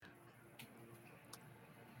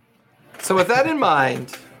So with that in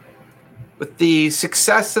mind, with the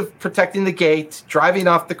success of protecting the gate, driving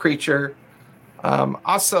off the creature,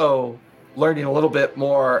 also learning a little bit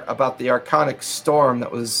more about the archonic storm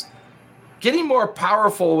that was getting more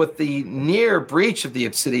powerful with the near breach of the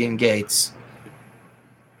obsidian gates,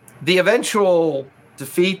 the eventual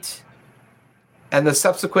defeat and the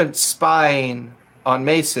subsequent spying on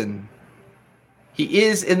Mason, he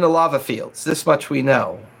is in the lava fields. This much we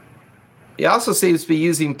know. He also seems to be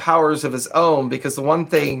using powers of his own, because the one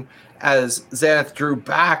thing, as Xanath drew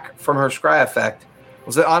back from her scry effect,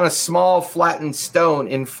 was that on a small flattened stone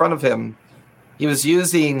in front of him, he was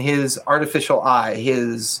using his artificial eye,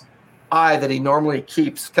 his eye that he normally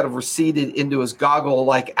keeps kind of receded into his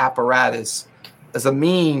goggle-like apparatus as a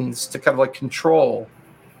means to kind of like control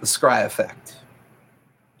the scry effect.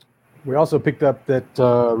 We also picked up that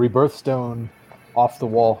rebirth stone off the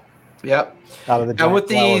wall. Yep. Out of the and with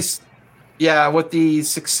flower. with the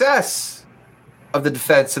success of the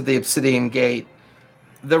defense of the obsidian gate,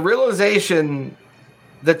 the realization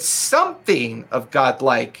that something of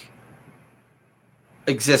godlike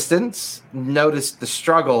existence noticed the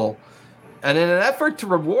struggle, and in an effort to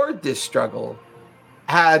reward this struggle,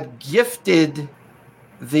 had gifted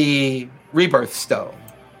the rebirth stone.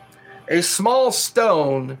 A small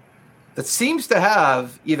stone that seems to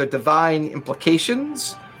have either divine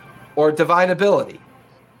implications or divine ability.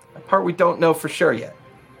 A part we don't know for sure yet.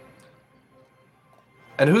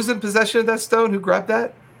 And who's in possession of that stone? Who grabbed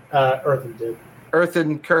that? Earthen did.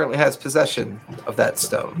 Earthen currently has possession of that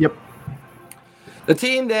stone. Yep. The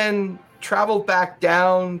team then traveled back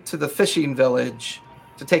down to the fishing village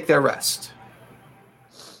to take their rest.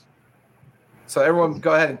 So everyone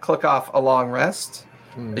go ahead and click off a long rest.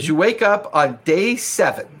 Mm-hmm. As you wake up on day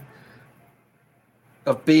 7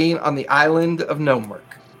 of being on the island of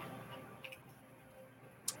Gnomework,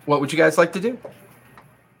 what would you guys like to do?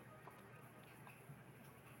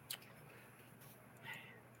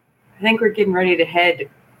 I think we're getting ready to head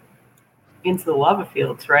into the lava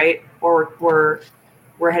fields, right? Or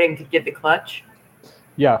we're heading to get the clutch.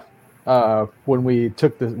 Yeah. When I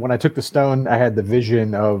took the stone, I had the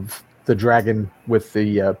vision of the dragon with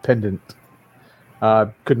the pendant.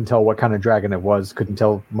 Couldn't tell what kind of dragon it was. Couldn't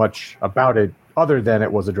tell much about it other than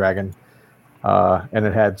it was a dragon. And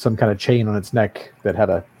it had some kind of chain on its neck that had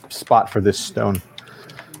a spot for this stone.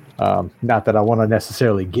 Not that I want to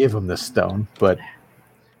necessarily give him this stone, but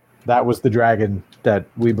that was the dragon that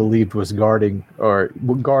we believed was guarding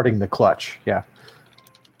the clutch. Yeah.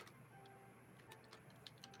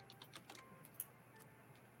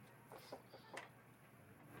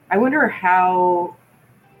 I wonder how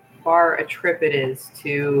far a trip it is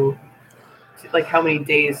to like how many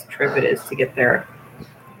days trip it is to get there.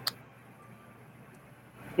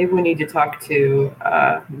 Maybe we need to talk to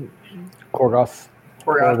Korgoth.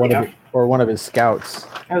 Or one of his scouts.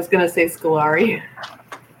 I was going to say Scolari.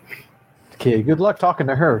 Okay, good luck talking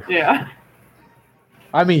to her. Yeah.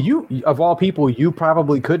 I mean, you of all people, you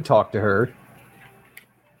probably could talk to her.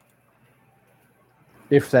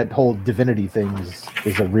 If that whole divinity thing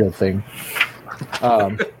is a real thing.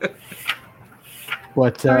 But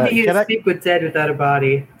how do you speak with dead without a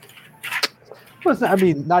body? Well,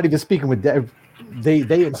 not even speaking with dead.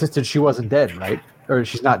 They insisted she wasn't dead, right? Or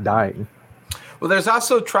she's not dying. Well, there's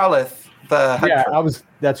also Trolith, the hunter. Yeah,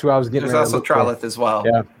 that's who I was getting. There's also Trolith as well.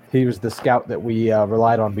 Yeah, he was the scout that we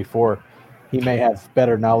relied on before. He may have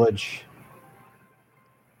better knowledge.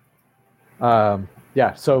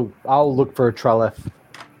 Yeah, so I'll look for Trolith.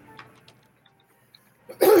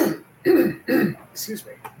 Excuse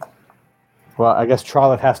me. Well, I guess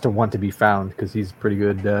Trolith has to want to be found because he's a pretty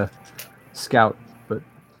good scout. But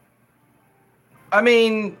I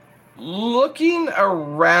mean, looking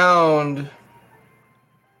around,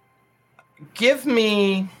 give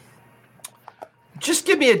me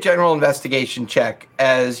a general investigation check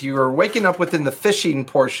as you are waking up within the fishing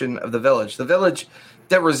portion of the village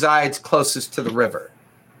that resides closest to the river.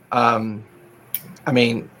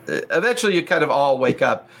 Eventually you kind of all wake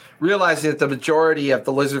up, realizing that the majority of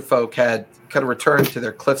the lizard folk had kind of returned to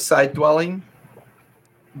their cliffside dwelling.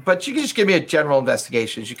 But you can just give me a general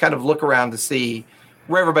investigation. You kind of look around to see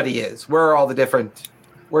where everybody is. Where are all the different...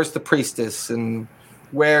 Where's the priestess? And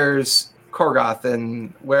where's Korgoth?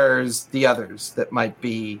 And where's the others that might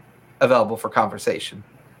be available for conversation?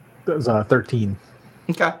 That was 13.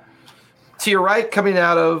 Okay. To your right, coming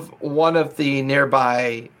out of one of the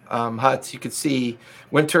nearby huts, you could see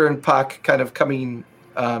Winter and Puck kind of coming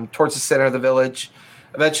towards the center of the village.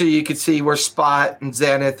 Eventually, you could see where Spot and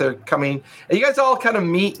Xanath are coming. And you guys all kind of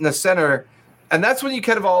meet in the center. And that's when you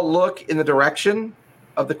kind of all look in the direction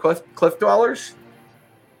of the cliff dwellers.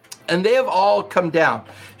 And they have all come down.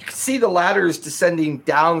 You can see the ladders descending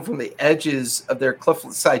down from the edges of their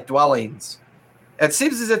cliffside dwellings. It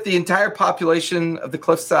seems as if the entire population of the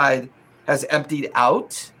cliffside has emptied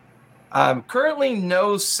out. Currently,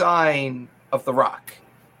 no sign of the rock.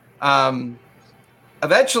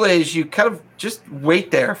 Eventually, as you kind of just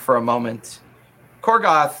wait there for a moment,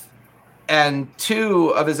 Korgoth and two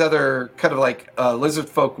of his other kind of like lizard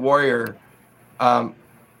folk warrior, the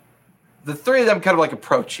three of them kind of like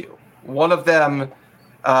approach you. One of them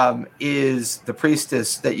is the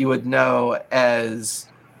priestess that you would know as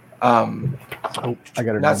I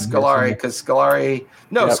got not Scolari, because Scolari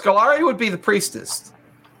Scolari would be the priestess.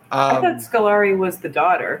 I thought Scolari was the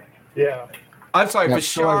daughter. Yeah. I'm sorry,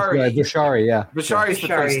 Vishari. Vishari, yeah. Vishari's the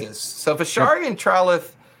priestess. So Vishari and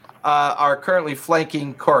Tralith are currently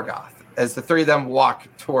flanking Korgoth as the three of them walk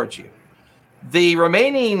towards you. The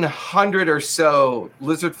remaining 100 or so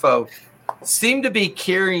lizard folk seem to be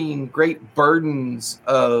carrying great burdens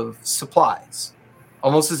of supplies,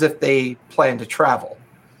 almost as if they plan to travel.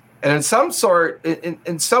 And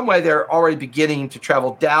in some way, they're already beginning to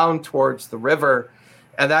travel down towards the river.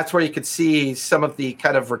 And that's where you could see some of the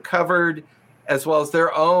kind of recovered, as well as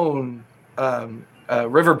their own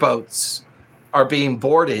river boats are being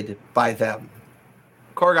boarded by them.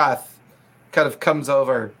 Korgoth kind of comes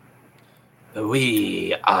over.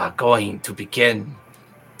 We are going to begin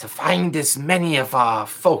to find as many of our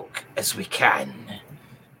folk as we can.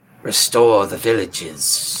 Restore the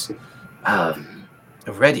villages.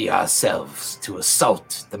 Ready ourselves to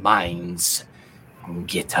assault the mines and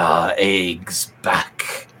get our eggs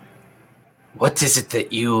back. What is it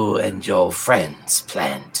that you and your friends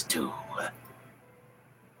plan to do?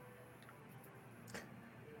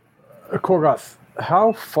 Korgoth,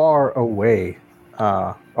 how far away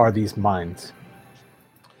are these mines?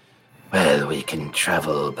 Well, we can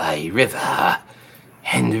travel by river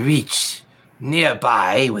and reach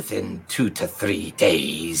nearby within 2 to 3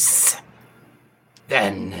 days.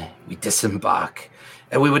 Then we disembark,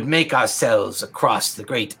 and we would make ourselves across the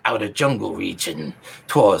great outer jungle region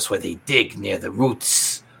towards where they dig near the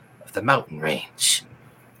roots of the mountain range.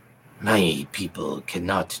 My people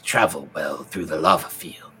cannot travel well through the lava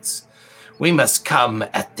fields. We must come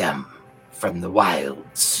at them from the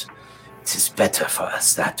wilds. It is better for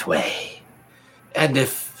us that way. And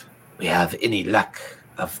if we have any luck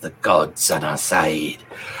of the gods on our side,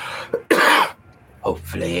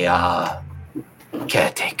 hopefully our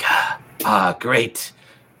caretaker, our great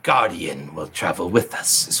guardian, will travel with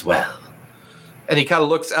us as well. And he kind of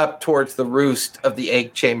looks up towards the roost of the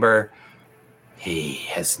egg chamber. He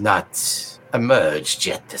has not emerged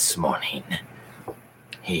yet this morning.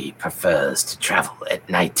 He prefers to travel at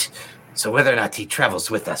night, so whether or not he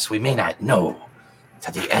travels with us, we may not know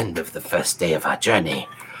till the end of the first day of our journey.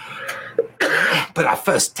 But our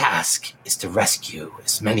first task is to rescue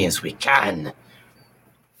as many as we can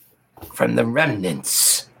from the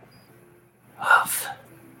remnants of...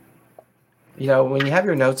 You know, when you have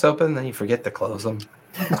your notes open, then you forget to close them.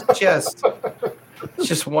 It's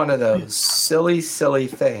just one of those silly, silly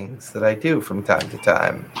things that I do from time to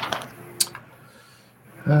time.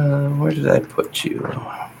 Where did I put you?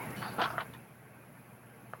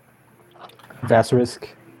 Vasarisk.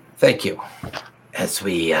 Thank you. As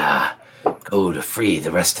we go to free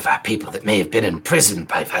the rest of our people that may have been imprisoned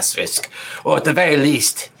by Vasarisk, or at the very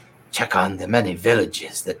least, check on the many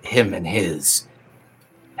villages that him and his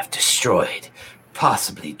have destroyed,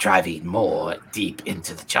 possibly driving more deep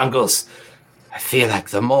into the jungles. I feel like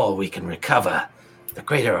the more we can recover, the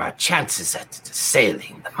greater our chances at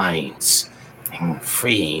sailing the mines and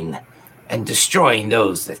freeing and destroying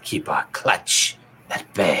those that keep our clutch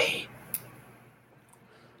at bay.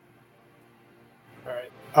 All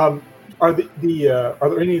right. Are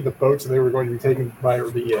there any of the boats that they were going to be taken by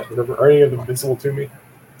the river? Are any of them visible to me?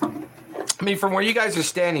 I mean, from where you guys are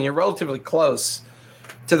standing, you're relatively close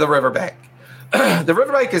to the riverbank. The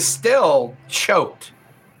riverbank is still choked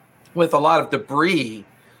with a lot of debris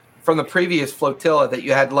from the previous flotilla that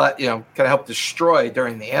you had kind of helped destroy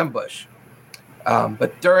during the ambush.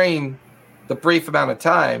 But during the brief amount of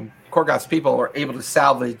time, Korgoth's people were able to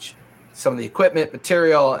salvage some of the equipment,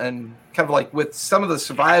 material, and kind of like with some of the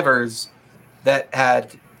survivors that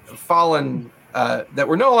had fallen, that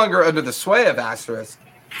were no longer under the sway of Asterisk,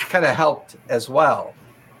 kind of helped as well.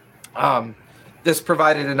 This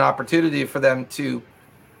provided an opportunity for them to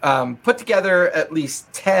put together at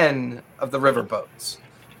least 10 of the riverboats.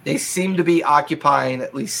 They seem to be occupying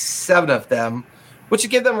at least 7 of them, which would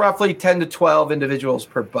give them roughly 10 to 12 individuals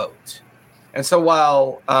per boat. And so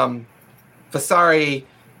while Vasari,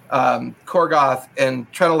 Korgoth,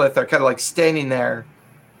 and Trenolith are kind of like standing there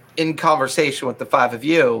in conversation with the 5 of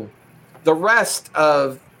you, the rest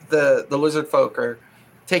of the lizard folk are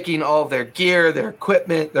taking all their gear, their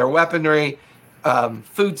equipment, their weaponry,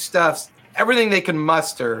 foodstuffs, everything they can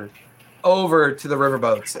muster over to the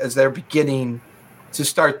riverboats as they're beginning to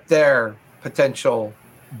start their potential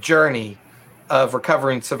journey of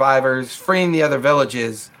recovering survivors, freeing the other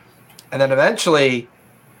villages, and then eventually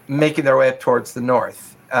making their way up towards the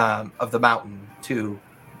north of the mountain to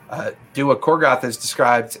do what Korgoth has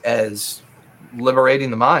described as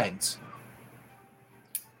liberating the mines.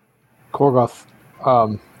 Korgoth,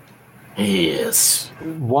 Yes.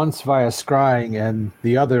 once via scrying and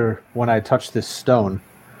the other when I touched this stone,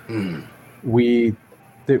 we've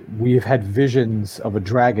had visions of a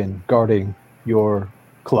dragon guarding your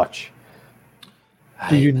clutch.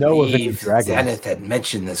 Do you know of any dragons? Zenith had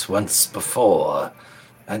mentioned this once before.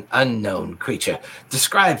 An unknown creature.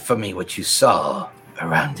 Describe for me what you saw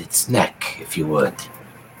around its neck, if you would.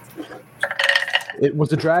 It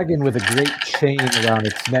was a dragon with a great chain around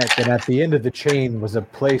its neck, and at the end of the chain was a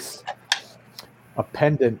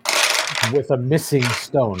pendant with a missing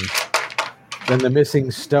stone. Then the missing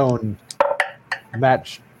stone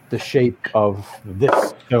matched the shape of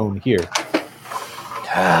this stone here.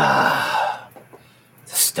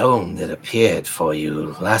 The stone that appeared for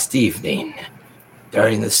you last evening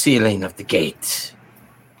during the sealing of the gate.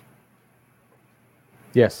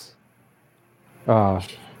 Yes.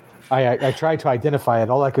 I tried to identify it.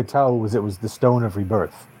 All I could tell was it was the Stone of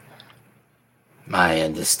Rebirth. My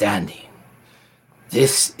understanding.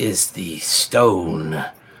 This is the stone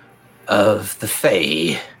of the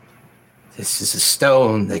Fae. This is a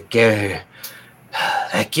stone that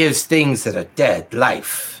gives things that are dead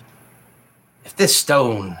life. If this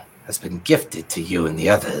stone has been gifted to you and the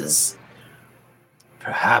others,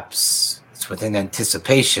 perhaps it's within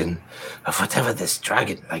anticipation of whatever this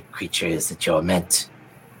dragon-like creature is that you're meant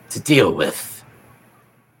to deal with.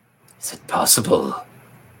 Is it possible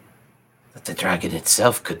that the dragon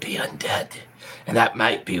itself could be undead, and that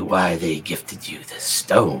might be why they gifted you this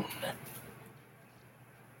stone?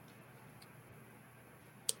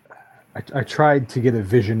 I tried to get a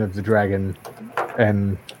vision of the dragon,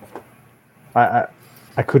 and I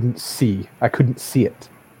couldn't see. I couldn't see it.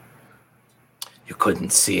 You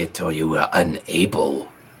couldn't see it, or you were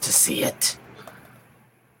unable to see it.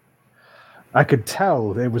 I could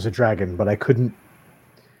tell it was a dragon, but I couldn't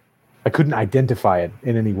identify it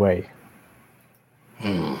in any way.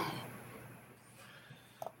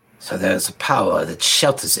 So there's a power that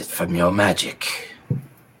shelters it from your magic.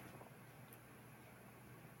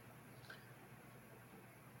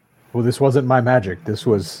 Well, this wasn't my magic. This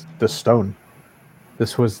was the stone.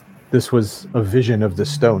 This was a vision of the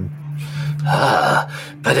stone.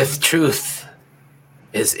 But if truth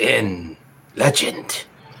is in legend,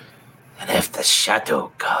 and if the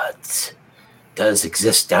Shadow Gods does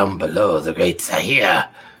exist down below the Great Zahir,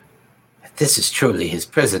 if this is truly his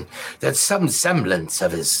prison, then some semblance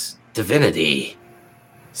of his divinity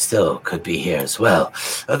still could be here as well.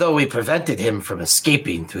 Although we prevented him from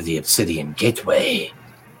escaping through the Obsidian Gateway,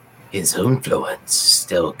 his influence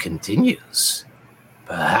still continues.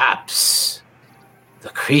 Perhaps the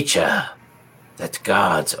creature that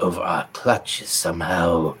guards over our clutch is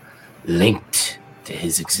somehow linked to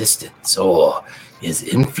his existence, or is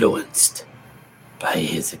influenced by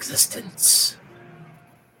his existence.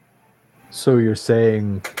 So you're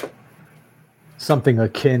saying something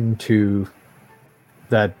akin to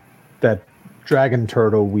that dragon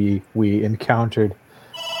turtle we encountered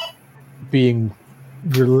being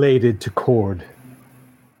related to Cord,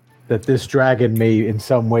 that this dragon may in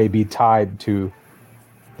some way be tied to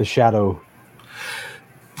the shadow.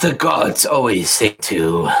 The gods always seem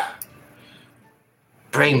to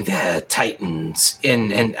bring their titans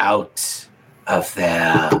in and out of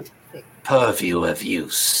their purview of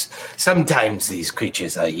use. Sometimes these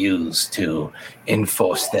creatures are used to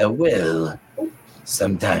enforce their will.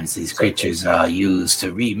 Sometimes these creatures are used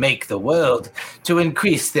to remake the world, to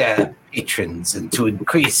increase their patrons and to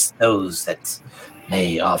increase those that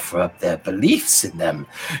may offer up their beliefs in them.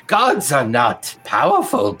 Gods are not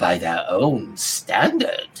powerful by their own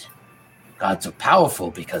standard. Gods are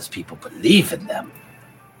powerful because people believe in them.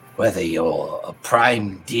 Whether you're a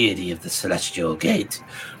prime deity of the Celestial Gate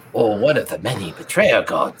or one of the many betrayer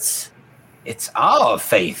gods, it's our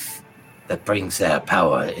faith that brings their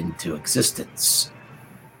power into existence.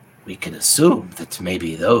 We can assume that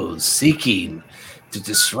maybe those seeking to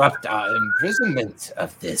disrupt our imprisonment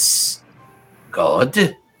of this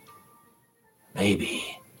god,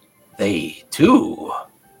 maybe they too,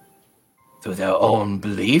 through their own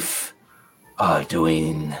belief, are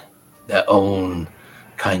doing their own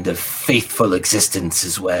kind of faithful existence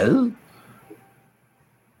as well.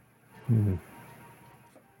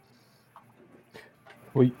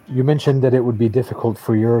 Well, you mentioned that it would be difficult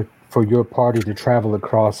for your party to travel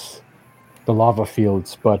across the lava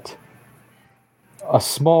fields, but a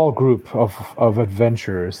small group of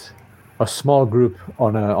adventurers, a small group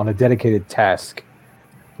on a dedicated task,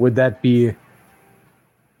 would that be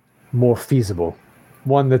more feasible?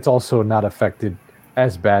 One that's also not affected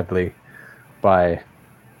as badly by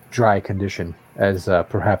dry condition as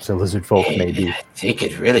perhaps a lizard folk may be. I think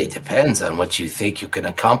it really depends on what you think you can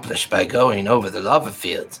accomplish by going over the lava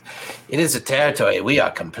fields. It is a territory we are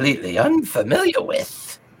completely unfamiliar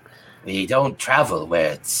with. We don't travel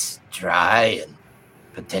where it's dry and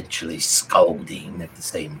potentially scalding at the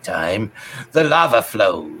same time. The lava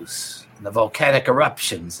flows, the volcanic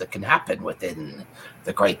eruptions that can happen within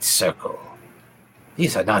the Great Circle.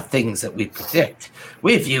 These are not things that we predict.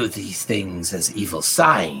 We view these things as evil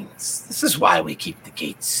signs. This is why we keep the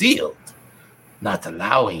gate sealed, not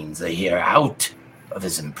allowing Zahir out of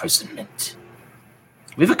his imprisonment.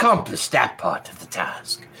 We've accomplished that part of the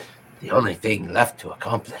task. The only thing left to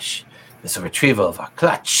accomplish is the retrieval of our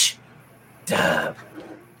clutch to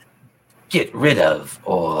get rid of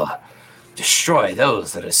or destroy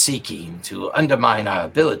those that are seeking to undermine our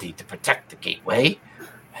ability to protect the gateway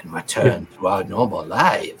and return to our normal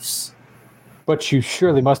lives. But you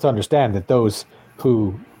surely must understand that those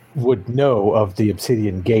who would know of the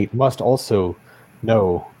Obsidian Gate must also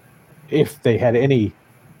know, if they had any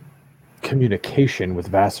communication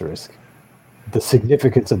with Vassarisk, the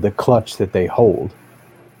significance of the clutch that they hold.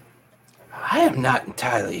 I am not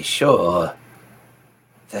entirely sure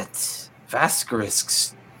that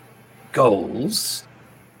Vaskarisk's goals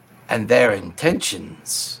and their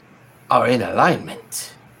intentions are in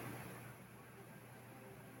alignment.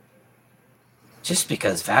 Just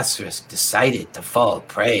because Vassarisk decided to fall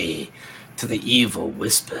prey to the evil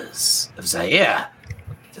whispers of Zaire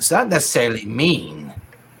does not necessarily mean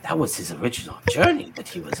that was his original journey that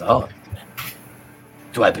he was on.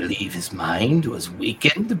 Do I believe his mind was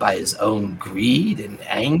weakened by his own greed and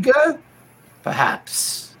anger?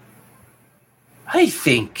 Perhaps. I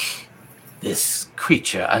think this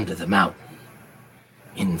creature under the mountain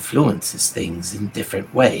influences things in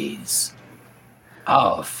different ways.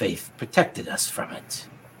 Our faith protected us from it.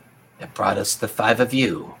 It brought us the five of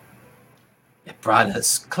you. It brought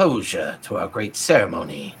us closure to our great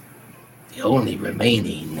ceremony. The only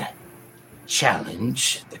remaining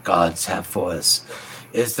challenge the gods have for us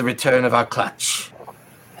is the return of our clutch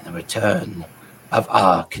and the return of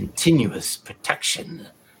our continuous protection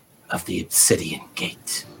of the Obsidian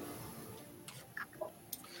Gate.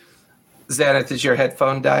 Xanath, is your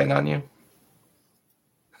headphone dying on you?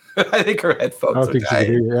 I think her headphones are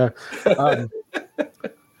dying.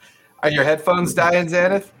 Are your headphones dying,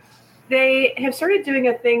 Xanath? They have started doing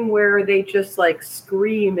a thing where they just like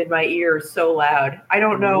scream in my ears so loud. I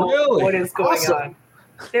don't know what is going on.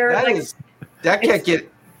 They're that can't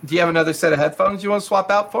get. Do you have another set of headphones you want to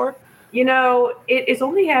swap out for? You know, it is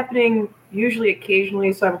only happening usually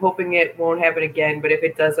occasionally, so I'm hoping it won't happen again. But if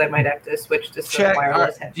it does, I might have to switch to some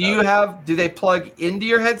wireless headphones. Do they plug into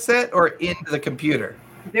your headset or into the computer?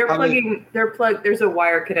 They're plugging. There's a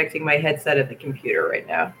wire connecting my headset and the computer right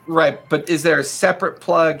now. Right, but is there a separate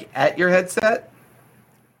plug at your headset?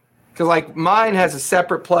 Because like mine has a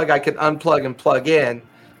separate plug I can unplug and plug in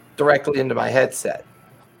directly into my headset.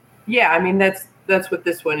 Yeah, I mean that's what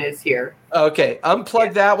this one is here. Okay,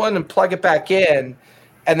 unplug that one and plug it back in,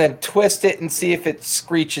 and then twist it and see if it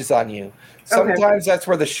screeches on you. Sometimes that's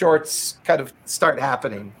where the shorts kind of start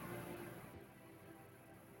happening.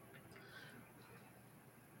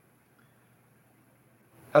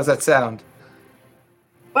 How's that sound?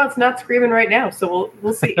 Well, it's not screaming right now, so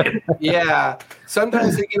we'll see. Yeah,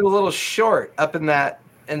 sometimes they get a little short up in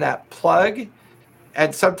that plug,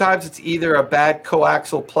 and sometimes it's either a bad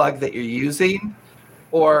coaxial plug that you're using,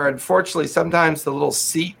 or unfortunately, sometimes the little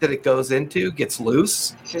seat that it goes into gets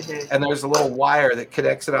loose, and there's a little wire that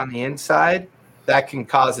connects it on the inside that can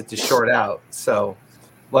cause it to short out. So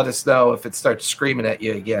let us know if it starts screaming at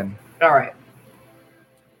you again. All right.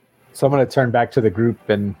 So I'm going to turn back to the group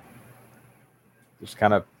and just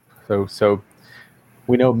kind of so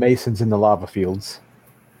we know Mason's in the lava fields.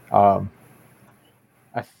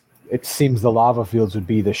 It seems the lava fields would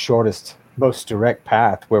be the shortest, most direct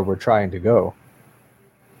path where we're trying to go,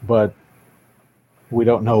 but we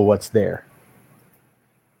don't know what's there.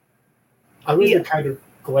 I'm going to kind of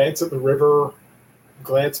glance at the river,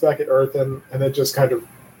 glance back at Earthen, and then just kind of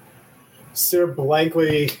stare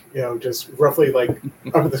blankly, just roughly like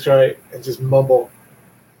up at the sky and just mumble.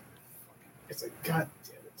 It's like, God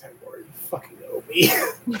damn it, Tagore, you fucking know me.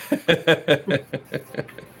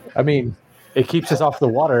 I mean, it keeps us off the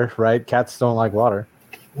water, right? Cats don't like water.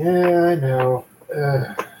 Yeah, I know.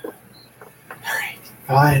 All right,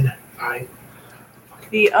 fine.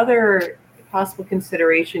 The other possible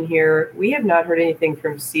consideration here, we have not heard anything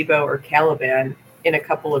from Sibo or Caliban in a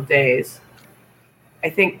couple of days. I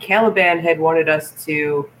think Caliban had wanted us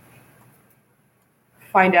to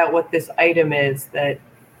find out what this item is that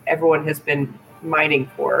everyone has been mining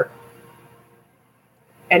for.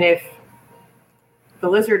 And if the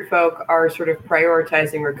lizard folk are sort of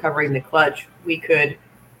prioritizing recovering the clutch, we could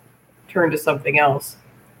turn to something else.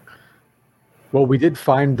 Well, we did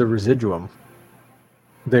find the residuum.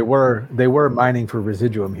 They were mining for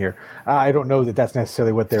residuum here. I don't know that that's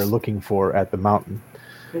necessarily what they're looking for at the mountain.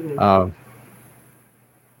 Mm-hmm.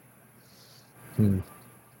 I'm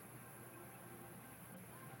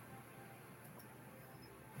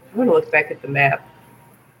going to look back at the map.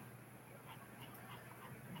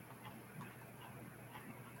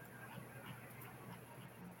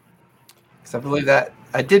 Because I believe that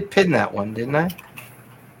I did pin that one, didn't I?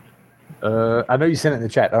 I know you sent it in the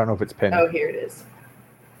chat. I don't know if it's pinned. Oh, here it is.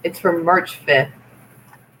 It's from March 5th.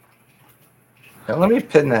 Now, let me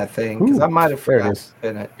pin that thing because I might have forgotten to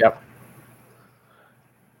pin it. Yep.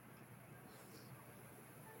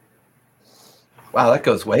 Wow, that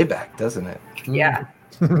goes way back, doesn't it? Yeah.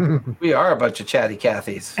 We are a bunch of chatty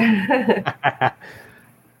Cathys.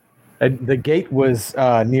 And the gate was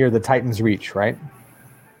near the Titan's Reach, right?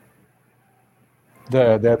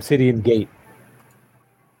 The obsidian gate.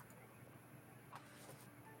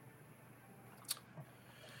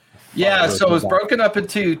 Yeah, so it was broken up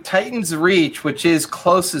into Titan's Reach, which is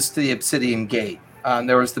closest to the Obsidian Gate.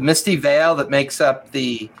 There was the Misty Veil that makes up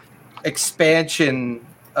the expansion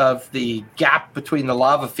of the gap between the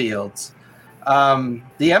lava fields.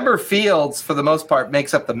 The Ember Fields, for the most part,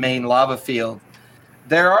 makes up the main lava field.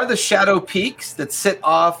 There are the Shadow Peaks that sit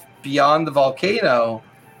off beyond the volcano,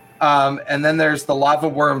 and then there's the Lava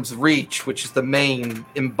Worm's Reach, which is the main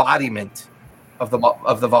embodiment of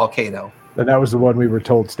the volcano. And that was the one we were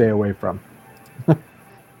told stay away from.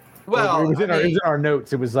 Well, it was in our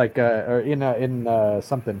notes. It was like in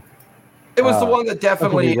something. It was the one that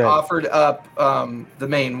definitely offered up the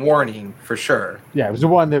main warning for sure. Yeah, it was the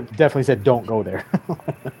one that definitely said don't go there.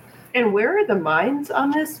 And where are the mines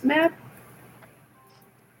on this map?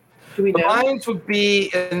 Do we know? The mines would be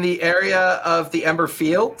in the area of the Ember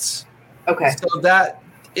Fields. Okay. So that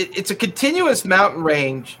it's a continuous mountain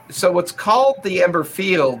range. So what's called the Ember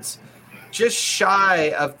Fields, just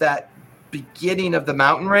shy of that beginning of the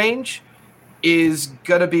mountain range, is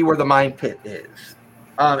going to be where the mine pit is.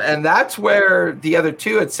 And that's where the other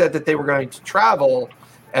two had said that they were going to travel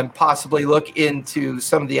and possibly look into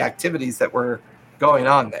some of the activities that were going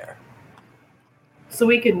on there. So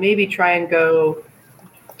we could maybe try and go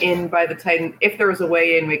in by the Titan. If there was a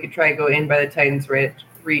way in, we could try and go in by the Titan's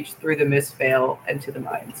Reach through the Mist Veil and to the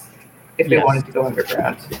mines. If they wanted to go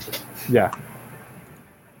underground. Yeah.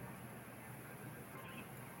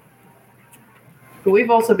 But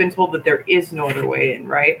we've also been told that there is no other way in,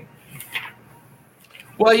 right?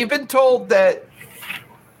 Well, you've been told that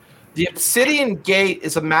the Obsidian Gate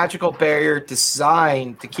is a magical barrier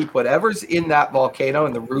designed to keep whatever's in that volcano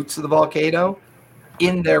and the roots of the volcano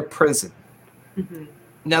in their prison. Mm-hmm.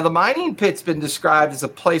 Now, the mining pit's been described as a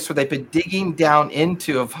place where they've been digging down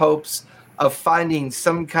into of hopes of finding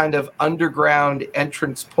some kind of underground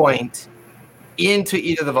entrance point into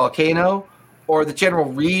either the volcano or the general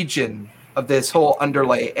region of this whole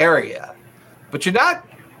underlay area. But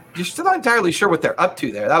you're still not entirely sure what they're up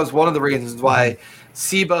to there. That was one of the reasons why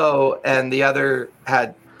Sibo and the other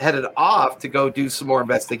had headed off to go do some more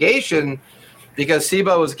investigation, because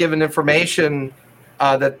Sibo was given information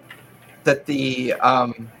that the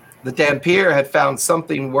Dampier had found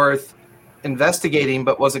something worth investigating,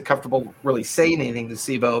 but wasn't comfortable really saying anything to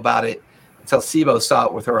Sibo about it until Sibo saw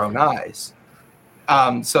it with her own eyes.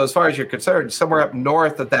 So as far as you're concerned, somewhere up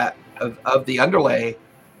north of that of the underlay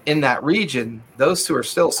in that region, those two are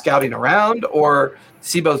still scouting around, or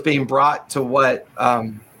Sibo's being brought to what I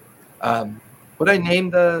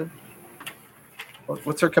name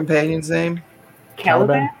what's her companion's name?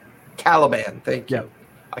 Caliban? Caliban, thank you. Yeah.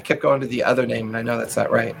 I kept going to the other name, and I know that's not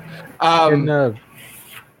right.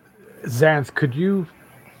 Xanth, could you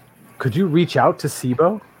reach out to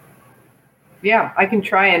Sibo? Yeah, I can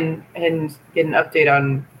try and get an update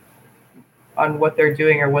on what they're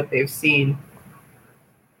doing or what they've seen.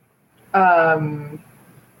 Why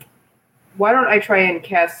don't I try and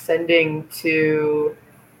cast sending to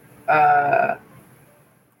sorry,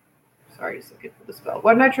 just looking for the spell.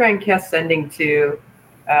 Why don't I try and cast sending to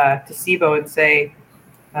Sibo and say,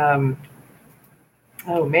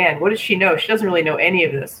 oh man, what does she know? She doesn't really know any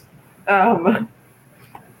of this.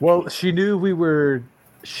 Well, she knew we were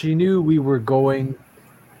She knew we were going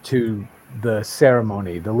to the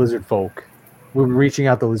ceremony, the lizard folk. We were reaching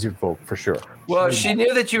out the lizard folk for sure. Well, she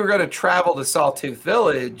knew that you were going to travel to Sawtooth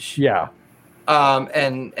Village. Yeah.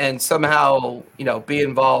 And somehow, be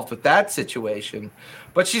involved with that situation.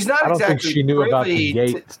 But she's not I don't exactly think she knew about the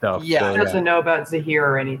privy gate stuff. Yeah. She doesn't know about Zahir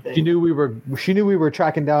or anything. She knew we were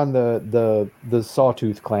tracking down the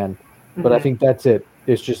Sawtooth clan. But I think that's it.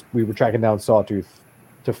 It's just we were tracking down Sawtooth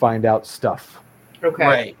to find out stuff. Okay.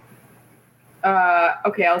 Right.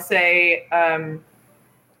 Okay, I'll say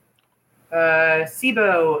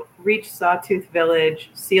Sibo reached Sawtooth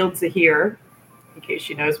Village, sealed Zahir, in case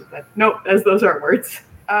she knows what that... Nope, those aren't words.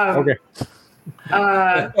 Okay.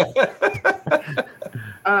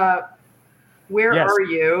 Where Yes. are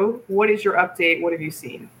you? What is your update? What have you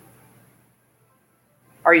seen?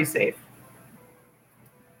 Are you safe?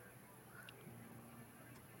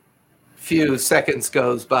 Few seconds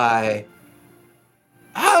goes by.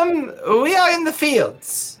 We are in the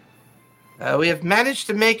fields. We have managed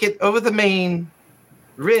to make it over the main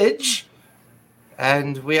ridge,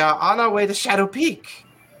 and we are on our way to Shadow Peak.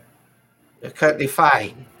 We're currently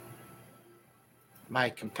fine. My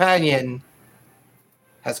companion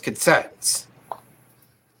has concerns.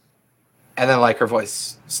 And then, her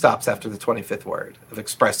voice stops after the 25th word of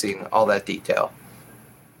expressing all that detail.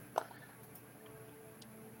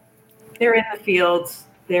 They're in the fields.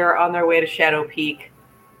 They're on their way to Shadow Peak.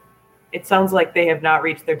 It sounds like they have not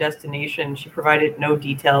reached their destination. She provided no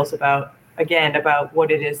details about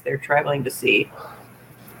what it is they're traveling to see.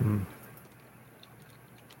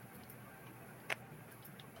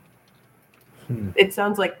 It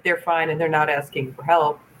sounds like they're fine and they're not asking for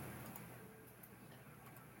help.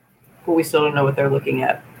 But we still don't know what they're looking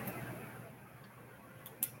at.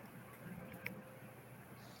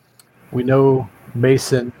 We know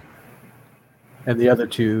Mason and the other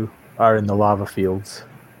two are in the lava fields.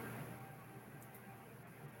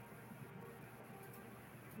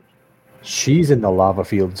 She's in the lava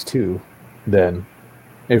fields too, then.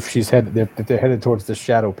 If they're headed towards the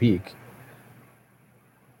Shadow Peak.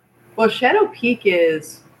 Well, Shadow Peak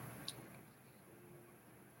is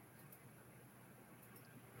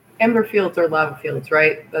Ember Fields or Lava Fields,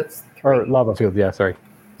 right? That's 3. Or lava field, yeah, sorry.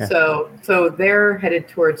 Yeah. So they're headed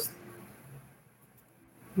towards...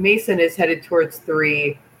 Mason is headed towards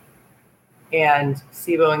 3, and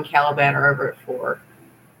Sibo and Caliban are over at 4.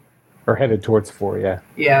 Or headed towards 4, yeah.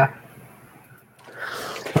 Yeah.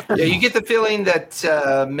 Yeah, you get the feeling that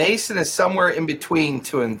Mason is somewhere in between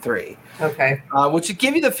 2 and 3. Okay. Which would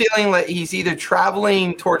give you the feeling that he's either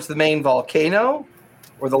traveling towards the main volcano,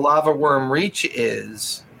 where the lava worm reach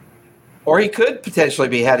is, or he could potentially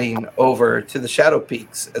be heading over to the Shadow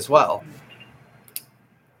Peaks as well.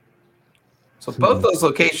 So both those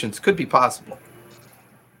locations could be possible.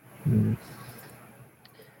 I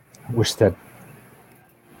wish that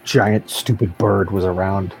giant, stupid bird was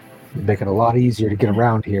around. It'd make it a lot easier to get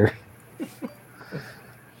around here.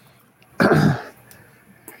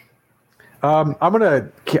 I'm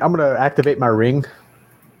gonna activate my ring,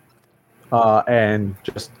 and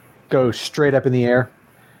just go straight up in the air,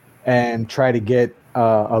 and try to get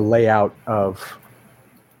a layout of,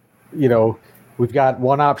 we've got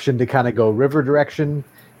one option to kind of go river direction,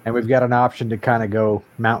 and we've got an option to kind of go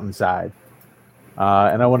mountainside.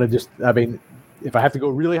 And I want to if I have to go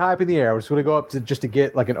really high up in the air, I was going to go up to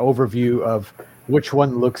get an overview of which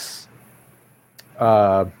one looks,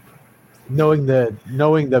 knowing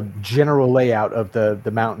the general layout of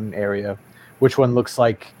the mountain area, which one looks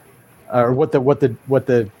like, or what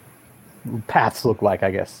the paths look like, I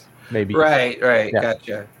guess, maybe. Right, Yeah.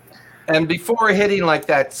 Gotcha. And before hitting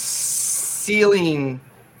that ceiling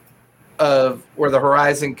of where the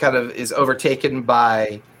horizon kind of is overtaken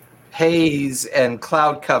by haze and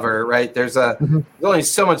cloud cover, right? There's only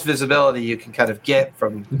so much visibility you can kind of get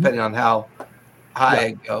from depending on how high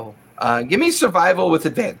I go. Give me survival with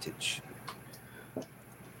advantage.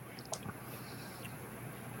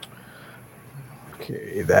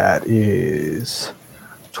 Okay, that is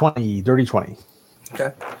 20, dirty 20.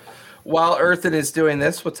 Okay. While Earthen is doing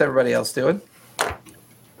this, what's everybody else doing?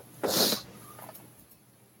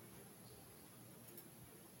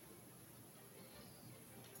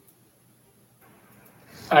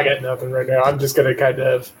 I got nothing right now. I'm just going to kind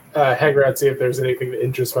of hang around, see if there's anything that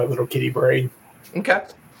interests my little kitty brain. Okay.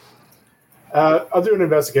 I'll do an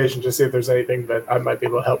investigation to see if there's anything that I might be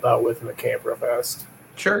able to help out with in the camp real fast.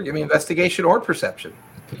 Sure. Give me investigation or perception.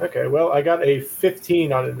 Okay, well, I got a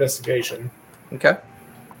 15 on investigation. Okay.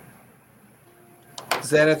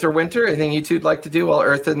 Xanath or Winter, anything you two'd like to do while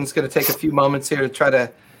Earthen's going to take a few moments here to try to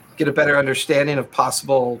get a better understanding of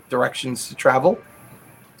possible directions to travel?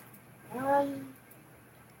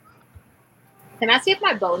 Can I see if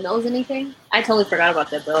my bow knows anything? I totally forgot about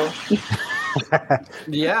that bow.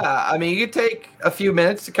 Yeah, I mean, you could take a few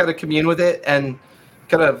minutes to kind of commune with it and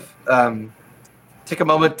kind of take a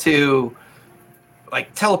moment to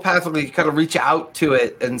like telepathically kind of reach out to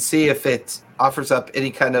it and see if it offers up any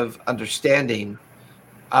kind of understanding.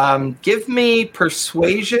 Give me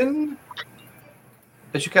persuasion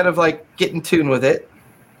as you kind of like get in tune with it.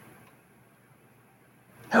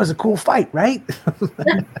 That was a cool fight, right?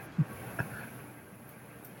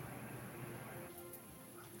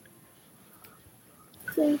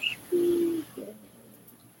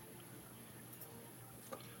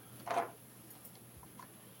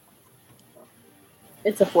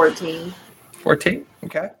 It's a 14. 14,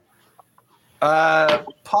 okay.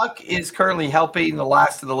 Puck is currently helping the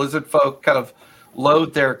last of the lizard folk kind of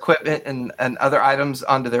load their equipment and other items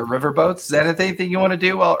onto their riverboats. Is that anything you want to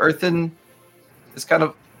do while Earthen is kind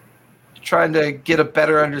of trying to get a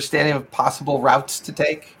better understanding of possible routes to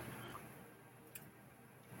take?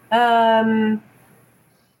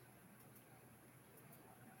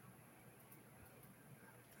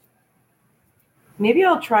 Maybe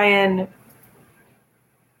I'll try and.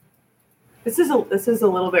 This is a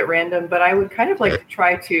little bit random, but I would kind of like to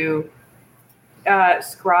try to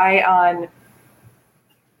scry on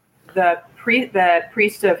the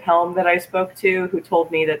priest of Helm that I spoke to, who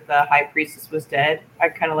told me that the high priestess was dead.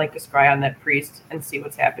 I'd kind of like to scry on that priest and see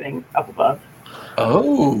what's happening up above.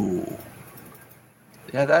 Oh,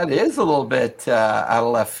 yeah, that is a little bit out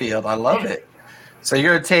of left field. I love it. So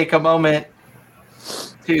you're going to take a moment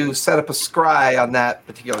to set up a scry on that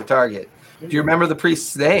particular target. Do you remember the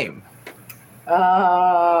priest's name?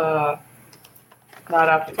 Not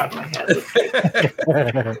off the top of my head.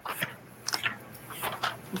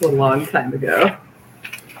 It was a long time ago.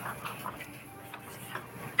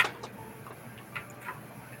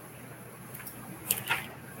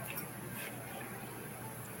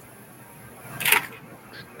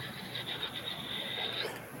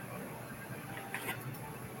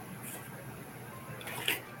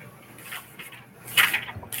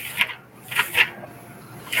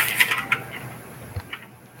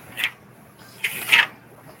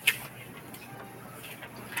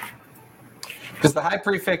 Because the high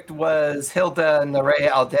prefect was Hilda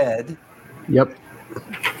Nare Alded. Yep.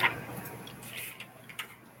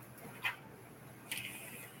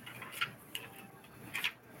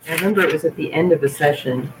 I remember it was at the end of the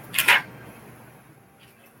session.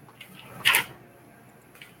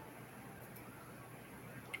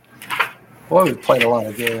 Boy, we played a lot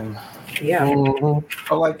of game. Yeah. Oh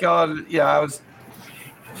my god, yeah, I was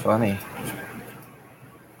funny.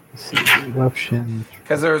 Let's see, eruption.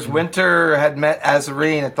 Because there's Winter had met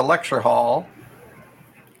Azarine at the lecture hall.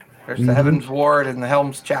 There's the Heavens Ward in the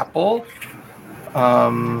Helms Chapel.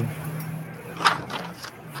 Oh,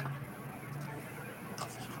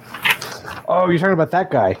 you're talking about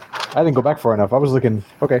that guy. I didn't go back far enough. I was looking.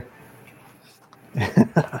 Okay.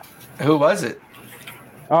 Who was it?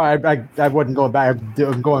 Oh, I wasn't going back.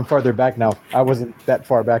 I'm going farther back now. I wasn't that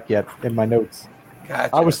far back yet in my notes.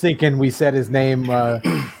 Gotcha. I was thinking we said his name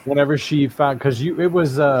whenever she found, because it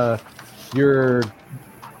was your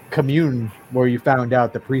commune where you found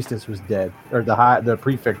out the priestess was dead, or the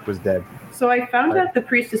prefect was dead. So I found out the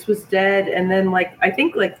priestess was dead, and then I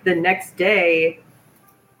think the next day.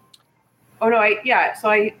 Oh no! So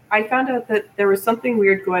I found out that there was something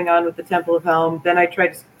weird going on with the Temple of Helm. Then I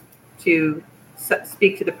tried to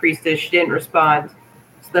speak to the priestess. She didn't respond.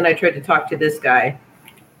 So then I tried to talk to this guy.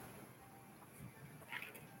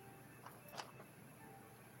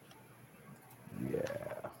 Yeah.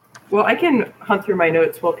 Well, I can hunt through my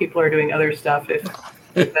notes while people are doing other stuff if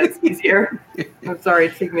that's easier. I'm sorry,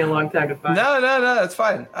 it took me a long time to find. No, that's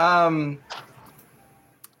fine.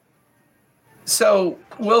 So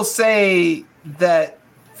we'll say that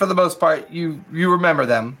for the most part, you remember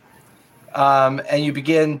them, and you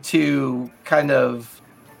begin to kind of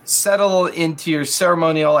settle into your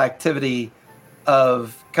ceremonial activity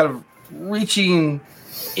of kind of reaching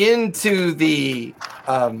into the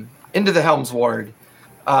Helms Ward,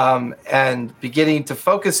 and beginning to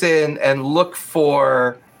focus in and look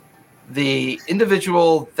for the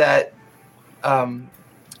individual that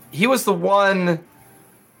he was the one.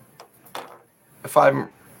 If I'm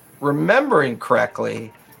remembering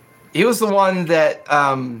correctly, he was the one that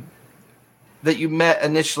that you met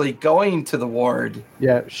initially going to the ward.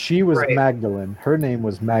 Yeah, she was Right. Magdalene. Her name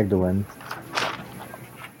was Magdalene.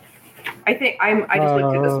 I think I just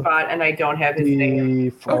looked at the spot and I don't have his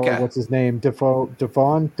name. Okay. What's his name? Defoe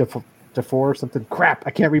or something. Crap! I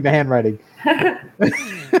can't read my handwriting.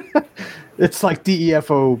 It's like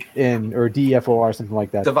DEFON or DEFOR, something like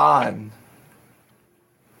that. Devon.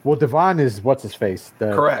 Well, Devon is what's his face,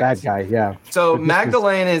 the Correct. bad guy. Yeah. So But this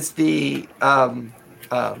Magdalene is the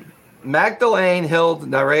Magdalene Hild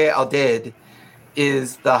Nare Aldid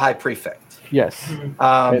is the high prefect. Yes.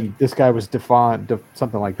 And this guy was Devon,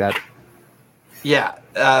 something like that. Yeah.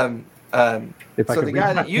 If I So could the read guy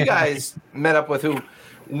my that you hand. guys met up with, who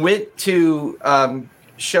went to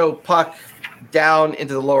show Puck down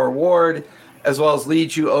into the lower ward, as well as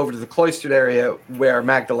lead you over to the cloistered area where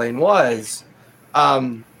Magdalene was,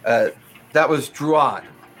 that was Druon.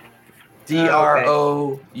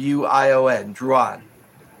 Drouion. Druon.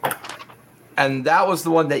 And that was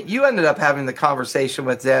the one that you ended up having the conversation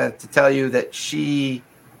with Xana to tell you that the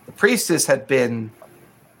priestess, had been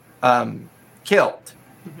killed,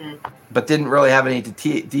 but didn't really have any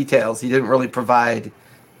details. He didn't really provide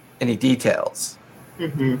any details.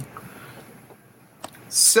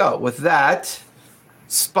 So with that,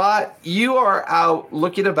 Spot, you are out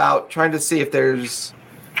looking about, trying to see if there's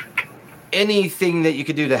anything that you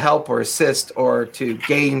could do to help or assist or to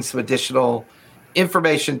gain some additional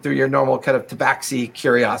information through your normal kind of tabaxi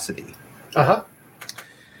curiosity.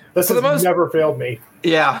 This has never failed me.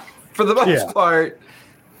 Yeah, for the most part.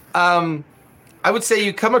 I would say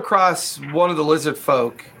you come across one of the lizard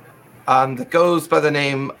folk that goes by the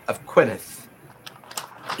name of Quineth.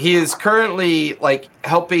 He is currently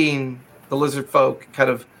helping the lizard folk kind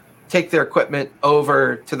of take their equipment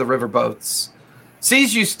over to the riverboats.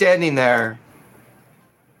 Sees you standing there.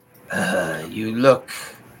 You look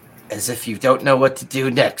as if you don't know what to do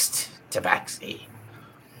next, Tabaxi.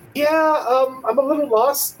 Yeah, I'm a little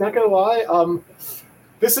lost, not gonna lie.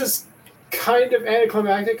 This is kind of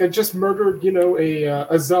anticlimactic. I just murdered,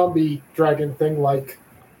 a zombie dragon thing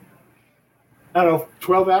I don't know,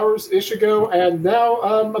 12 hours-ish ago, and now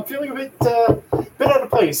I'm feeling a bit out of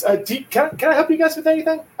place. Can I help you guys with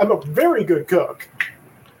anything? I'm a very good cook.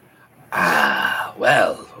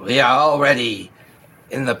 Well, we are already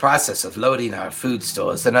in the process of loading our food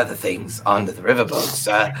stores and other things onto the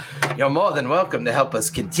riverboats. You're more than welcome to help us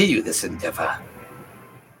continue this endeavor.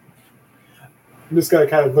 I'm just going to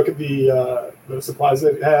kind of look at the supplies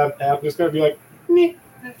that I have, and I'm just going to be like, meh,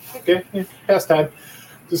 okay, past time.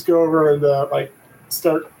 Just go over and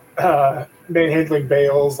start manhandling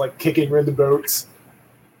bales, kicking rid the boats.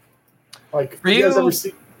 You guys ever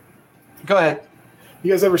see? Go ahead.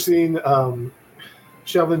 You guys ever seen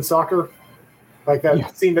Sheldon Soccer?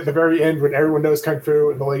 That scene at the very end when everyone knows Kung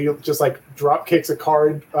Fu and the lady just drop kicks a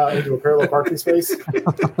card into a parallel parking space.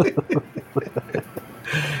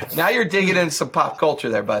 Now you're digging in some pop culture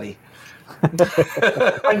there, buddy.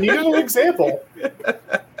 I needed an example.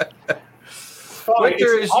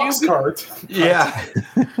 Winter,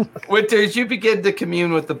 as you begin to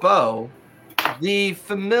commune with the bow, the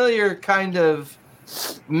familiar kind of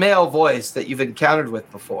male voice that you've encountered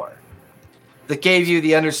with before, that gave you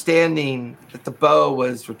the understanding that the bow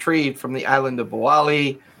was retrieved from the island of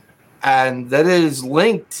Bawali, and that it is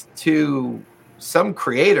linked to some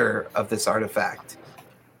creator of this artifact.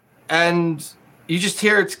 And you just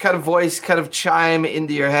hear its kind of voice kind of chime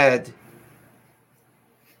into your head.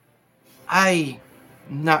 I'm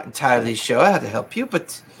not entirely sure how to help you,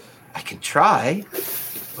 but I can try.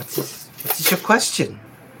 What is your question?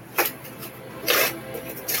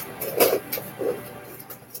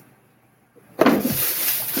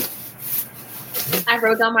 I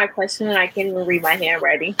wrote down my question and I can't even read my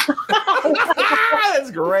handwriting.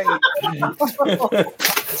 That's great.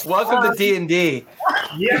 Welcome to D&D.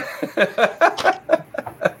 Yeah.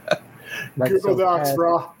 Google Docs,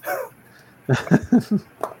 bro.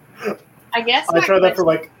 I guess I tried that for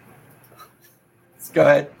Go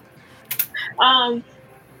ahead. I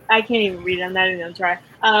can't even read it. I'm not even gonna try.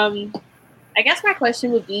 I guess my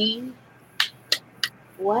question would be,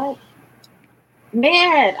 what?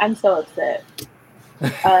 Man, I'm so upset.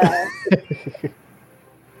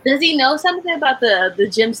 Does he know something about the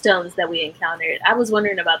gemstones that we encountered? I was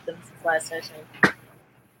wondering about them since last session.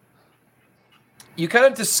 You kind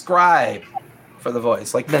of describe for the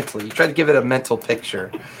voice, mentally. You try to give it a mental picture.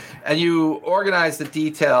 And you organize the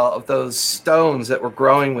detail of those stones that were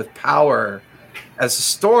growing with power as the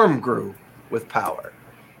storm grew with power.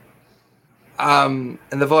 And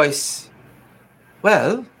the voice,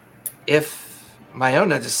 well, if my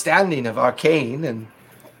own understanding of arcane and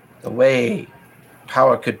the way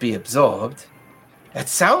power could be absorbed, it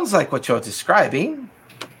sounds like what you're describing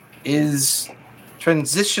is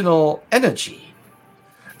transitional energy.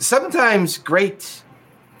 Sometimes great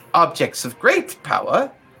objects of great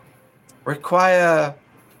power require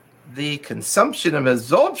the consumption and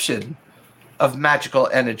absorption of magical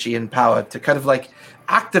energy and power to kind of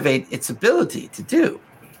activate its ability to do.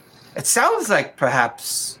 It sounds like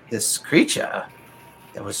perhaps this creature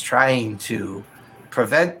that was trying to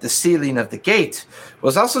prevent the sealing of the gate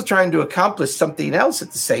was also trying to accomplish something else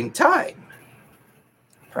at the same time.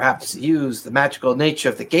 Perhaps use the magical nature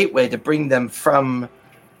of the gateway to bring them from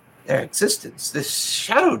their existence. This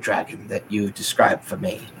shadow dragon that you described for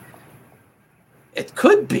me. It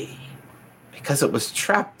could be because it was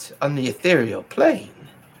trapped on the ethereal plane.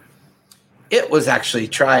 It was actually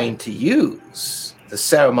trying to use the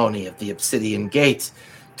ceremony of the Obsidian Gate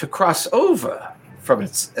to cross over from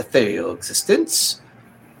its ethereal existence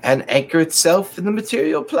and anchor itself in the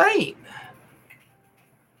material plane.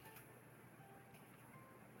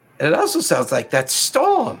 And it also sounds like that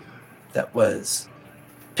storm that was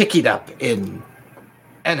picking up in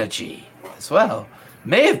energy as well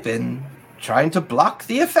may have been trying to block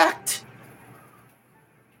the effect.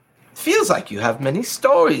 It feels like you have many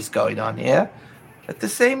stories going on here at the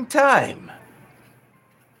same time.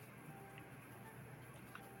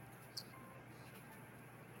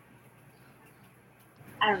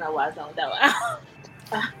 I don't know why I was going with that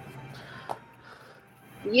one.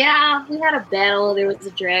 Yeah, we had a battle. There was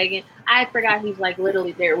a dragon. I forgot he's like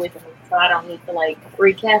literally there with me, so I don't need to like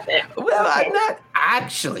recap it. Well, I'm not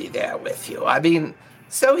actually there with you. I mean,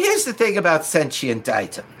 so here's the thing about sentient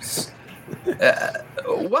items.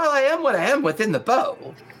 While I am what I am within the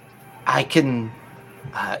bow, I can,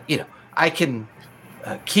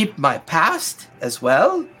 keep my past as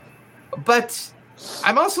well, but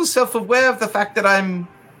I'm also self-aware of the fact that I'm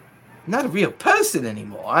not a real person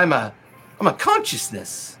anymore. I'm a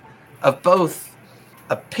consciousness of both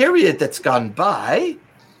a period that's gone by,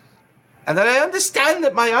 and that I understand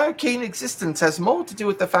that my arcane existence has more to do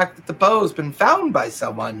with the fact that the bow has been found by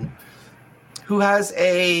someone who has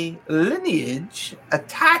a lineage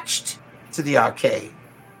attached to the arcane.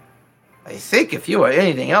 I think if you were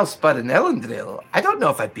anything else but an Elendril, I don't know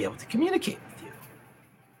if I'd be able to communicate with you.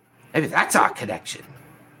 Maybe that's our connection.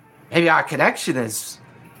 Maybe our connection is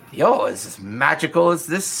as magical as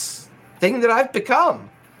this thing that I've become.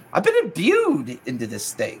 I've been imbued into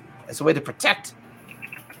this thing as a way to protect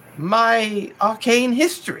my arcane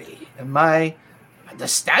history and my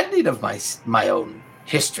understanding of my own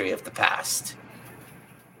history of the past.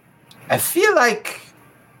 I feel like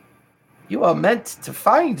you are meant to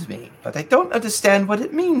find me, but I don't understand what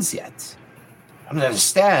it means yet. I don't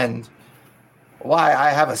understand why I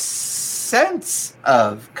have a sense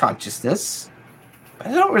of consciousness, but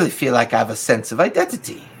I don't really feel like I have a sense of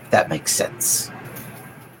identity, if that makes sense.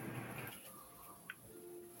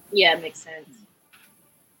 Yeah, it makes sense.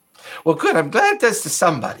 Well, good. I'm glad it does to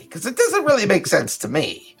somebody, because it doesn't really make sense to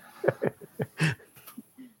me.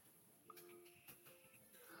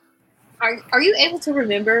 Are you able to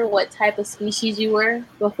remember what type of species you were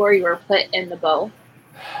before you were put in the bow?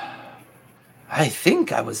 I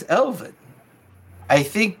think I was elven. I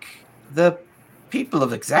think the people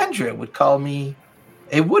of Exandria would call me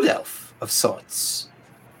a wood elf of sorts.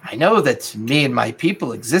 I know that me and my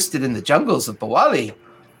people existed in the jungles of Bawali,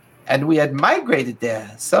 and we had migrated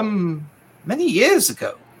there some many years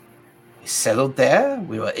ago. We settled there.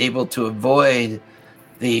 We were able to avoid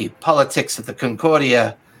the politics of the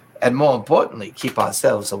Concordia, and more importantly, keep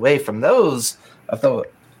ourselves away from those of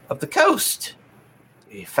the coast.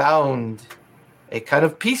 We found a kind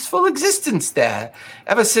of peaceful existence there,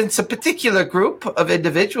 ever since a particular group of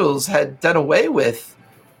individuals had done away with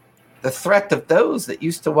the threat of those that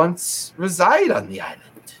used to once reside on the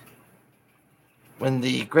island. When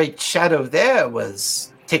the great shadow there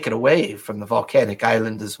was taken away from the volcanic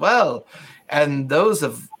island as well, and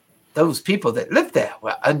those people that lived there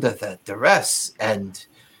were under the duress and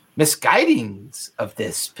misguidings of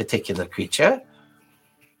this particular creature,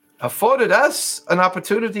 afforded us an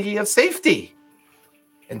opportunity of safety.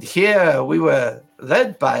 And here we were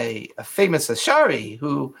led by a famous Ashari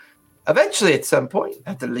who eventually at some point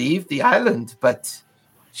had to leave the island, but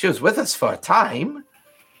she was with us for a time.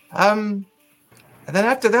 And then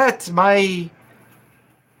after that, I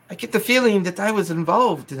get the feeling that I was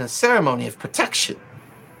involved in a ceremony of protection.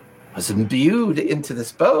 I was imbued into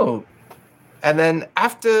this bow. And then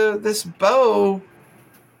after this bow,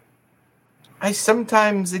 I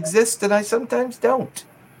sometimes exist and I sometimes don't.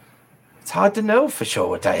 It's hard to know for sure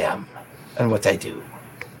what I am and what I do.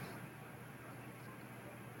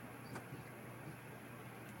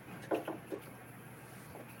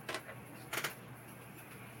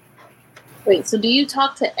 Wait, so do you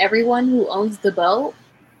talk to everyone who owns the boat?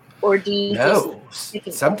 Or do you No.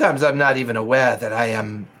 just... Sometimes I'm not even aware that I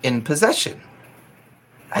am in possession.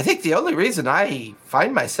 I think the only reason I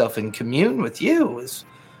find myself in commune with you is,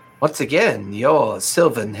 once again, your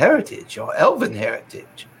sylvan heritage, your elven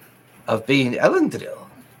heritage of being Elendril,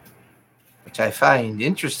 which I find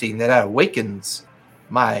interesting that awakens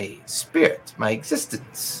my spirit, my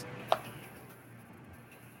existence.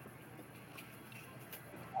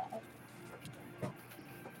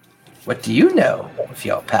 What do you know of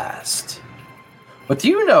your past? What do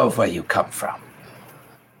you know of where you come from?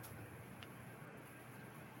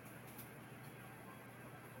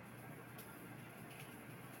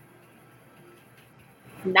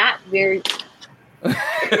 Not very.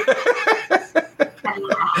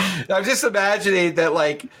 I'm just imagining that,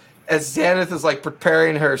 like, as Xanath is like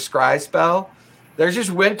preparing her scry spell, there's just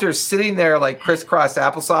Winter sitting there like crisscross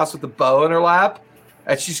applesauce with a bow in her lap,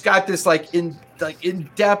 and she's got this in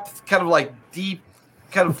depth, kind of like deep,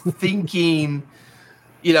 kind of thinking,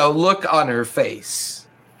 look on her face,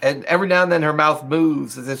 and every now and then her mouth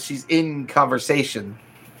moves as if she's in conversation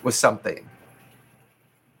with something.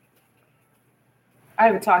 I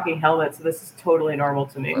have a talking helmet, so this is totally normal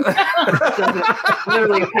to me.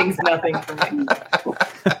 Literally pings nothing for me.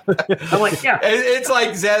 I'm like, yeah. It's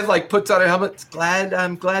like Zed puts on her helmet.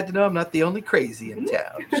 I'm glad to know I'm not the only crazy in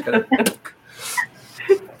town. Just gonna...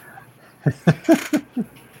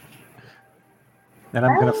 And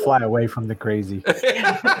I'm gonna fly away from the crazy. I've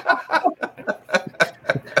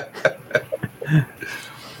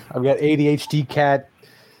got ADHD cat,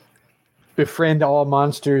 befriend all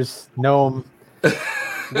monsters, gnome.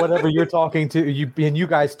 Whatever you're talking to, you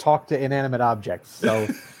guys talk to inanimate objects. So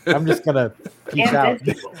I'm just gonna peace out.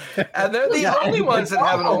 And they're the only ones that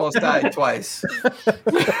haven't almost died twice.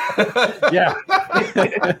 Yeah.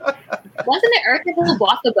 Wasn't it Earth who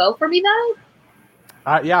bought the bow for me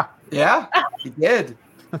though? Yeah. Yeah, he did.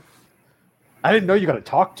 I didn't know you got to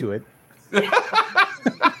talk to it.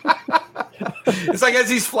 It's like as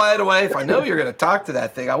he's flying away, if I know you're going to talk to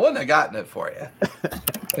that thing, I wouldn't have gotten it for you.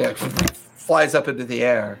 Yeah, flies up into the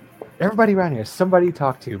air. Everybody around here, somebody to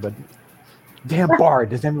talk to, but damn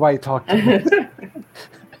Bard, does anybody talk to?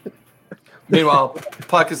 Meanwhile,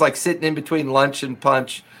 Puck is sitting in between lunch and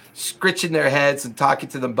punch, scritching their heads and talking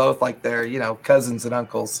to them both like they're, cousins and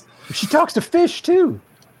uncles. She talks to fish too.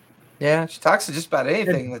 Yeah, she talks to just about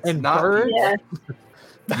anything that's and not birds. Yeah.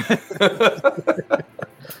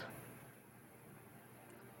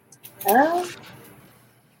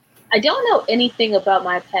 I don't know anything about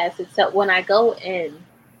my past except when I go in,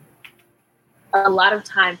 a lot of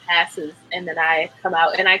time passes and then I come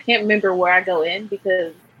out and I can't remember where I go in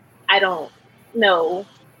because I don't know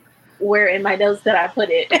where in my notes that I put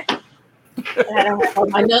it. I don't have all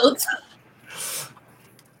my notes.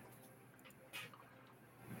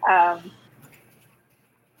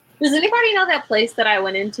 Does anybody know that place that I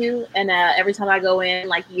went into and every time I go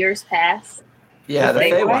in, years pass? Yeah, the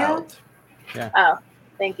Feywild? Yeah. Oh,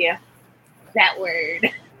 thank you. That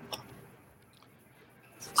word.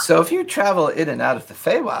 So if you travel in and out of the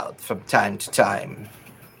Feywild from time to time,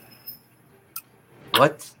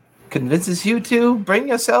 what convinces you to bring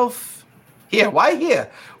yourself here? Why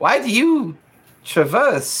here? Why do you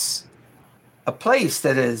traverse a place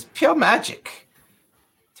that is pure magic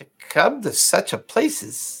to come to such a place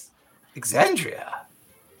as Exandria?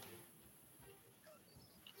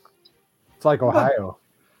 It's like Ohio.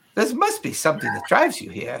 There must be something that drives you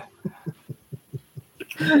here.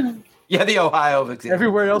 Yeah, the Ohio of Exandria.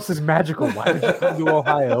 Everywhere else is magical. Why did you come to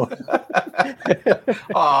Ohio?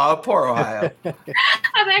 Aw, poor Ohio.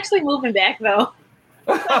 I'm actually moving back though.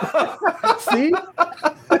 See?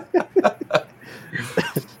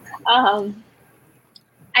 I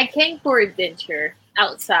came for adventure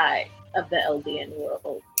outside of the Eldian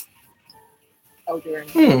world.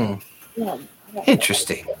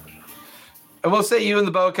 Interesting. And we'll say you and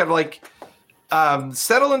the bow kind of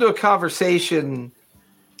settle into a conversation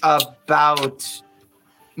about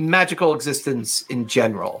magical existence in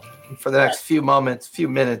general. For the next few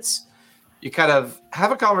minutes, you kind of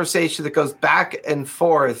have a conversation that goes back and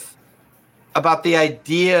forth about the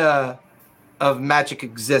idea of magic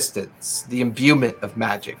existence, the imbuement of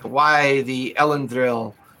magic, why the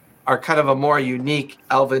Elendril are kind of a more unique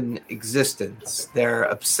elven existence, their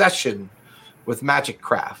obsession with magic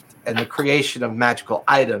craft and the creation of magical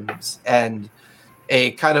items and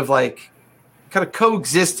a kind of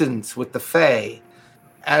coexistence with the Fae,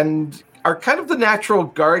 and are kind of the natural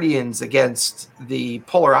guardians against the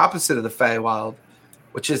polar opposite of the Feywild,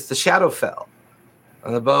 which is the Shadowfell.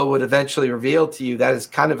 And the bow would eventually reveal to you that is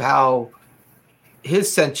kind of how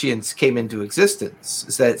his sentience came into existence,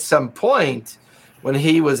 is that at some point when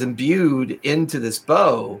he was imbued into this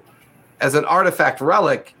bow as an artifact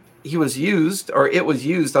relic, it was used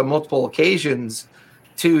on multiple occasions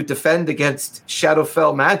to defend against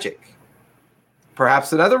Shadowfell magic.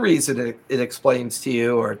 Perhaps another reason it explains to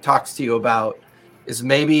you or talks to you about is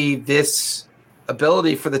maybe this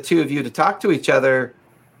ability for the two of you to talk to each other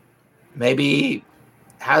maybe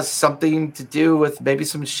has something to do with maybe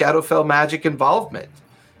some Shadowfell magic involvement.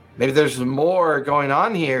 Maybe there's more going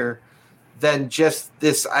on here than just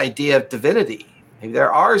this idea of divinity. Maybe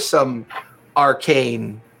there are some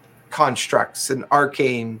arcane constructs and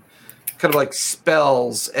arcane kind of like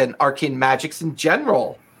spells and arcane magics in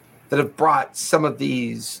general that have brought some of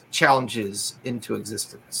these challenges into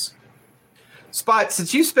existence. Spot,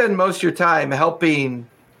 since you spend most of your time helping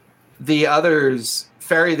the others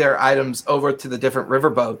ferry their items over to the different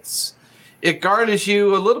riverboats, it garners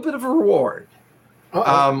you a little bit of a reward.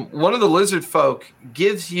 One of the lizard folk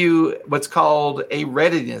gives you what's called a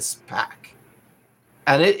readiness pack,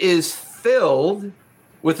 and it is filled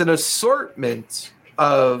with an assortment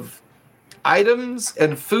of items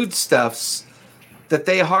and foodstuffs that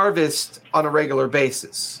they harvest on a regular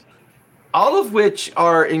basis, all of which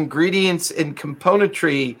are ingredients and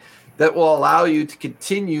componentry that will allow you to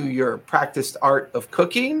continue your practiced art of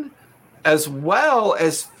cooking, as well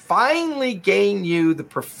as finally gain you the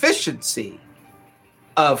proficiency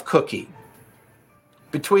of cooking.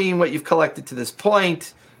 Between what you've collected to this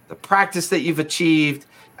point, the practice that you've achieved,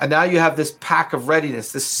 and now you have this pack of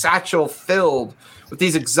readiness, this satchel filled with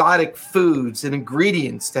these exotic foods and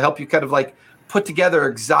ingredients to help you kind of like put together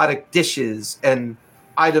exotic dishes and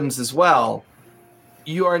items as well.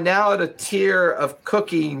 You are now at a tier of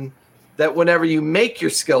cooking that whenever you make your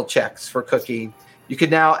skill checks for cooking, you can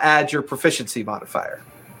now add your proficiency modifier.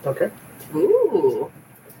 Okay. Ooh.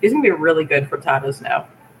 These going to be really good for Tatos now.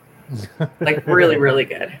 Like, really, really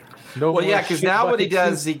good. Well, yeah, because now what he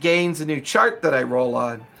does is he gains a new chart that I roll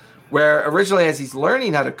on, where originally as he's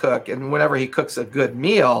learning how to cook, and whenever he cooks a good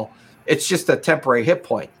meal, it's just a temporary hit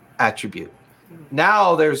point attribute.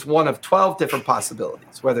 Now there's one of 12 different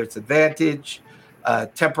possibilities, whether it's advantage,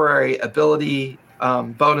 temporary ability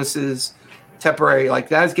bonuses, temporary, like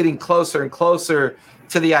that is getting closer and closer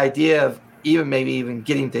to the idea of even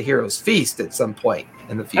getting to Hero's Feast at some point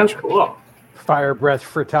in the future. Oh, cool. Fire breath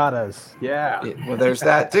frittatas. Yeah. Well, there's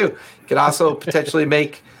that too. You can also potentially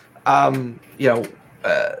make,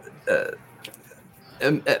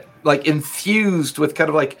 like infused with kind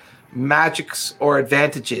of like magics or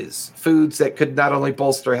advantages, foods that could not only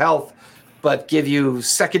bolster health, but give you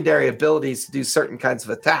secondary abilities to do certain kinds of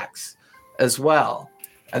attacks as well.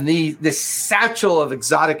 And this satchel of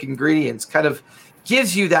exotic ingredients kind of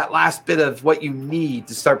gives you that last bit of what you need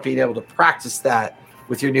to start being able to practice that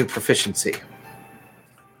with your new proficiency.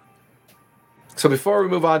 So before we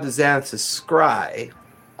move on to Xanth's Scry,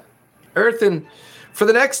 Earthen, for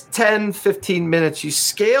the next 10, 15 minutes, you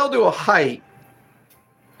scale to a height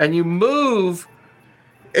and you move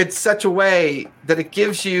in such a way that it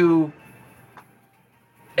gives you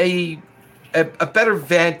a better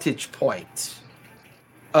vantage point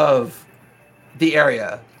of the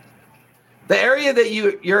area. The area that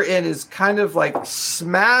you're in is kind of like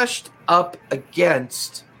smashed up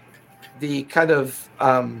against the kind of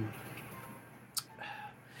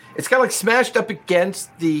it's kind of like smashed up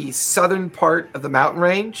against the southern part of the mountain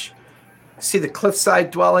range. You see the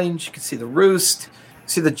cliffside dwellings, you can see the roost, you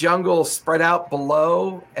see the jungle spread out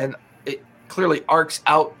below, and it clearly arcs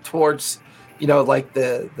out towards, like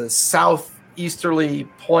the southeasterly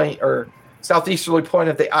point of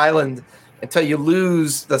the island until you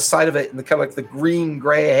lose the sight of it in the kind of like the green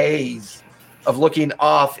gray haze of looking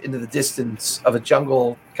off into the distance of a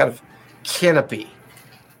jungle kind of canopy.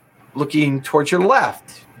 Looking towards your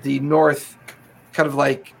left, the north kind of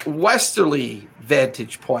like westerly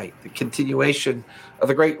vantage point, the continuation of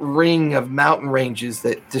the great ring of mountain ranges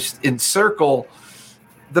that just encircle.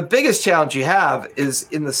 The biggest challenge you have is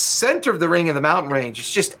in the center of the ring of the mountain range.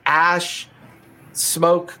 It's just ash,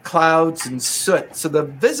 smoke, clouds, and soot. So the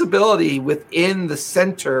visibility within the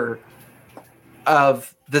center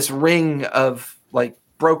of this ring of like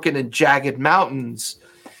broken and jagged mountains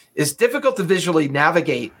is difficult to visually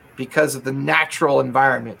navigate because of the natural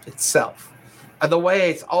environment itself. And the way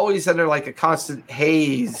it's always under like a constant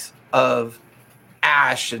haze of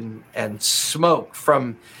ash and smoke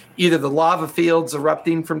from either the lava fields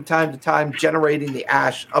erupting from time to time, generating the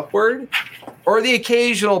ash upward, or the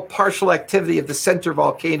occasional partial activity of the center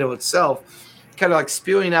volcano itself, kind of like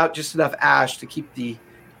spewing out just enough ash to keep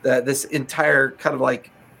this entire kind of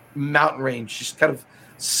like mountain range just kind of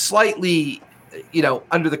slightly,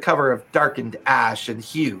 under the cover of darkened ash and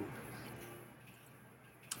hue.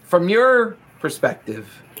 From your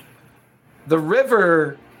perspective, the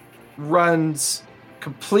river runs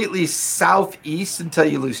completely southeast until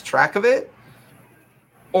you lose track of it,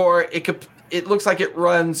 or it looks like it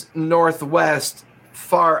runs northwest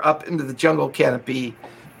far up into the jungle canopy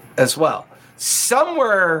as well.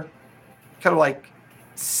 Somewhere kind of like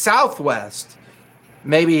southwest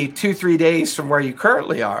maybe 2-3 days from where you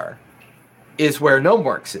currently are is where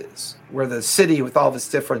Gnomeworks is, where the city with all of its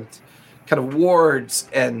different kind of wards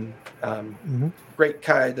and great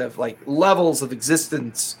kind of like levels of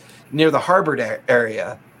existence near the harbor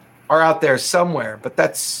area are out there somewhere, but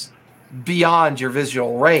that's beyond your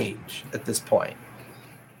visual range at this point.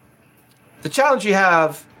 The challenge you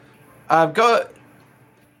have,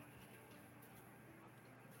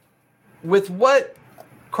 with what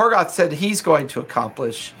Korgoth said he's going to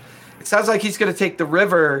accomplish, it sounds like he's going to take the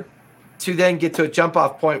river to then get to a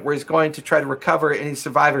jump-off point where he's going to try to recover any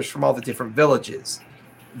survivors from all the different villages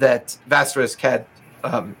that Vasterisk had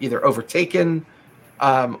either overtaken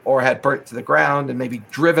or had burnt to the ground, and maybe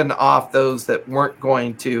driven off those that weren't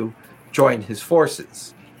going to join his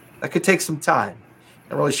forces. That could take some time.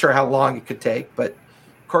 Not really sure how long it could take, but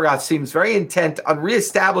Korgoth seems very intent on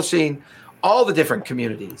reestablishing all the different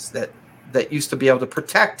communities that used to be able to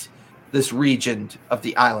protect this region of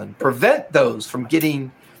the island, prevent those from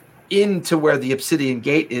getting into where the Obsidian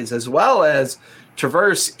Gate is, as well as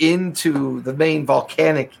traverse into the main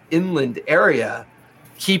volcanic inland area,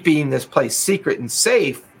 keeping this place secret and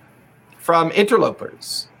safe from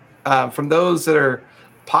interlopers, from those that are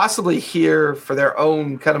possibly here for their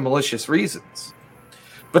own kind of malicious reasons.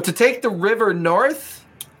 But to take the river north,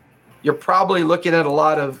 you're probably looking at a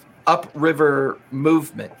lot of upriver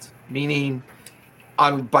movement, meaning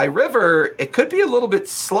by river, it could be a little bit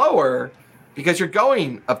slower because you're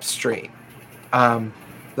going upstream.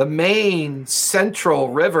 The main central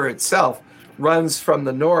river itself runs from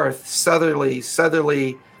the north, southerly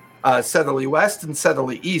west and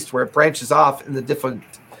southerly east, where it branches off in the different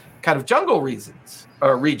kind of jungle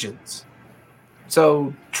regions.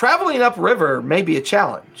 So traveling upriver may be a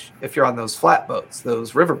challenge if you're on those flatboats,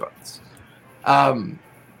 those riverboats.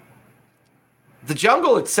 The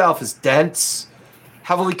jungle itself is dense,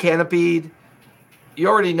 heavily canopied. You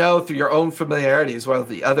already know through your own familiarity, as well as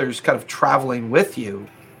the others kind of traveling with you,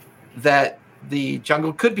 that the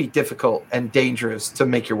jungle could be difficult and dangerous to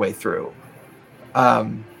make your way through.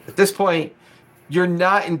 At this point, you're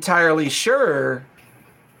not entirely sure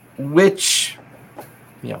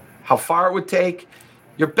how far it would take.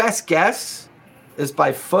 Your best guess is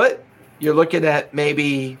by foot. You're looking at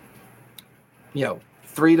maybe,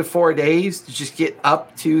 3 to 4 days to just get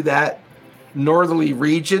up to that northerly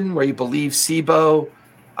region where you believe Sibo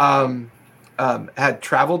had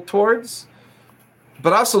traveled towards.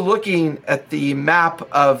 But also looking at the map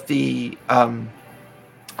of the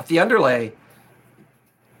underlay,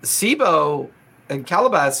 Sibo and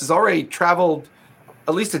Calabas has already traveled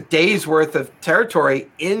at least a day's worth of territory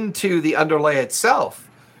into the underlay itself,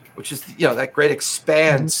 which is that great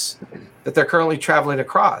expanse that they're currently traveling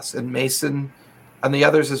across, and Mason and the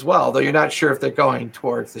others as well, though you're not sure if they're going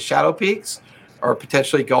towards the Shadow Peaks or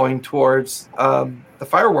potentially going towards the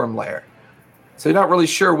Fireworm Lair. So you're not really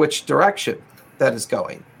sure which direction that is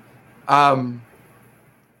going.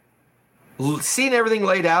 Seeing everything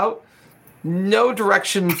laid out, no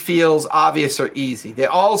direction feels obvious or easy. They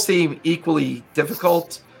all seem equally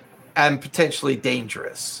difficult and potentially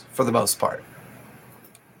dangerous for the most part.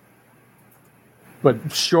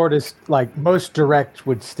 But shortest, most direct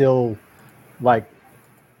would still,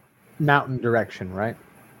 mountain direction, right?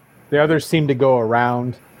 The others seem to go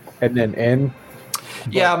around and then in.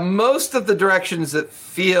 Yeah, most of the directions that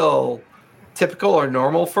feel typical or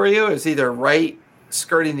normal for you is either right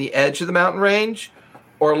skirting the edge of the mountain range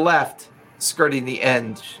or left skirting the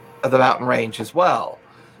end of the mountain range as well.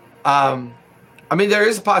 There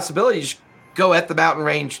is a possibility you just go at the mountain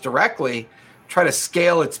range directly, try to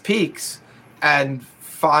scale its peaks, and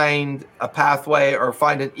find a pathway or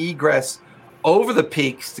find an egress over the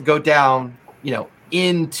peaks to go down,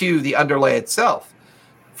 into the underlay itself.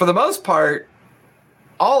 For the most part,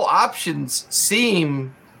 all options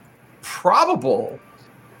seem probable,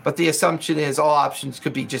 but the assumption is all options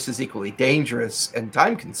could be just as equally dangerous and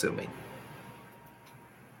time-consuming.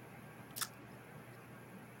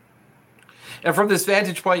 And from this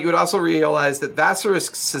vantage point, you would also realize that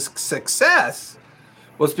Vasterisk's success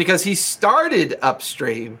was because he started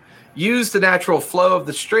upstream, used the natural flow of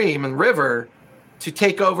the stream and river to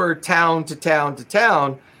take over town to town to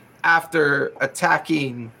town after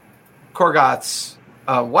attacking Korgoth's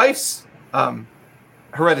wife's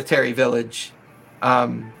hereditary village,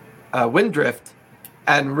 Windrift,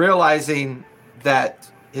 and realizing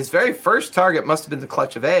that his very first target must have been the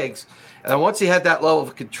Clutch of Eggs. And then once he had that level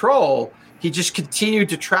of control, he just continued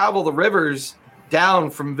to travel the rivers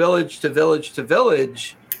down from village to village to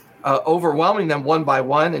village, overwhelming them one by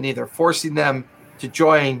one and either forcing them to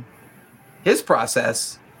join his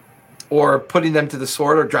process or putting them to the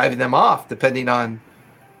sword or driving them off, depending on,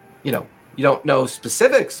 You don't know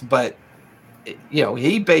specifics, but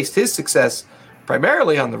he based his success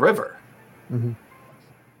primarily on the river. Mm-hmm.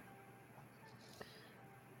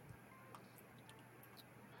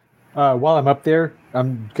 While I'm up there,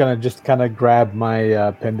 I'm gonna just kind of grab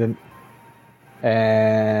my pendant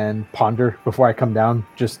and ponder before I come down,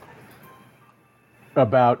 just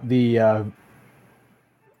about the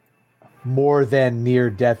more than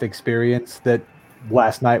near-death experience that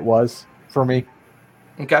last night was for me.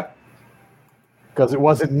 Okay. Because it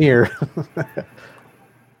wasn't near.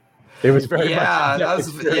 It was very much. That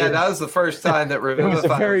was the first time that Revivify it was a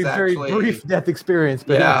very, very brief death experience,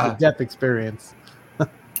 but it was a death experience.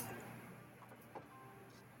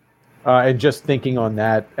 And just thinking on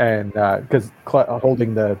that, and because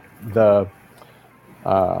holding the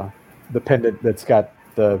pendant that's got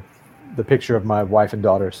the picture of my wife and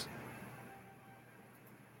daughters.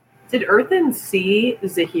 Did Earthen see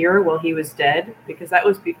Zahir while he was dead? Because that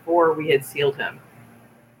was before we had sealed him.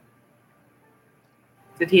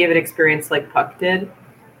 Did he have an experience like Puck did?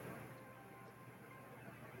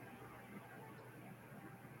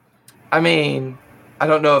 I mean, I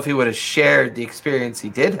don't know if he would have shared the experience he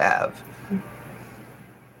did have.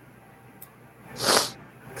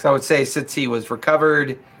 Because I would say since he was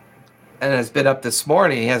recovered and has been up this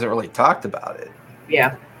morning, he hasn't really talked about it.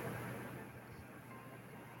 Yeah.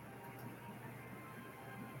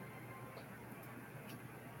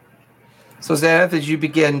 So Xanath, as you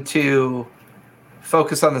begin to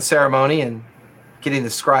focus on the ceremony and getting the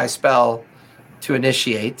scry spell to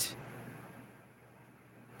initiate,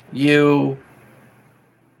 you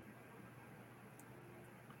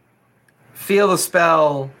feel the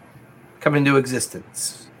spell come into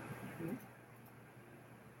existence.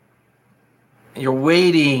 You're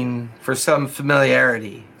waiting for some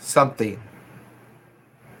familiarity, something.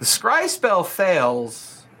 The scry spell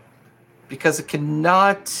fails because it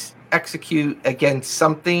cannot execute against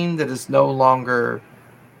something that is no longer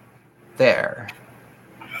there.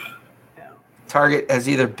 Target has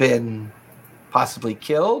either been possibly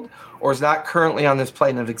killed or is not currently on this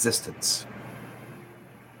plane of existence.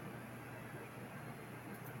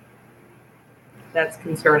 That's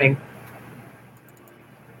concerning.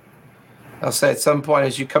 I'll say at some point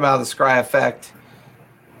as you come out of the scry effect,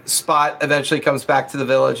 Spot eventually comes back to the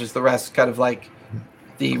village as the rest kind of like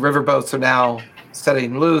the riverboats are now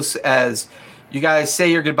setting loose as you guys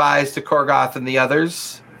say your goodbyes to Korgoth and the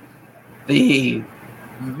others. The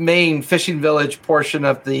main fishing village portion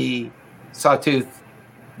of the Sawtooth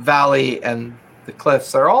Valley and the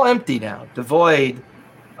cliffs are all empty now, devoid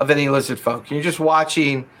of any lizard folk. And you're just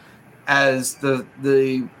watching as the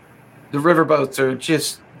riverboats are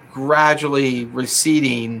just gradually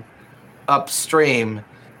receding upstream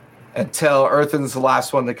until Earthen's the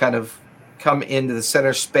last one to kind of come into the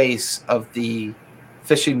center space of the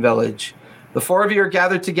fishing village. The four of you are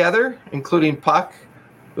gathered together, including Puck,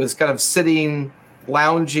 who is kind of sitting,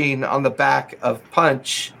 lounging on the back of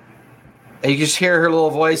Punch. And you just hear her little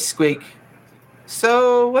voice squeak,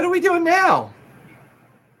 "So, what are we doing now?"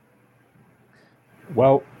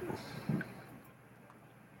 Well,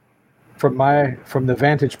 from the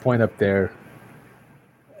vantage point up there,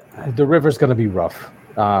 the river's going to be rough.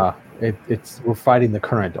 We're fighting the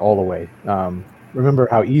current all the way. Remember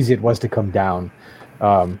how easy it was to come down.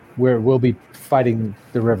 We'll be fighting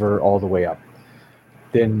the river all the way up.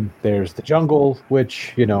 Then there's the jungle,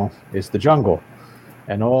 which, is the jungle.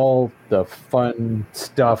 And all the fun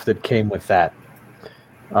stuff that came with that.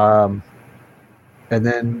 And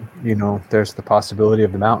then, there's the possibility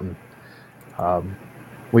of the mountain.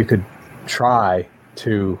 We could try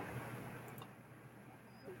to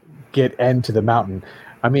get into the mountain.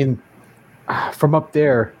 I mean, from up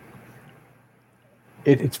there,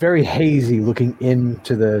 it's very hazy looking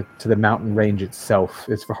into the mountain range itself.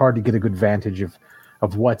 It's hard to get a good vantage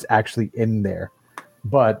of what's actually in there.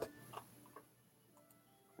 But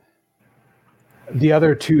the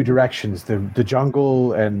other two directions, the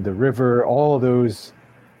jungle and the river, all of those,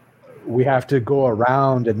 we have to go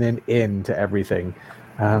around and then into everything.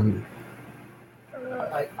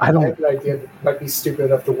 I don't have an idea that might be stupid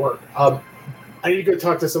enough to work. I need to go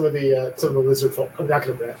talk to some of the lizard folk. I'm not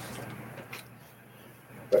going to bet.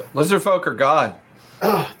 Lizard folk are gone.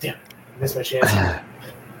 Oh, damn. I missed my chance.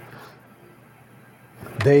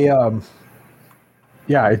 They,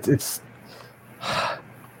 it's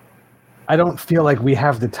I don't feel like we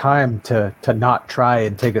have the time to not try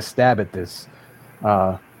and take a stab at this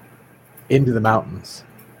into the mountains.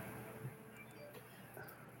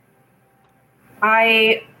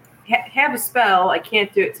 I have a spell. I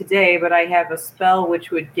can't do it today, but I have a spell which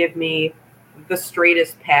would give me the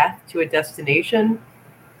straightest path to a destination.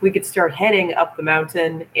 we could start heading up the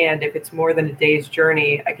mountain, and if it's more than a day's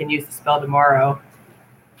journey, I can use the spell tomorrow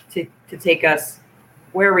to take us.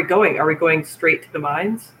 Where are we going? Are we going straight to the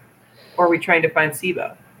mines, or are we trying to find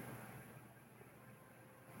Sibo?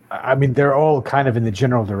 I mean, they're all kind of in the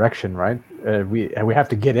general direction, right? We have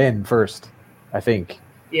to get in first, I think.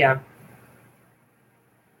 Yeah.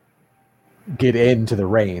 Get into the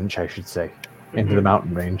range, I should say, into the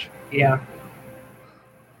mountain range. Yeah.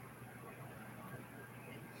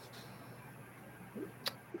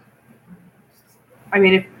 I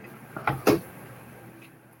mean, if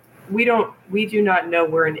we do not know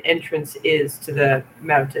where an entrance is to the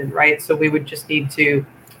mountain, right? So we would just need to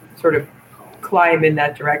sort of climb in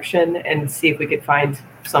that direction and see if we could find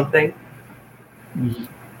something.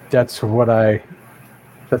 That's what I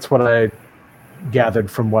gathered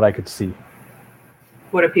from what I could see.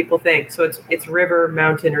 What do people think? So it's river,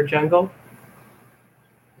 mountain, or jungle?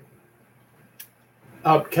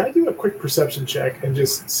 Can I do a quick perception check and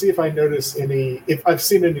just see if I notice if I've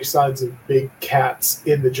seen any signs of big cats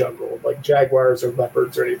in the jungle, like jaguars or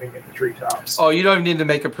leopards or anything in the treetops? Oh, you don't even need to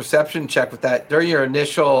make a perception check with that. During your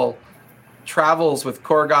initial travels with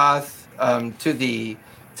Korgoth to the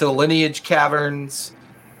lineage caverns,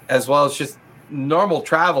 as well as just normal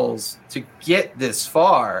travels to get this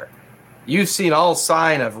far, you've seen all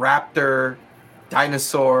sign of raptor,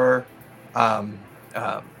 dinosaur,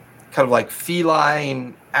 kind of like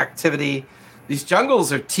feline activity. These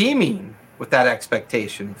jungles are teeming with that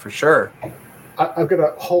expectation for sure. I'm going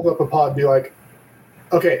to hold up a paw and be like,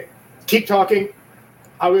 okay, keep talking.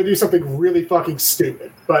 I'm going to do something really fucking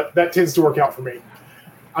stupid, but that tends to work out for me.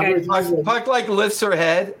 Puck like lifts her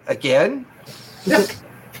head again. Yeah.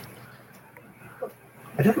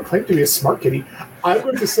 I never claimed to be a smart kitty. I'm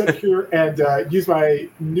going to sit here and use my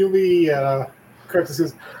newly corrected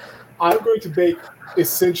skills. I'm going to bake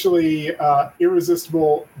essentially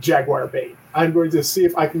irresistible jaguar bait. I'm going to see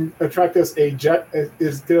if I can attract us get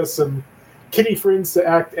us some kitty friends to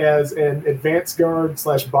act as an advanced guard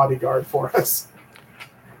 / bodyguard for us.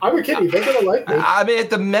 I'm a kitty. They're gonna like me. I mean, at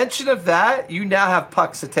the mention of that, you now have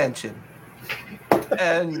Puck's attention,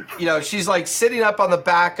 and she's like sitting up on the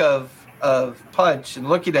back of Punch and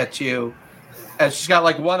looking at you, and she's got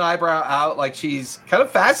like one eyebrow out, like she's kind of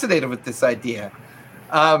fascinated with this idea.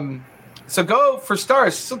 So go for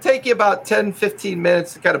stars. This will take you about 10-15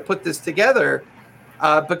 minutes to kind of put this together,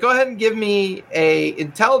 but go ahead and give me a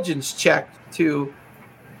intelligence check to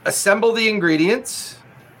assemble the ingredients.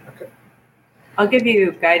 I'll give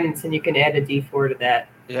you guidance, and you can add a D4 to that.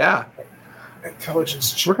 Yeah.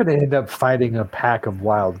 Intelligence check. We're going to end up fighting a pack of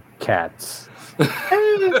wild cats. We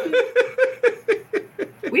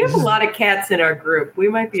have a lot of cats in our group. We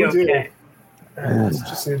might be okay. It's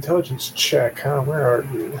just an intelligence check, huh? Where are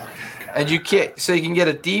you? And you can get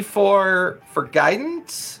a D4 for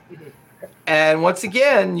guidance. And once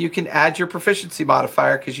again, you can add your proficiency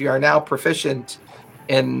modifier because you are now proficient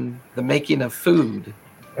in the making of food.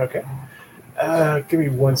 Okay. Give me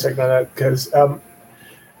 1 second on that because I'm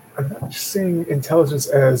not seeing intelligence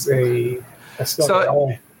as a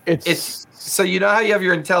spell. So you know how you have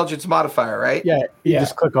your intelligence modifier, right? Yeah, you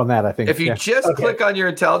just click on that, I think. If you click on your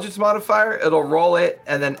intelligence modifier, it'll roll it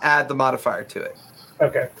and then add the modifier to it.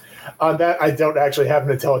 Okay. On that, I don't actually have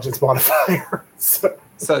an intelligence modifier. So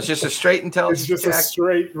it's just a straight intelligence check. It's just check, a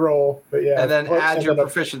straight roll. But yeah. And then add your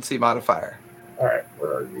proficiency modifier. All right.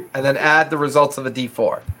 Where are you? And then add the results of a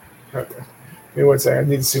D4. Okay. Give me 1 second. I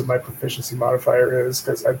need to see what my proficiency modifier is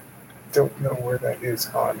because I don't know where that is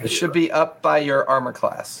on here. It should be up by your armor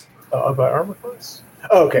class. By armor class?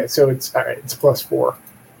 Oh, okay. So it's all right. It's +4.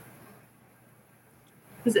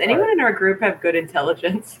 Does anyone in our group have good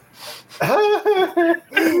intelligence?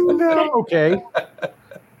 No. Okay.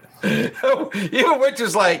 Even Witch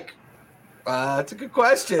is like, that's a good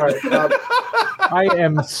question. All right, I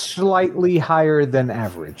am slightly higher than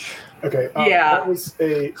average. Okay. Yeah. That was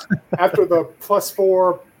after the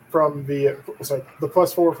 +4 from the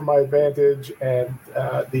 +4 from my advantage and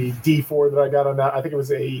the D4 that I got on that. I think it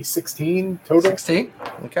was a 16 total. 16.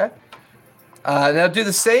 Okay. Now do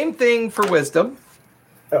the same thing for wisdom.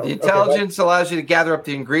 The intelligence allows you to gather up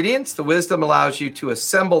the ingredients. The wisdom allows you to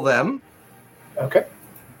assemble them. Okay.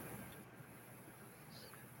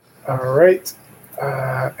 All right.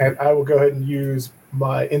 And I will go ahead and use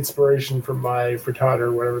my inspiration from my frittata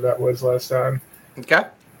or whatever that was last time. Okay.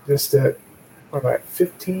 Just at, what am I,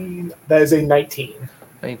 15? That is a 19.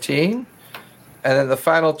 19. And then the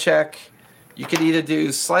final check, you can either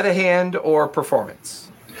do sleight of hand or performance.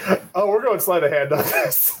 Oh, we're going sleight of hand on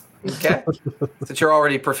this. Okay. Since you're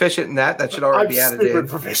already proficient in that should already be added in. I'm super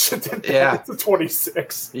proficient in that. Yeah. It's a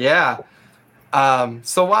 26. Yeah.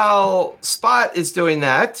 So while Spot is doing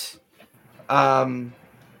that, what are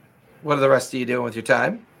the rest of you doing with your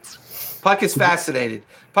time? Puck is fascinated.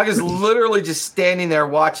 Puck is literally just standing there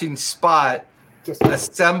watching Spot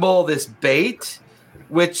assemble this bait,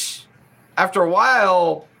 which after a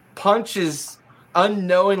while, Punch is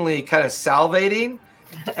unknowingly kind of salivating.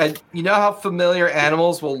 And you know how familiar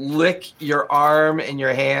animals will lick your arm and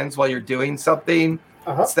your hands while you're doing something?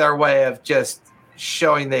 It's their way of just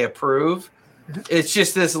showing they approve. It's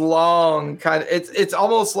just this long kind of, it's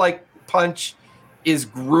almost like Punch is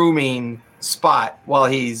grooming Spot while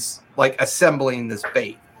he's like assembling this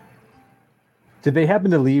bait. Did they happen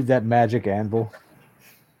to leave that magic anvil?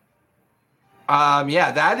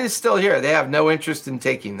 Yeah, that is still here. They have no interest in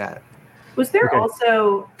taking that. Was there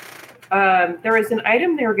also there was an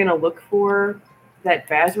item they were going to look for that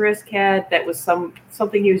Vazarisk had that was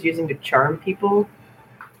something he was using to charm people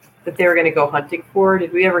that they were going to go hunting for?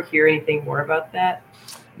 Did we ever hear anything more about that?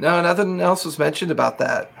 No, nothing else was mentioned about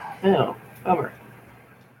that. Oh, bummer.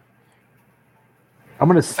 I'm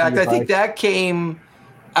going to see. In fact, I think that came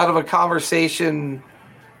out of a conversation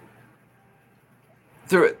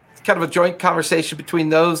through kind of a joint conversation between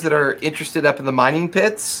those that are interested up in the mining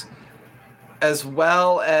pits, as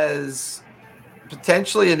well as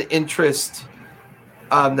potentially an interest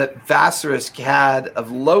that Vazarisk had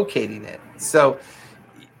of locating it. So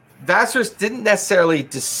Vazarisk didn't necessarily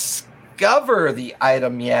discover the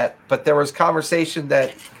item yet, but there was conversation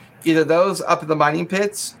that either those up in the mining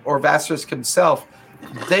pits or Vazarisk himself,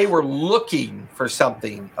 they were looking for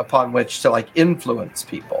something upon which to like influence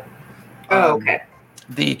people. Oh, okay.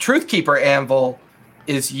 The Truthkeeper anvil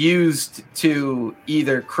is used to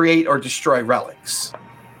either create or destroy relics.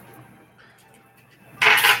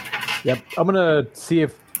 Yep, I'm gonna see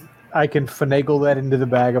if I can finagle that into the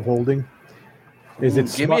bag of holding. Is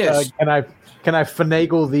it? Give me can I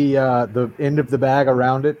finagle the end of the bag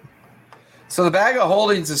around it? So the bag of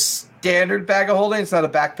holding is a standard bag of holding. It's not a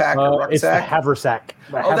backpack or rucksack. It's the haversack.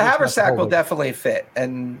 The haversack will definitely fit,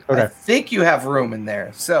 and I think you have room in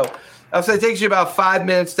there. So it takes you about 5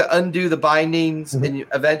 minutes to undo the bindings, and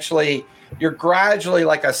eventually you're gradually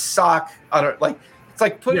like a sock on a, like it's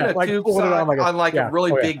like putting a tube sock on a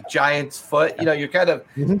really big giant's foot. You know, you're kind of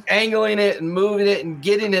angling it and moving it and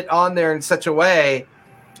getting it on there in such a way.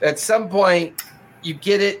 At some point, you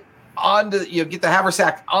get it get the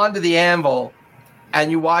haversack onto the anvil,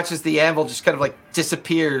 and you watch as the anvil just kind of like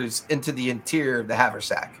disappears into the interior of the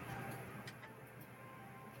haversack.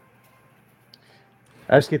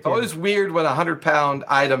 It's always weird when a 100-pound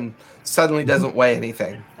item suddenly doesn't weigh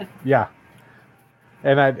anything. Yeah,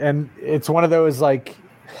 and it's one of those like,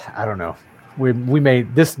 I don't know.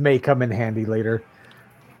 This may come in handy later.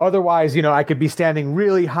 Otherwise, I could be standing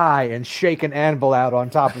really high and shake an anvil out on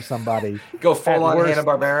top of somebody. Go full on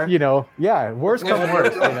Hanna-Barbera. Worst come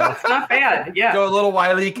worst. It's not bad. Yeah. Go a little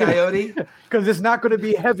Wile E. Coyote. Because it's not going to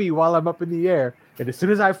be heavy while I'm up in the air. And as soon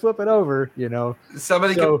as I flip it over,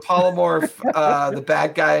 somebody can polymorph the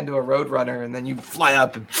bad guy into a roadrunner, and then you fly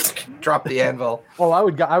up and drop the anvil. Well, I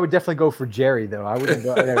would definitely go for Jerry, though. I wouldn't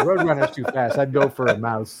go. Roadrunner's too fast. I'd go for a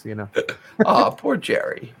mouse. Oh, poor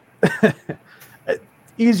Jerry.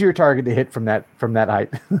 Easier target to hit from that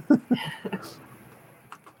height.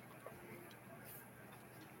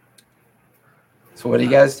 So what do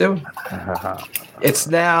you guys do? It's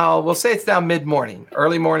now mid-morning.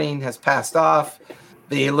 Early morning has passed off.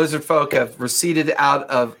 The lizard folk have receded out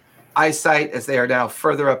of eyesight as they are now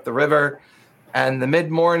further up the river. And the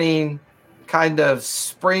mid-morning kind of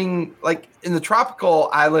spring, like in the tropical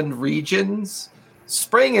island regions,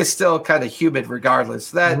 spring is still kind of humid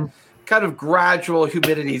regardless. That kind of gradual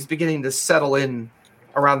humidity is beginning to settle in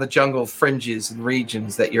around the jungle fringes and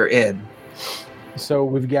regions that you're in. So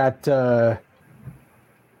we've got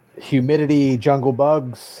humidity, jungle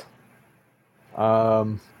bugs,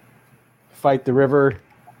 fight the river,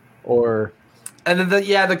 and then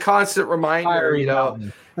the constant reminder,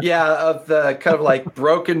 of the kind of like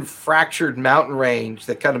broken, fractured mountain range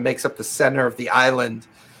that kind of makes up the center of the island.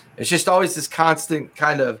 It's just always this constant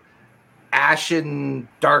kind of ashen,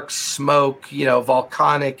 dark smoke,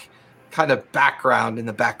 volcanic kind of background in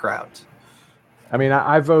the background. I mean,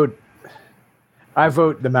 I vote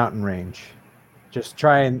the mountain range. Just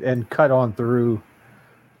try and cut on through.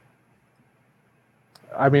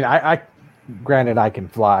 I mean, granted I can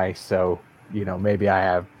fly, so, maybe I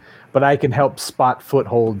have, but I can help spot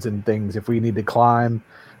footholds and things. If we need to climb,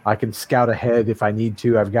 I can scout ahead if I need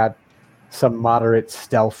to. I've got some moderate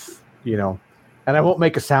stealth, and I won't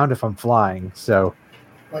make a sound if I'm flying. So,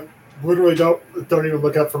 I literally don't even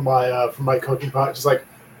look up from my cooking pot. Just like,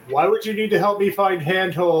 why would you need to help me find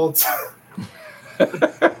handholds?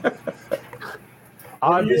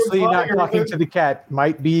 Obviously, not implying, talking Erland? to the cat.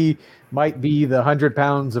 Might be the 100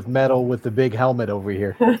 pounds of metal with the big helmet over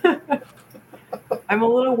here. I'm a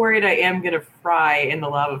little worried I am going to fry in the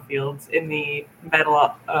lava fields in the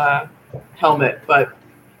metal helmet, but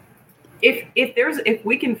if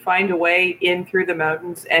we can find a way in through the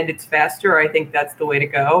mountains and it's faster, I think that's the way to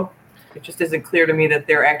go. It just isn't clear to me that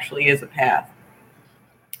there actually is a path.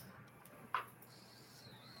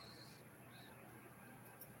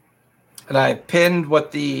 And I pinned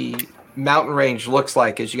what the mountain range looks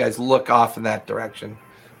like as you guys look off in that direction.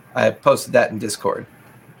 I posted that in Discord.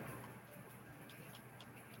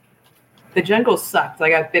 The jungle sucked. I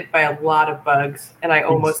got bit by a lot of bugs, and I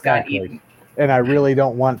almost got Exactly. eaten. And I really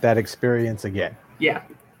don't want that experience again. Yeah.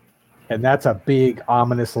 And that's a big,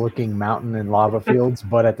 ominous-looking mountain and lava fields.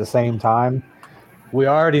 But at the same time, we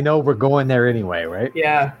already know we're going there anyway, right?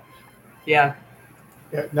 Yeah. Yeah,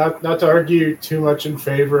 not to argue too much in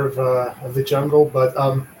favor of the jungle, but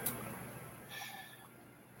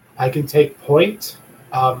I can take point.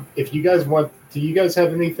 If you guys want, do you guys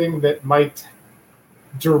have anything that might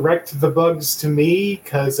direct the bugs to me?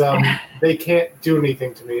 Because they can't do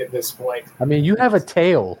anything to me at this point. I mean, you have a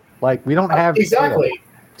tail. Like, we don't have exactly tail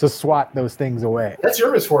to swat those things away. That's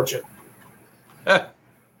your misfortune.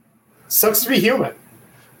 Sucks to be human.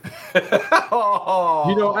 You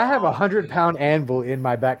know, I have a 100-pound anvil in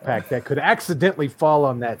my backpack that could accidentally fall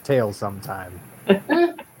on that tail sometime.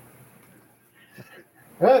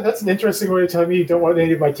 That's an interesting way to tell me you don't want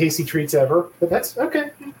any of my tasty treats ever, but that's okay.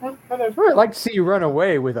 Whatever. I'd like to see you run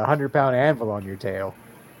away with a 100-pound anvil on your tail.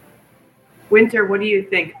 Winter, what do you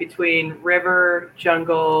think between river,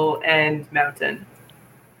 jungle, and mountain?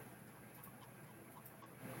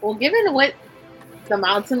 Well, given what the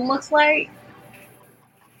mountain looks like,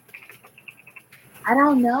 I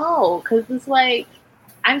don't know, because it's like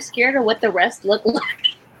I'm scared of what the rest look like.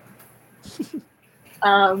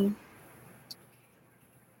 I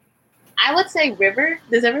would say river.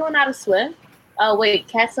 Does everyone know how to swim? Oh wait,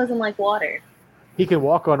 Cass doesn't like water. He can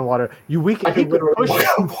walk on water. He could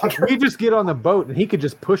push. We just get on the boat and he could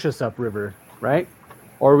just push us upriver, right?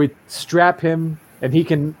 Or we strap him and he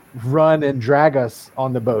can run and drag us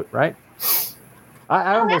on the boat, right?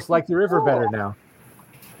 I almost like the river better now.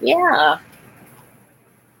 Yeah.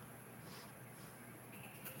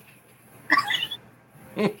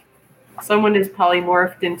 Someone is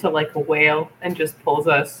polymorphed into like a whale and just pulls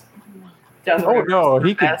us down the Oh river no, super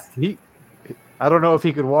he could. fast. I don't know if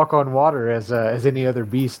he could walk on water as any other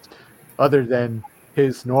beast, other than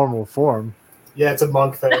his normal form. Yeah, it's a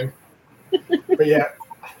monk thing. But yeah,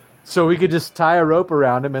 So we could just tie a rope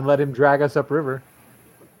around him and let him drag us upriver.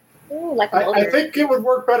 Ooh, like I think it would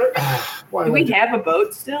work better. Why Do would we have a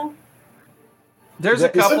boat still? There's a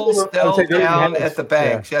Is it- couple I would still say there's down one. at the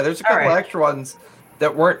banks. Yeah, there's a couple All right. extra ones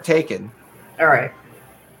that weren't taken. All right.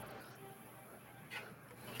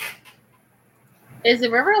 Is the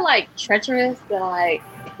river like treacherous? And like,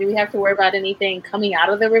 do we have to worry about anything coming out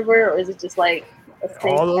of the river, or is it just like a safe?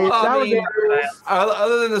 All those I mean, alligators.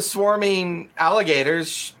 Other than the swarming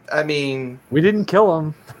alligators, I mean, We didn't kill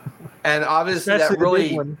him. and obviously Especially that the big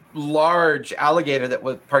really one. large alligator that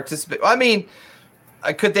would participate. I mean,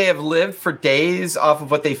 could they have lived for days off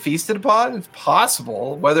of what they feasted upon? It's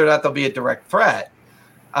possible. Whether or not they'll be a direct threat,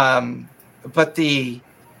 but the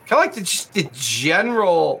kind of like the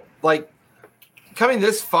general, like coming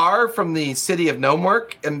this far from the city of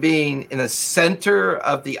Gnomework and being in the center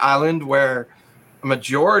of the island where a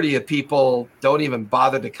majority of people don't even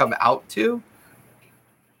bother to come out to.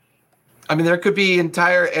 I mean, there could be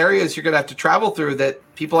entire areas you're going to have to travel through that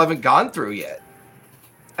people haven't gone through yet.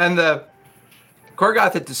 And the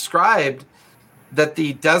Korgoth had described that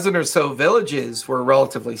the dozen or so villages were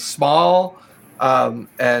relatively small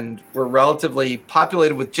and were relatively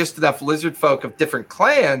populated with just enough lizard folk of different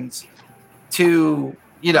clans to,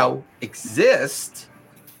 exist.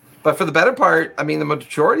 But for the better part, I mean, the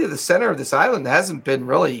majority of the center of this island hasn't been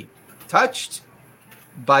really touched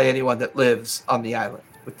by anyone that lives on the island,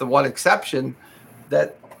 with the one exception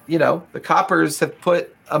that, the Coppers have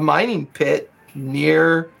put a mining pit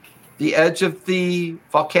near the edge of the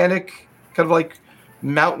volcanic kind of like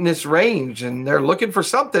mountainous range, and they're looking for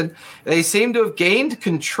something. They seem to have gained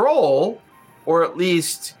control, or at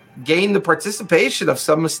least gained the participation of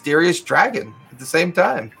some mysterious dragon at the same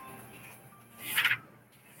time.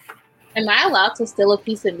 Am I allowed to steal a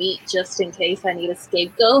piece of meat just in case I need a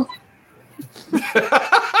scapegoat?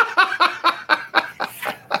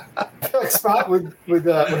 Spot would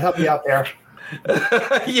help you out there.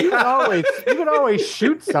 You can always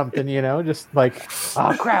shoot something, just like,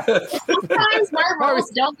 oh crap. Sometimes my rolls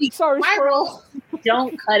don't be Sorry, my squirrel. rolls.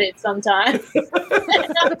 don't cut it sometimes.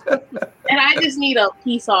 And I just need a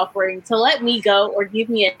peace offering to let me go or give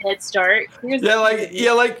me a head start.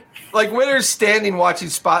 Like Winter's standing watching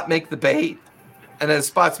Spot make the bait, and then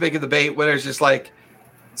Spot's making the bait. Winter's just like,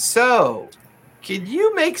 so, can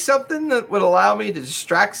you make something that would allow me to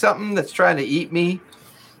distract something that's trying to eat me?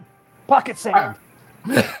 Pocket sand.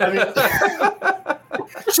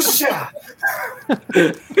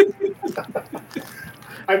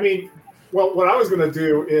 I mean, well, what I was going to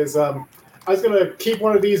do is I was going to keep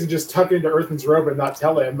one of these and just tuck it into Earthen's robe and not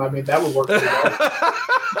tell him. I mean, that would work pretty well.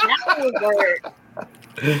 That would work.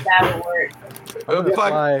 That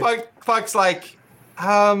would work. Puck's like,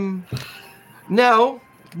 no, don't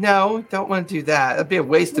want to do that. That'd be a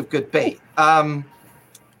waste of good bait. I'm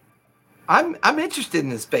interested in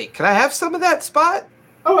this bait. Can I have some of that, Spot?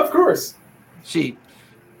 Oh, of course. She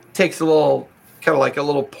takes a little, kind of like a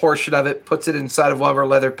little portion of it, puts it inside of one of her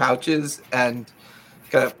leather pouches, and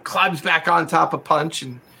kind of climbs back on top of Punch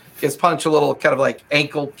and gives Punch a little kind of like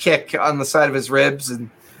ankle kick on the side of his ribs,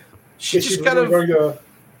 and she just kind of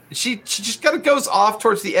goes off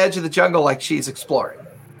towards the edge of the jungle like she's exploring.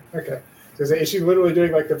 Okay. So is she literally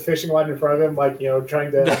doing like the fishing line in front of him, like,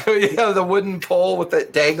 trying to... the wooden pole with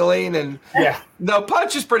it dangling, and... Yeah. No,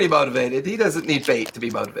 Punch is pretty motivated. He doesn't need bait to be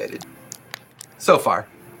motivated. So far.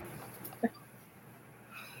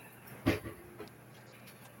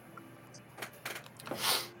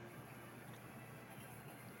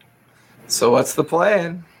 So what's the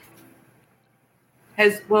plan?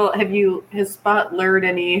 Has Spot lured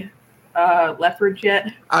any leopards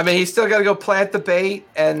yet? I mean, he's still got to go plant the bait,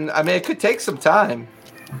 and I mean, it could take some time.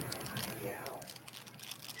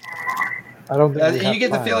 I don't think you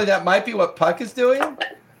get the feeling that might be what Puck is doing.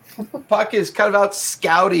 Puck is kind of out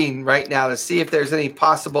scouting right now to see if there's any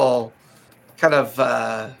possible kind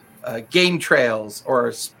of game trails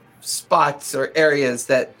or spots or areas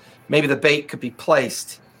that maybe the bait could be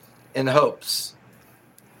placed in hopes.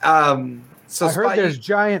 So I heard there's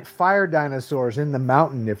giant fire dinosaurs in the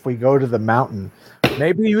mountain. If we go to the mountain,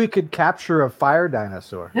 maybe we could capture a fire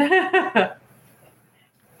dinosaur.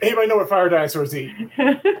 Anybody know what fire dinosaurs eat?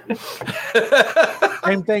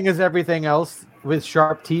 Same thing as everything else with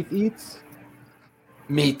sharp teeth eats.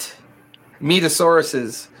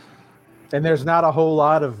 Meatosauruses. And there's not a whole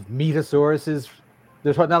lot of meatosauruses.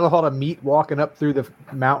 There's not a whole lot of meat walking up through the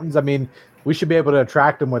mountains. I mean, we should be able to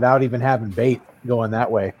attract them without even having bait going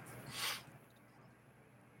that way.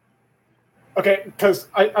 Okay, because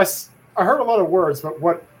I heard a lot of words, but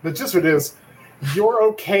what the gist of it is, you're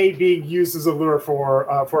okay being used as a lure for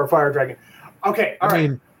a fire dragon. Okay, all right. I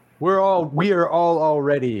mean, we are all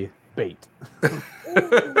already bait. I'm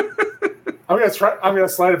gonna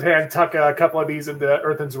sleight of hand tuck a couple of these into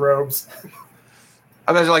Earthen's robes.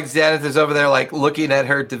 I imagine like Xanath is over there, like looking at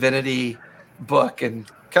her divinity book and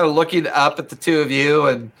kind of looking up at the two of you,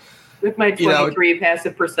 and with my 23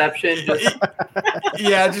 passive perception, just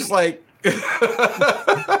yeah, just like.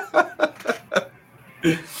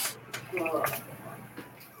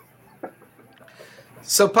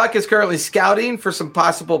 So Puck is currently scouting for some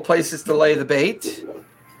possible places to lay the bait.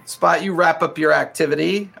 Spot, you wrap up your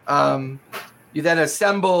activity. You then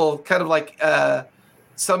assemble kind of like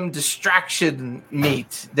some distraction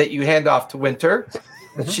meat that you hand off to Winter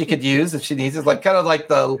that she could use if she needs. It's like kind of like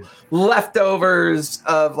the leftovers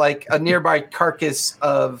of like a nearby carcass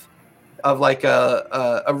of like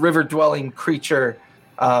a river dwelling creature,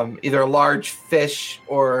 either a large fish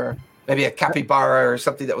or maybe a capybara or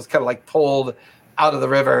something that was kind of like pulled out of the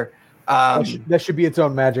river. That should be its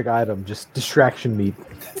own magic item, just distraction meat.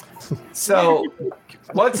 So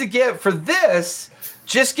once again, for this,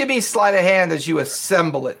 just give me sleight of hand as you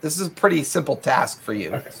assemble it. This is a pretty simple task for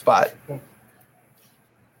you, Spot.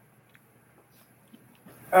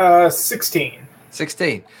 16.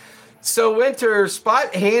 So Winter,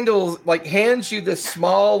 Spot hands you this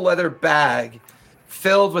small leather bag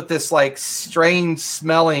filled with this like strange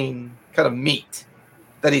smelling kind of meat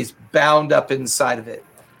that he's bound up inside of it.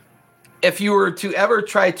 If you were to ever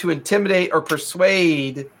try to intimidate or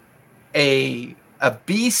persuade a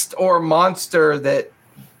beast or monster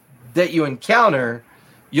that you encounter,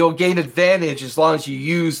 you'll gain advantage as long as you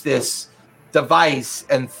use this device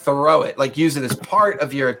and throw it, like use it as part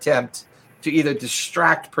of your attempt to either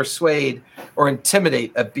distract, persuade, or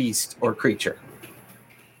intimidate a beast or creature.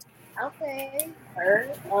 Okay.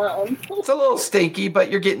 It's a little stinky,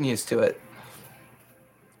 but you're getting used to it.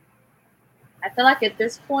 I feel like at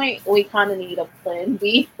this point we kind of need a plan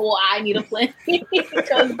B. Well, I need a plan B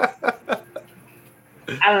because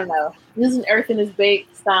I don't know. Using Earthen as bait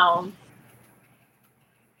sounds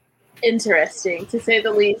interesting, to say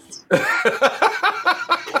the least.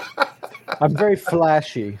 I'm very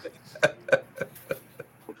flashy.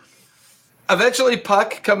 Eventually,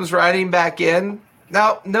 Puck comes riding back in.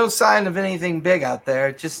 Now, no sign of anything big out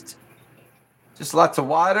there. Just lots of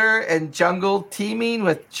water and jungle teeming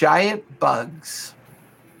with giant bugs.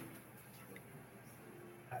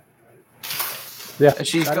 Yeah, And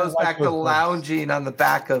she I don't goes like back to those bugs. lounging on the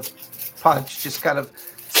back of Punch, just kind of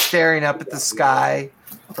staring up at the sky.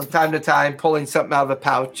 From time to time, pulling something out of a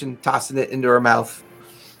pouch and tossing it into her mouth.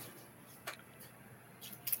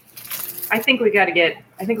 I think we got to get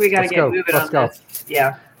Let's go. moving Let's on go. this.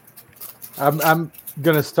 Yeah. I'm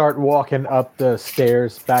gonna start walking up the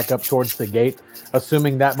stairs back up towards the gate,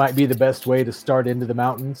 assuming that might be the best way to start into the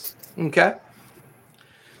mountains. Okay.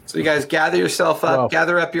 So you guys gather yourself up, Well,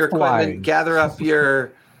 gather up your equipment, flying.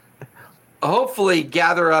 hopefully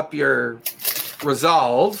gather up your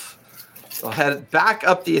resolve. We'll head back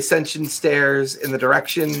up the ascension stairs in the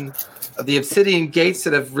direction of the obsidian gates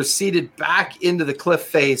that have receded back into the cliff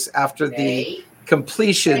face after the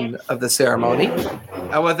completion of the ceremony.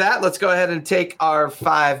 And with that, let's go ahead and take our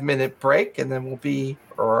 5-minute break, and then we'll be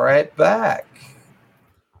right back.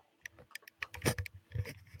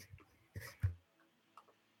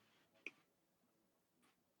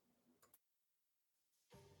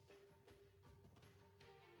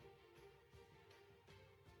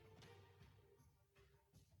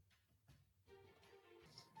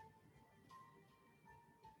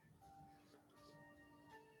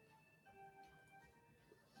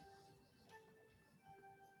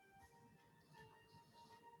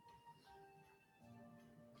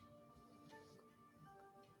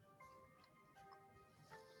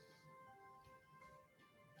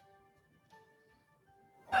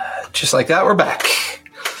 Just like that, we're back.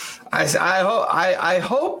 I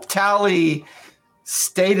hope Tally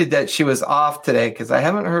stated that she was off today because I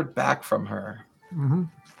haven't heard back from her. Mm-hmm.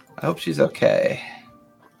 I hope she's okay.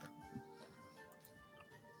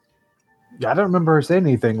 Yeah, I don't remember her saying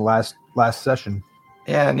anything last session.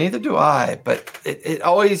 Yeah, neither do I. But it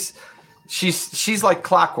always she's like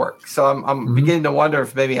clockwork. So I'm beginning to wonder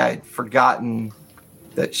if maybe I'd forgotten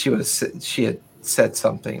that she had said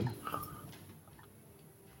something.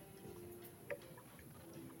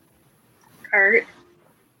 Kurt,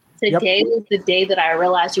 today was the day that I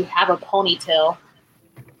realized you have a ponytail.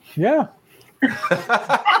 Yeah.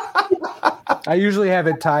 I usually have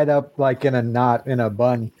it tied up like in a knot in a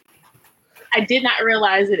bun. I did not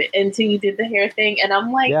realize it until you did the hair thing, and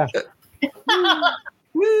I'm like, Yeah.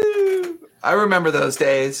 Woo! I remember those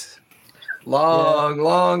days.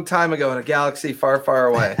 Long time ago in a galaxy far, far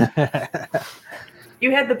away.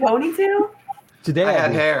 You had the ponytail? Today I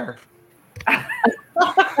had did. hair.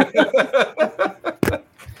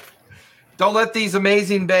 Don't let these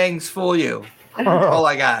amazing bangs fool you. That's all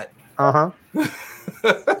I got. Uh-huh.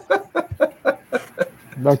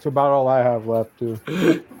 That's about all I have left, too.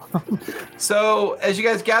 So, as you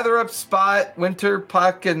guys gather up Spot, Winter,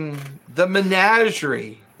 Puck, and the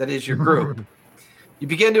menagerie that is your group, you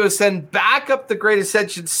begin to ascend back up the Great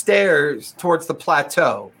Ascension stairs towards the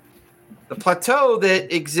plateau. The plateau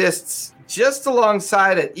that exists just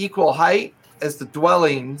alongside at equal height as the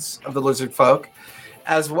dwellings of the lizard folk,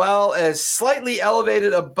 as well as slightly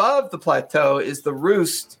elevated above the plateau is the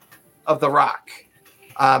roost of the rock,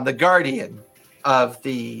 the guardian of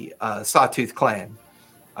the Sawtooth clan.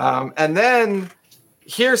 And then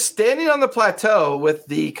here, standing on the plateau with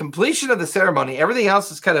the completion of the ceremony, everything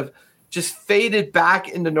else is kind of just faded back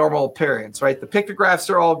into normal appearance, right? The pictographs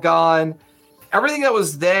are all gone. Everything that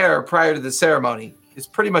was there prior to the ceremony is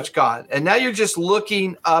pretty much gone. And now you're just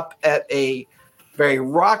looking up at a very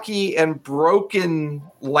rocky and broken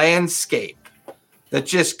landscape that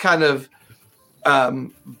just kind of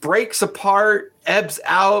breaks apart, ebbs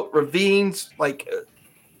out, ravines, like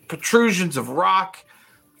protrusions of rock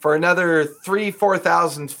for another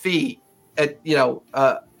 3,000-4,000 feet at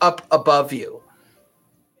up above you.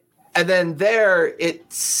 And then there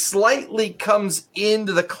it slightly comes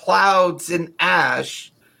into the clouds in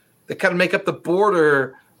ash that kind of make up the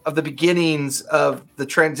border of the beginnings of the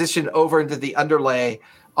transition over into the underlay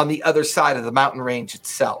on the other side of the mountain range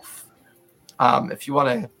itself. If you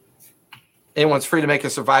want to, anyone's free to make a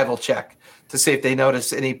survival check to see if they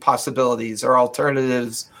notice any possibilities or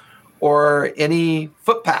alternatives or any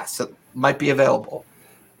footpaths that might be available.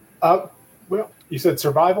 Well, you said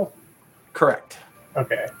survival? Correct.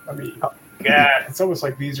 Okay. I mean, yeah, it's almost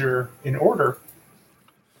like these are in order.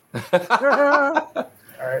 All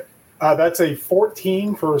right. That's a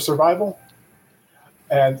 14 for survival.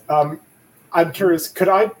 And I'm curious, could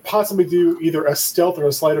I possibly do either a stealth or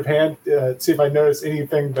a sleight of hand to see if I notice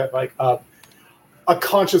anything that, like, a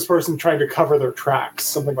conscious person trying to cover their tracks,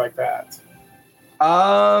 something like that?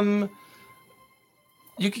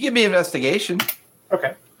 You can give me investigation.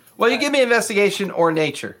 Okay. Well, you give me investigation or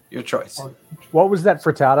nature, your choice. What was that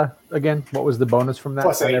frittata again? What was the bonus from that?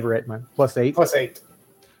 +8. I never ate mine. +8? +8.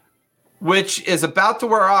 Which is about to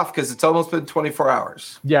wear off because it's almost been 24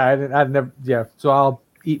 hours. Yeah, I'd never. Yeah, so I'll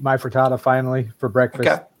eat my frittata finally for breakfast,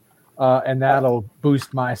 Okay. and that'll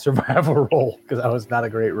boost my survival roll because that was not a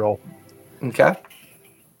great roll. Okay.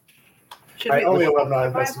 Should I we only look allowed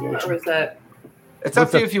at nine survival, investigation. or is that It's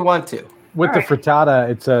up to you if you want to. With All the right. frittata,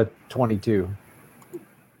 it's a 22.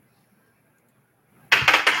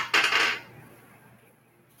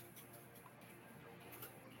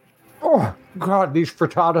 Oh God, these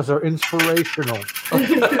frittatas are inspirational.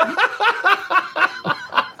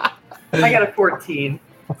 I got a 14.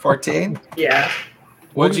 14? Yeah.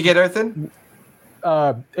 What'd you get, Earthen?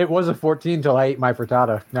 It was a 14 till I ate my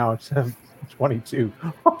frittata. Now it's 22.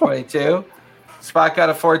 22. Spot got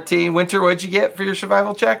a 14. Winter, what'd you get for your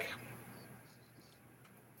survival check?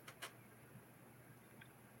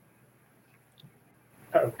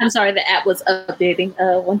 I'm sorry, the app was updating.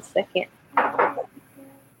 1 second.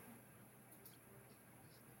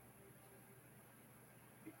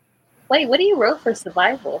 Wait, what do you roll for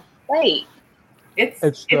survival? Wait. It's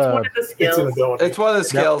It's, one of the It's an skills. ability. It's one of the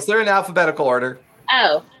skills. They're in alphabetical order.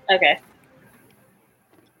 Oh, okay.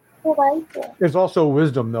 Survival. There's also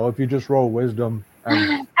wisdom though. If you just roll wisdom, I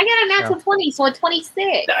got a natural 20, so a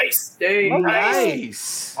 26. Nice. Dang.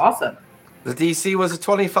 Nice. Awesome. The DC was a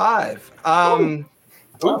 25.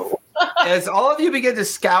 As all of you begin to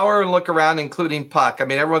scour and look around, including Puck, I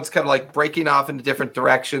mean, everyone's kind of like breaking off into different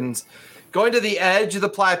directions, going to the edge of the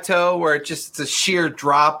plateau where it's a sheer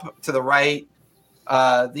drop to the right.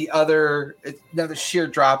 Another sheer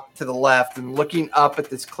drop to the left, and looking up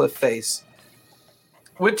at this cliff face.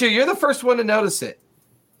 Winter, you're the first one to notice it.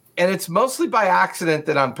 And it's mostly by accident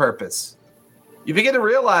than on purpose. You begin to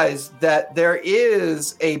realize that there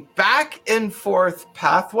is a back and forth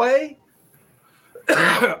pathway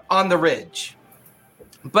on the ridge.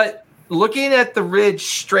 But looking at the ridge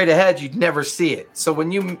straight ahead, you'd never see it. So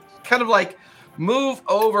when you kind of like move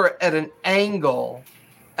over at an angle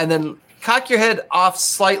and then cock your head off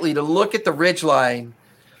slightly to look at the ridge line,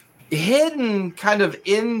 hidden kind of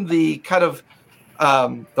in the kind of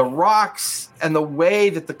the rocks and the way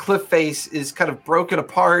that the cliff face is kind of broken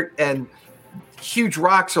apart and huge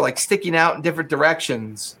rocks are like sticking out in different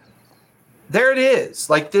directions. There it is,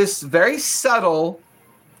 like this very subtle,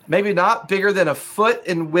 maybe not bigger than a foot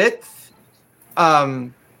in width,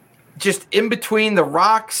 just in between the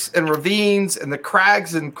rocks and ravines and the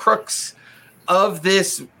crags and crooks of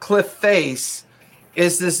this cliff face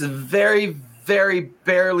is this very, very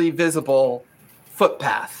barely visible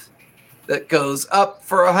footpath that goes up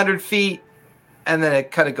for 100 feet and then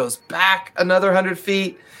it kind of goes back another 100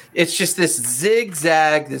 feet. It's just this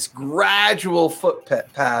zigzag, this gradual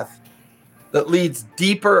footpath that leads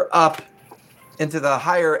deeper up into the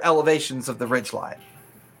higher elevations of the ridgeline.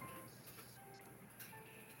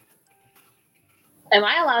 Am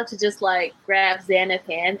I allowed to just like grab Xana's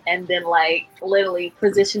hand and then like literally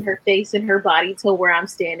position her face and her body to where I'm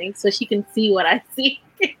standing so she can see what I see?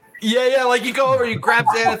 Yeah, like you go over, you grab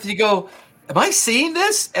Xanath, you go, am I seeing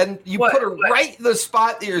this? And you put her right in the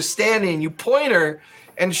spot that you're standing, you point her,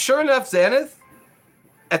 and sure enough, Xanath,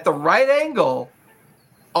 at the right angle,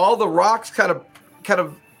 all the rocks kind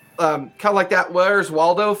of like that Where's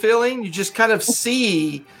Waldo feeling. You just kind of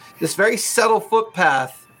see this very subtle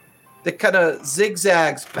footpath that kind of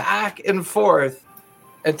zigzags back and forth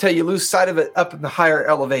until you lose sight of it up in the higher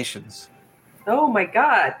elevations. Oh my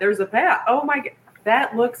God, there's a path. Oh my God,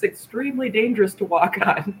 that looks extremely dangerous to walk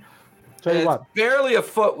on. Tell you It's what, barely a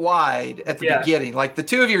foot wide at the beginning. Like the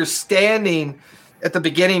two of you are standing at the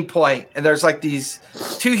beginning point, and there's like these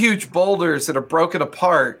two huge boulders that are broken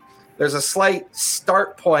apart. There's a slight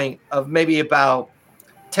start point of maybe about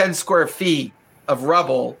 10 square feet of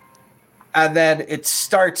rubble, and then it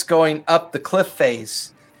starts going up the cliff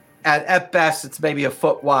face. And at best, it's maybe a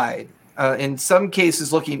foot wide. In some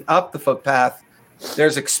cases, looking up the footpath,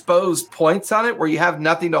 there's exposed points on it where you have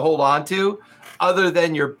nothing to hold on to other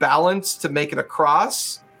than your balance to make it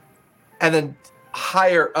across. And then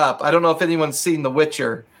higher up, I don't know if anyone's seen The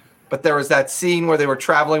Witcher, but there was that scene where they were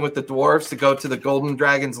traveling with the dwarves to go to the Golden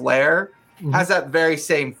Dragon's lair. Mm-hmm. Has that very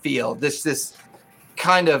same feel. This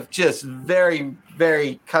kind of just very,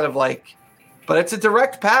 very kind of like, but it's a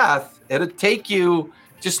direct path. It'll take you,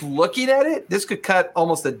 just looking at it, this could cut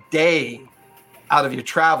almost a day out of your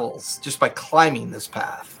travels just by climbing this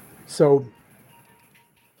path. So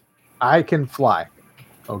I can fly,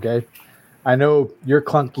 okay? I know you're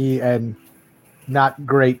clunky and not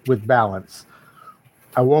great with balance.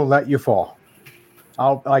 I won't let you fall.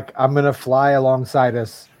 I'm gonna fly alongside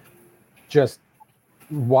us, just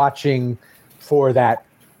watching for that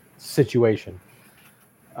situation.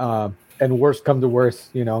 And worst come to worst,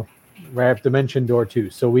 we have dimension door too,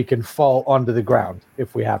 so we can fall onto the ground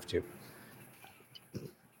if we have to.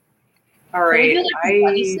 All right, Can we do, like, the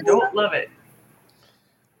buddy I system? don't love it.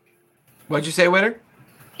 What'd you say, Winter?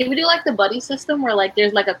 Can we do like the buddy system where like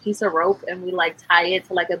there's like a piece of rope and we like tie it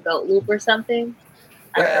to like a belt loop or something?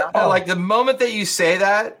 I don't know. Like the moment that you say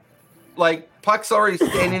that, like Puck's already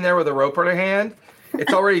standing there with a rope in her hand.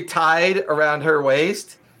 It's already tied around her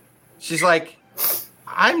waist. She's like,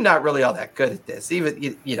 I'm not really all that good at this.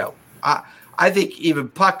 Even, I think even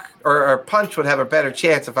Puck or Punch would have a better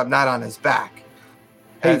chance if I'm not on his back.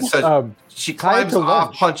 And so she climbs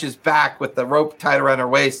off Punch's back with the rope tied around her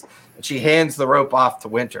waist, and she hands the rope off to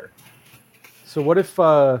Winter. So what if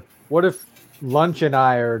Lunch and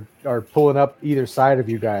I are pulling up either side of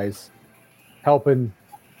you guys, helping,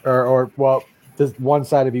 or just one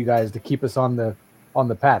side of you guys to keep us on the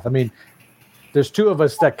path? I mean, there's two of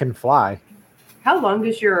us that can fly. How long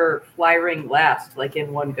does your fly ring last, like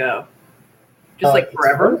in one go? Just like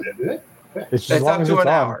forever? It's It's up to an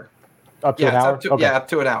hour. Up to an hour? Okay. Yeah, up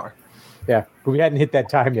to an hour. Yeah, but we hadn't hit that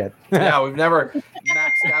time yet. No, we've never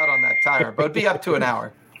maxed out on that timer, but it'd be up to an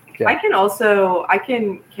hour. Yeah. I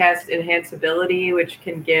can cast Enhance Ability, which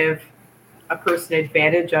can give a person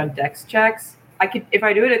advantage on dex checks. If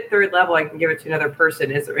I do it at 3rd level, I can give it to another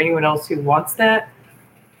person. Is there anyone else who wants that?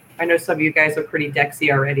 I know some of you guys are pretty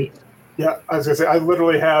dexy already. Yeah, I was gonna say I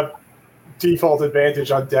literally have default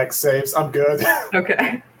advantage on dex saves. I'm good.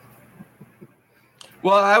 Okay.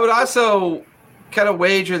 Well, I would also kind of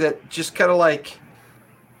wager that just kind of like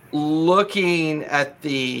looking at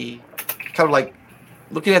the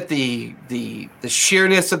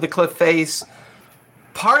sheerness of the cliff face,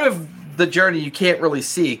 part of the journey you can't really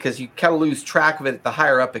see because you kind of lose track of it the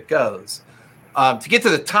higher up it goes. To get to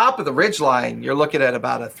the top of the ridgeline, you're looking at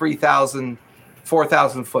about a 3,000,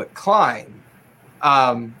 4,000 foot climb.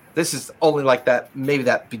 This is only like maybe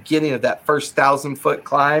that beginning of that first 1,000 foot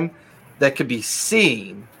climb that could be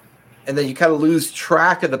seen. And then you kind of lose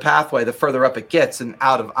track of the pathway the further up it gets and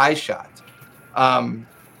out of eyeshot.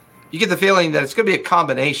 You get the feeling that it's going to be a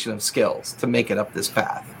combination of skills to make it up this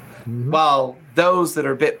path. Mm-hmm. While those that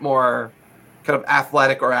are a bit more kind of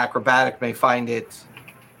athletic or acrobatic may find it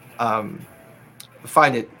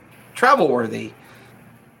travel worthy,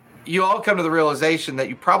 you all come to the realization that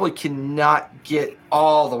you probably cannot get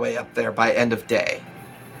all the way up there by end of day.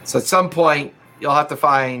 So at some point, you'll have to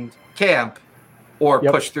find camp or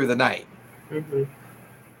push through the night. Mm-hmm.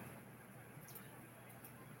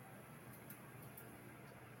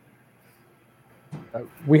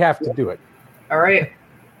 We have to do it. All right.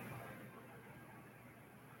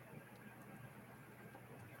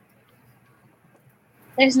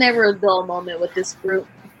 There's never a dull moment with this group.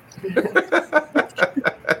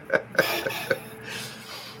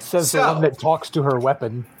 Says the one that talks to her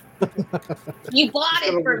weapon. You bought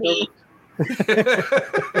it for me.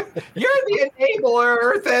 You're the enabler,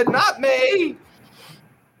 Earthen, not me.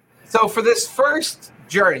 So for this first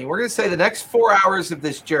journey, we're going to say the next 4 hours of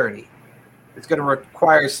this journey is going to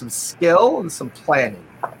require some skill and some planning.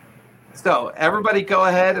 So everybody go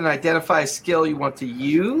ahead and identify a skill you want to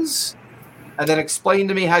use, and then explain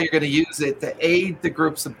to me how you're going to use it to aid the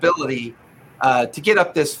group's ability to get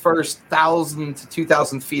up this first 1,000 to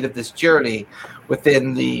 2,000 feet of this journey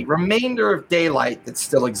within the remainder of daylight that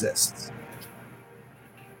still exists.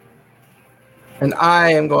 And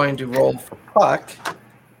I am going to roll for Puck.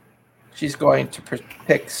 She's going to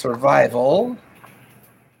pick survival.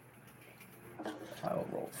 I'll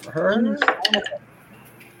roll for her.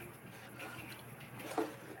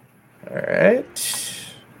 All right.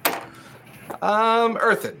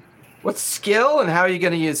 Earthen, what skill and how are you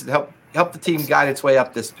going to use it to help the team guide its way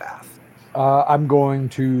up this path? I'm going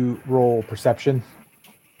to roll perception.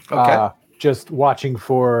 Okay. Just watching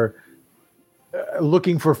for,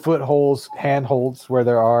 looking for footholds, handholds where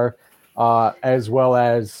there are, as well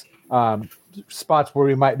as spots where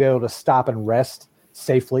we might be able to stop and rest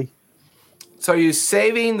safely. So are you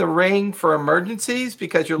saving the ring for emergencies?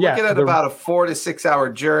 Because you're looking at about a 4 to 6 hour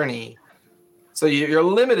journey. So you're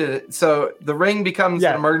limited. So the ring becomes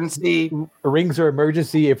an emergency. Rings are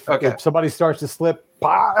emergency if somebody starts to slip.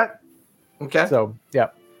 Okay. So, yeah.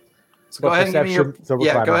 So go ahead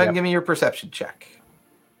and give me your perception check.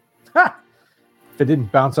 Ha! If it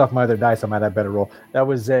didn't bounce off my other dice, I might have a better roll. That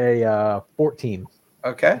was a 14.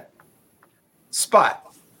 Okay.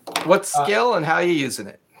 Spot. What skill and how are you using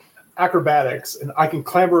it? Acrobatics, and I can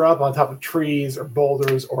clamber up on top of trees or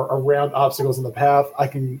boulders or around obstacles in the path. I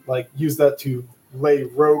can use that to lay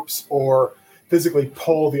ropes or physically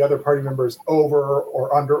pull the other party members over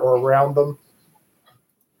or under or around them.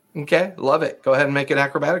 Okay, love it. Go ahead and make an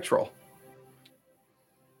acrobatics roll.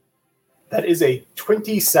 That is a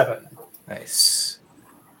 27. Nice.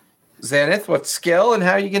 Xaneth, what skill and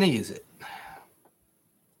how are you going to use it?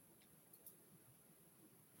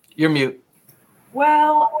 You're mute.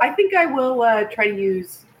 Well, I think I will try to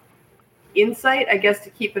use insight, I guess, to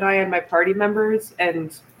keep an eye on my party members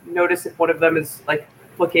and notice if one of them is like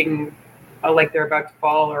looking like they're about to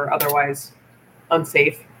fall or otherwise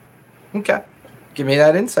unsafe. Okay. Give me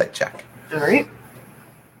that insight check. All right.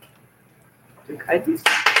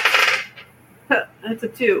 That's a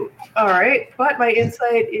 2. All right. But my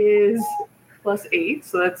insight is +8,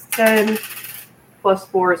 so that's 10.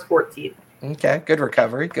 +4 is 14. Okay. Good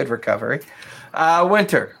recovery. Good recovery.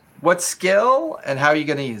 Winter, what skill and how are you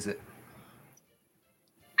going to use it?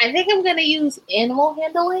 I think I'm going to use animal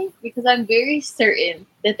handling because I'm very certain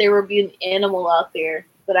that there will be an animal out there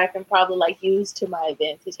that I can probably like use to my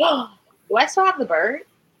advantage. Do I still have the bird?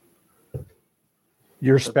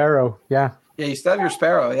 Your sparrow, yeah. Yeah, you still have your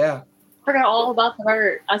sparrow, yeah. Forgot all about the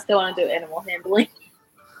bird. I still want to do animal handling.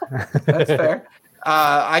 That's fair.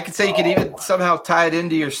 I could say you could even somehow tie it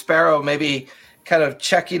into your sparrow, maybe kind of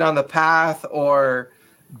checking on the path or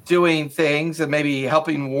doing things and maybe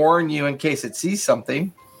helping warn you in case it sees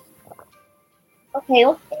something. Okay.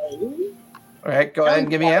 All right, go ahead and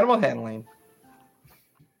give me animal handling.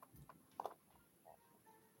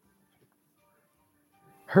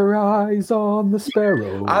 Her eyes on the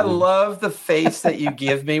sparrow. I love the face that you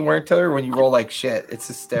give me, Winter, when you roll like shit. It's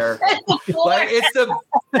hysterical. Like it's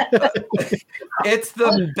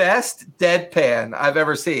the best deadpan I've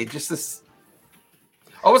ever seen. Just this,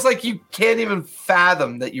 almost like you can't even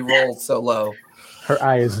fathom that you rolled so low. Her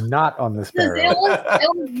eye is not on the sparrow. It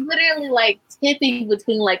was literally like tipping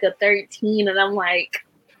between like a 13, and I'm like.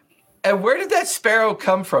 And where did that sparrow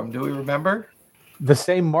come from? Do we remember? The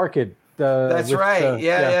same market. That's right.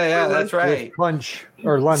 Yeah. That's right. Lunch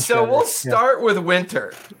or lunch. So we'll start with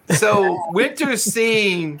Winter. So Winter's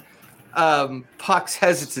seeing Puck's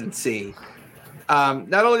hesitancy.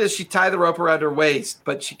 Not only does she tie the rope around her waist,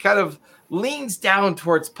 but she kind of leans down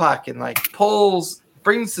towards Puck and like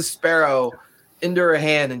brings the sparrow into her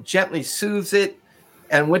hand and gently soothes it.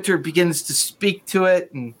 And Winter begins to speak to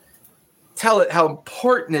it and tell it how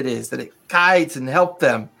important it is that it guides and helps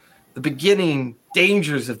them the beginning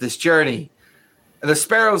dangers of this journey. And the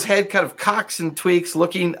sparrow's head kind of cocks and tweaks,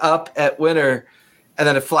 looking up at Winter, and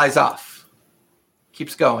then it flies off.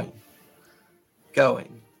 Keeps going.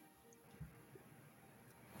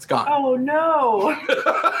 It's gone. Oh, no.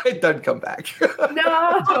 It doesn't come back.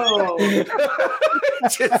 No. It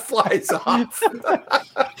just flies off.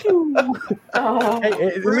 Hey,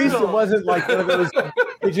 at least it wasn't like one of those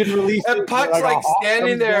pigeon releases. And Puck's like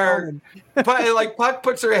standing there. Puck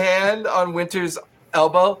puts her hand on Winter's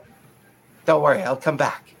elbow. Don't worry, I'll come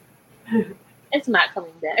back. It's not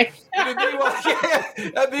coming back.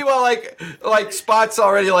 Meanwhile, like Spot's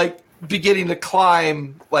already like beginning to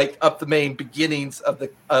climb like up the main beginnings of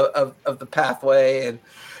the pathway, and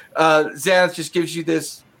Xanth just gives you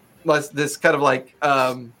this kind of like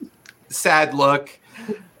sad look,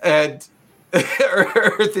 and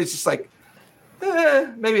Earth is just like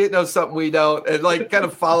maybe it knows something we don't, and like kind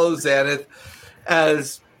of follows Xanth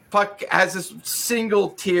as Puck has this single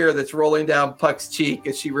tear that's rolling down Puck's cheek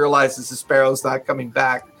as she realizes the sparrow's not coming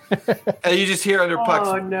back, and you just hear under Puck's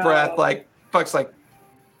breath like Puck's like,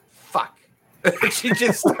 fuck. She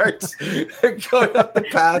just starts going up the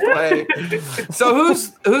pathway. So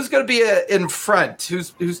who's going to be in front?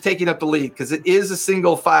 Who's taking up the lead? Because it is a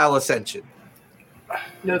single file ascension.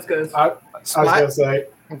 Nose goes. I was going to say.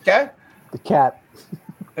 Okay. The cat.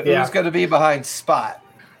 Who's going to be behind Spot?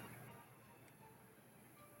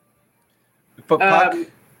 Put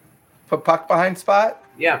Puck behind Spot?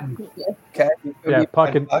 Yeah. Okay. Yeah,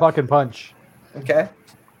 Puck and Punch. Okay.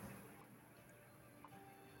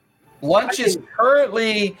 Lunch is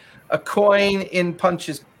currently a coin in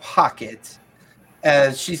Punch's pocket,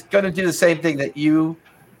 as she's going to do the same thing that you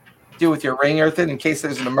do with your ring, Earthen, in case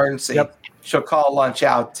there's an emergency. Yep. She'll call Lunch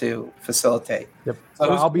out to facilitate. Yep. So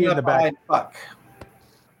I'll be in the back. Puck?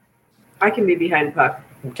 I can be behind Puck.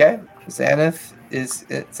 Okay. Xaneth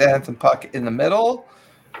and Puck in the middle.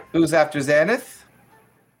 Who's after Xaneth?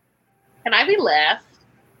 Can I be left?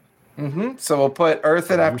 Mm-hmm. So we'll put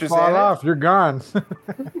Earthen after you fall Xaneth. off, you're gone.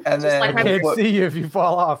 And then like I can't see you if you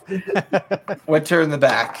fall off. Winter in the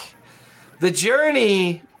back. The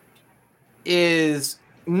journey is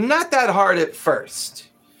not that hard at first.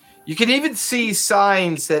 You can even see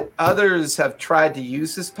signs that others have tried to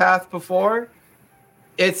use this path before,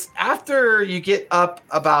 It's after you get up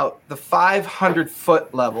about the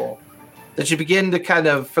 500-foot level that you begin to kind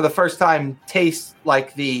of, for the first time, taste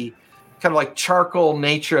like the kind of like charcoal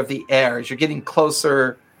nature of the air as you're getting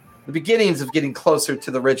closer, the beginnings of getting closer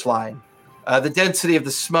to the ridgeline. The density of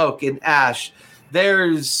the smoke and ash.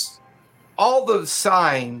 There's all the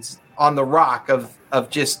signs on the rock of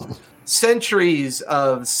just centuries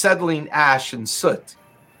of settling ash and soot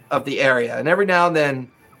of the area. And every now and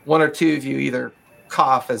then, one or two of you either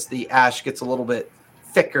cough as the ash gets a little bit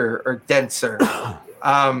thicker or denser.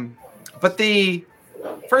 But the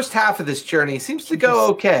first half of this journey seems to go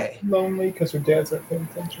okay. Lonely because her dad's not paying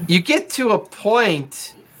attention. You get to a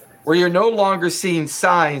point where you're no longer seeing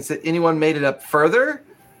signs that anyone made it up further.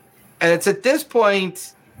 And it's at this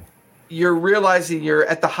point you're realizing you're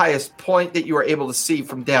at the highest point that you were able to see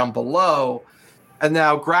from down below. And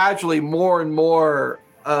now gradually more and more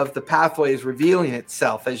of the pathway is revealing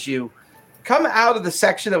itself as you come out of the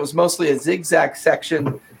section that was mostly a zigzag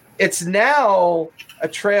section. It's now a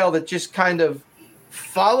trail that just kind of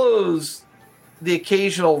follows the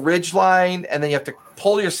occasional ridge line, and then you have to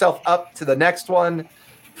pull yourself up to the next one,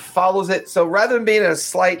 follows it. So rather than being at a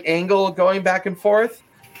slight angle going back and forth,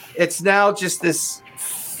 it's now just this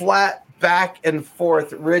flat back and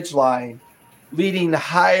forth ridge line leading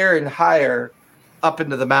higher and higher up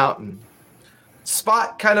into the mountain.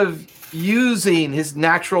 Spot kind of using his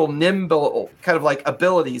natural nimble kind of like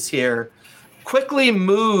abilities here, quickly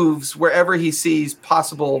moves wherever he sees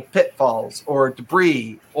possible pitfalls or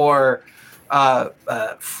debris or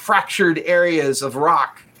fractured areas of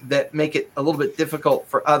rock that make it a little bit difficult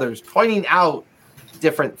for others, pointing out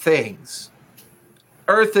different things.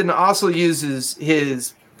 Earthen also uses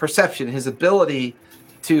his perception, his ability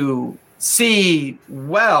to see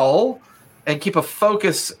well and keep a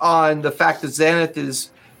focus on the fact that Xanath is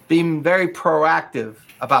being very proactive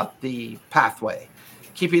about the pathway,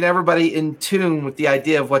 keeping everybody in tune with the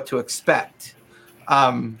idea of what to expect.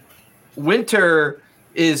 Winter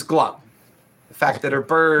is glum. The fact that her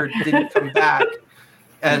bird didn't come back,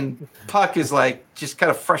 and Puck is like just kind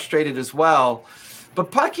of frustrated as well.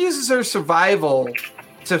 But Puck uses her survival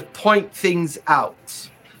to point things out,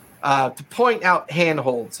 to point out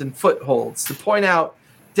handholds and footholds, to point out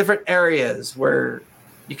different areas where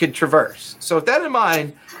you can traverse. So with that in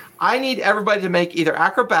mind, I need everybody to make either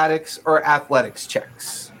acrobatics or athletics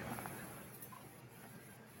checks.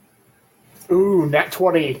 Ooh, nat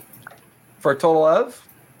 20. For a total of?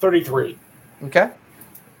 33. Okay.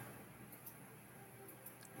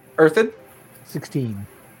 Earthen? 16.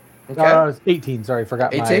 Okay. 18, sorry,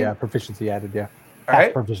 forgot 18? my proficiency added, yeah. All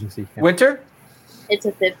right. Proficiency. Yeah. Winter? It's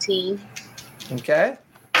a 15. Okay.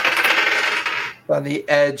 On the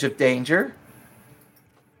edge of danger.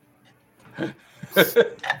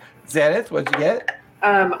 Zenith, what'd you get?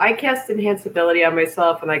 I cast Enhance Ability on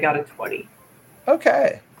myself, and I got a 20.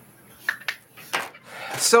 Okay.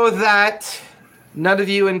 So with that, none of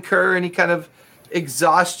you incur any kind of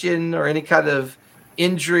exhaustion or any kind of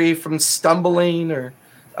injury from stumbling or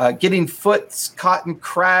getting foot caught in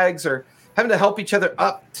crags or having to help each other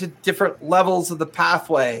up to different levels of the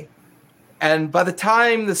pathway. And by the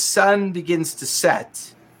time the sun begins to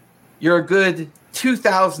set, you're a good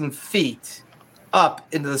 2,000 feet up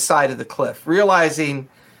into the side of the cliff, realizing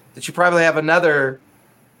that you probably have another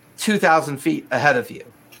 2,000 feet ahead of you.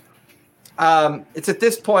 It's at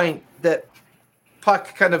this point that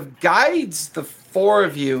Puck kind of guides the four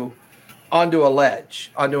of you onto a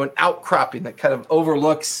ledge, onto an outcropping that kind of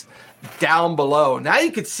overlooks down below. Now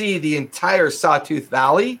you could see the entire Sawtooth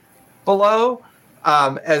Valley below.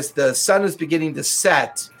 As the sun is beginning to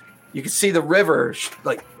set, you can see the river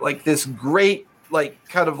like this great, like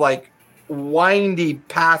kind of like windy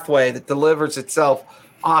pathway that delivers itself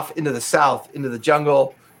off into the south, into the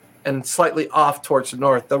jungle, and slightly off towards the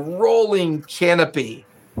north. The rolling canopy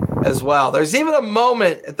as well. There's even a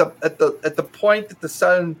moment at the point that the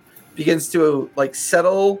sun begins to like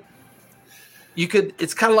settle.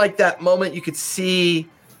 It's kind of like that moment you could see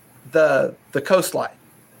the coastline.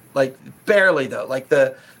 Like barely though, like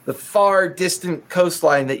the far distant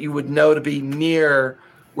coastline that you would know to be near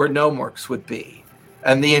where Nomorks would be.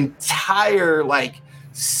 And the entire like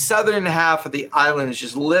southern half of the island is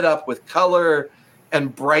just lit up with color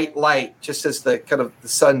and bright light just as the kind of the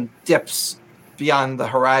sun dips beyond the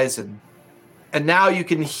horizon. And now you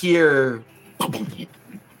can hear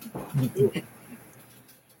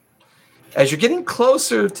as you're getting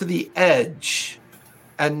closer to the edge.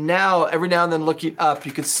 And now, every now and then looking up,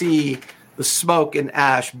 you can see the smoke and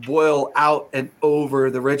ash boil out and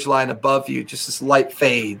over the ridgeline above you, just as light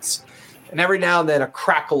fades. And every now and then, a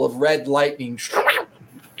crackle of red lightning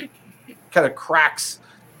kind of cracks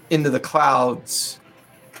into the clouds.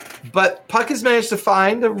 But Puck has managed to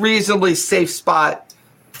find a reasonably safe spot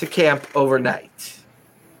to camp overnight.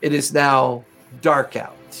 It is now dark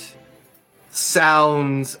out.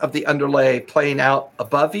 Sounds of the underlay playing out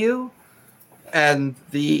above you, and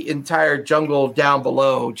the entire jungle down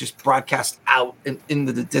below just broadcast out and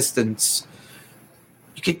into the distance.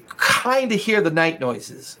 You can kind of hear the night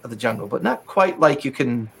noises of the jungle, but not quite like you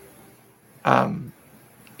can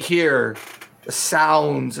hear the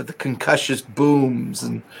sounds of the concussive booms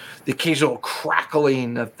and the occasional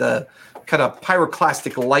crackling of the kind of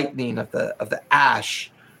pyroclastic lightning of the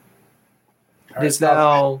ash. It is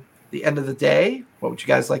now the end of the day. What would you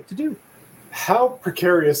guys like to do? How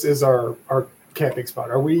precarious is our camping spot?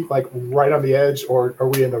 Are we like right on the edge, or are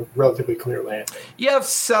we in a relatively clear land? You have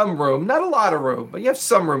some room, not a lot of room, but you have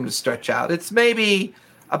some room to stretch out. It's maybe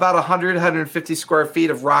about 150 square feet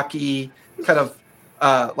of rocky, kind of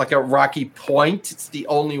like a rocky point. It's the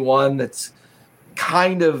only one that's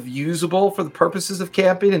kind of usable for the purposes of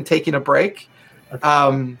camping and taking a break.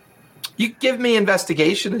 Okay. You give me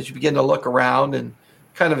investigation as you begin to look around and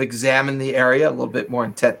kind of examine the area a little bit more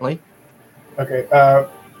intently. Okay.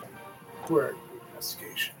 Where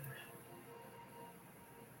investigation?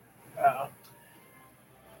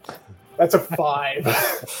 That's a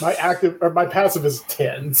 5. My passive is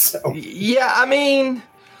 10. So yeah, I mean,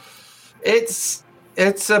 it's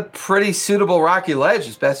a pretty suitable rocky ledge,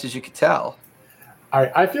 as best as you could tell. All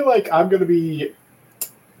right, I feel like I'm going to be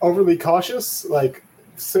overly cautious. Like,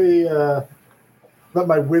 say, let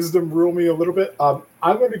my wisdom rule me a little bit. I'm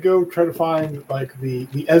going to go try to find like the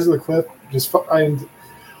edge of the cliff. Just find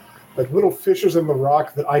like little fissures in the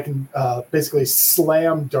rock that I can basically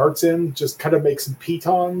slam darts in. Just kind of make some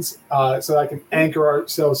pitons so that I can anchor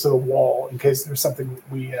ourselves to the wall in case there's something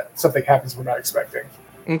happens we're not expecting.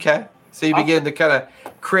 Okay, so you begin to kind of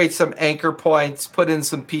create some anchor points, put in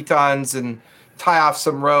some pitons, and tie off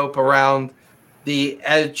some rope around the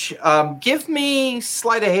edge. Give me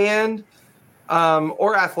sleight of hand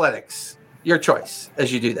or athletics. Your choice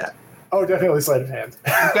as you do that. Oh, definitely sleight of hand.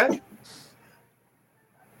 Okay.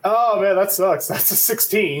 Oh, man, that sucks. That's a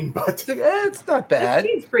 16, but... It's not bad.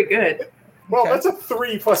 16's pretty good. Well, okay. That's a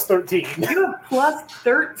 3 plus 13. You have plus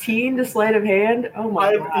 13 to sleight of hand? Oh,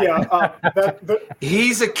 my God. Yeah.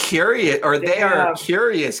 He's a curious, or they are a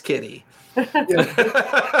curious kitty.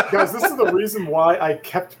 Yeah. Guys, this is the reason why I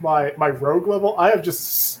kept my rogue level. I have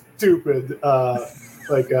just stupid,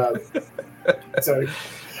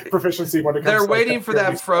 proficiency when it comes They're to waiting for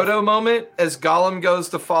that Frodo moment as Gollum goes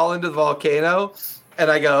to fall into the volcano, and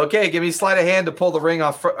I go, okay, give me sleight of hand to pull the ring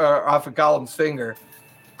off of Gollum's finger.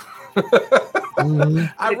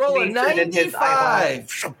 I roll a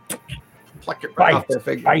 95. Pluck it right off their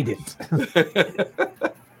finger. Bite it.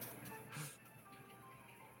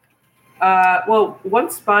 Well,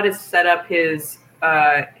 once Spot has set up his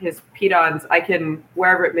pitons, I can,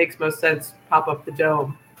 wherever it makes most sense, pop up the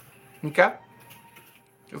dome. Okay.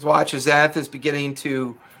 Let's watch as Xanth is beginning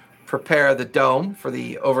to prepare the dome for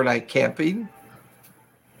the overnight camping.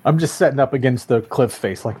 I'm just setting up against the cliff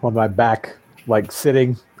face, like on my back, like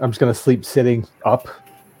sitting. I'm just going to sleep sitting up,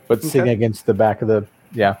 but sitting against the back of the,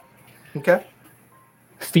 Okay.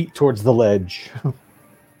 Feet towards the ledge.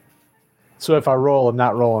 So if I roll, I'm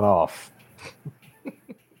not rolling off.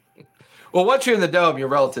 Well, once you're in the dome, you're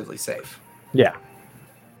relatively safe. Yeah.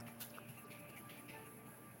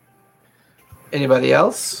 Anybody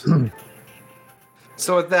else?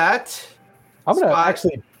 So with that, I'm going to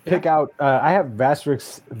actually pick out. I have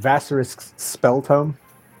Vassarisk's spell tome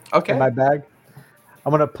in my bag. I'm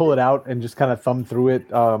going to pull it out and just kind of thumb through it.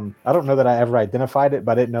 I don't know that I ever identified it,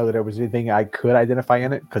 but I didn't know that there was anything I could identify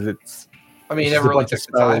in it because it's. I mean, you never really took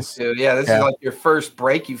the time to. Yeah, this is like your first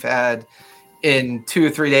break you've had in 2 or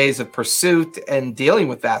 3 days of pursuit and dealing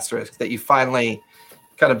with Vassarisk that you finally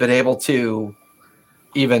kind of been able to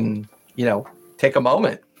even, take a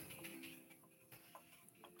moment.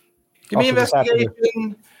 Give me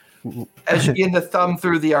investigation as you begin to thumb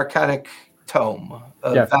through the arcanic tome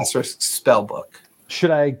of Vassarisk's spell book.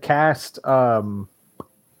 Should I cast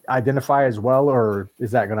Identify as well, or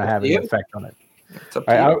is that going to have any effect on it? It's up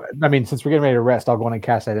to you. I mean, since we're getting ready to rest, I'll go on and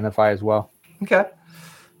cast Identify as well. Okay.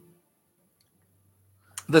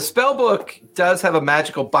 The spell book does have a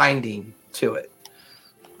magical binding to it.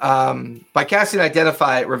 By casting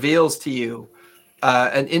Identify, it reveals to you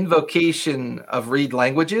an invocation of read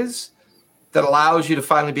languages that allows you to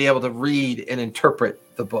finally be able to read and interpret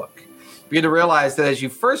the book. You begin to realize that as you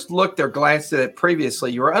first looked or glanced at it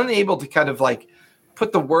previously, you were unable to kind of like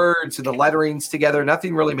put the words and the letterings together.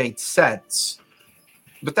 Nothing really made sense.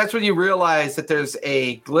 But that's when you realize that there's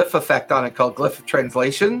a glyph effect on it called Glyph of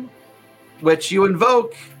Translation, which you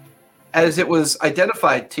invoke, as it was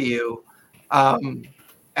identified to you.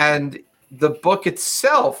 And the book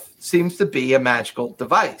itself seems to be a magical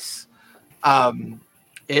device.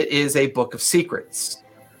 It is a book of secrets.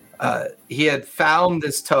 He had found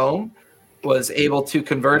this tome, was able to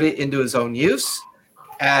convert it into his own use,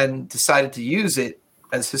 and decided to use it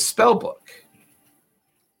as his spell book.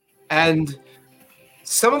 And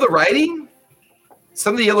some of the writing,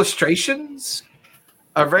 some of the illustrations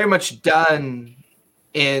are very much done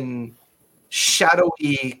in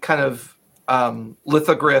shadowy kind of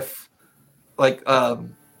lithograph, like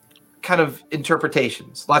kind of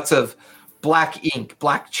interpretations. Lots of black ink,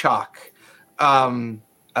 black chalk,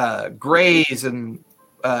 grays and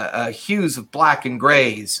hues of black and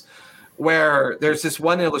grays, where there's this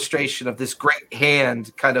one illustration of this great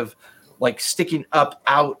hand kind of like sticking up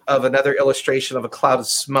out of another illustration of a cloud of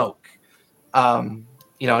smoke.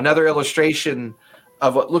 Another illustration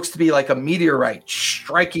of what looks to be like a meteorite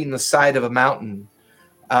striking the side of a mountain.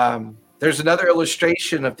 There's another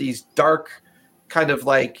illustration of these dark kind of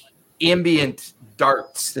like ambient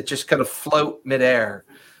darts that just kind of float midair.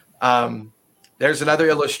 There's another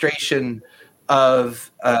illustration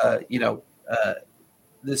of,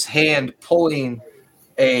 this hand pulling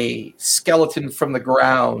a skeleton from the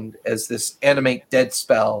ground as this animate dead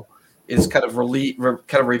spell is kind of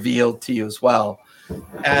revealed to you as well.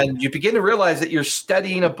 And you begin to realize that you're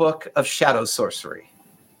studying a book of shadow sorcery.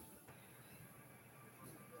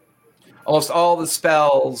 Almost all the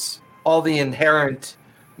spells, all the inherent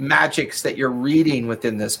magics that you're reading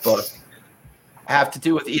within this book have to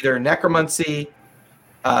do with either necromancy,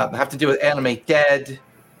 have to do with animate dead,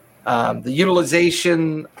 the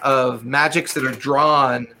utilization of magics that are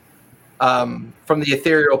drawn from the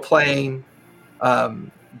ethereal plane,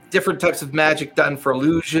 different types of magic done for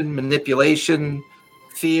illusion, manipulation,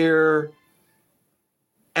 fear.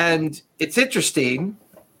 And it's interesting,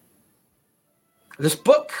 this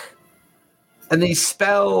book and these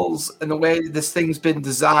spells and the way this thing's been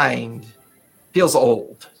designed feels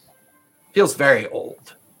old, feels very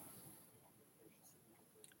old.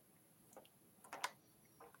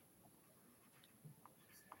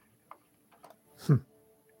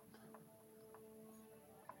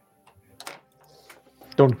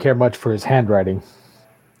 Don't care much for his handwriting.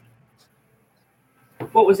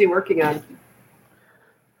 What was he working on?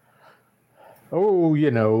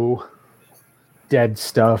 Oh, dead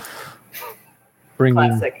stuff. Bringing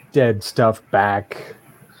Classic. Dead stuff back.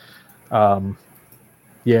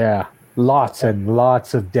 Yeah, lots and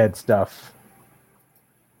lots of dead stuff.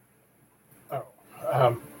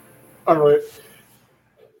 Unrelated.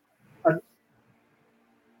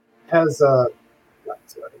 Has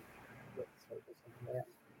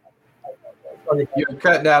You're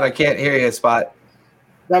cutting out. I can't hear you, Spot.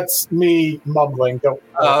 that's me mumbling. Don't.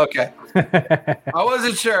 Oh, okay. I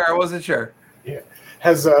wasn't sure. Yeah.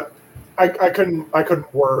 Has I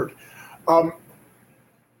couldn't word.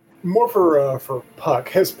 More for Puck.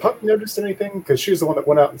 Has Puck noticed anything? Because she's the one that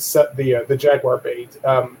went out and set the jaguar bait.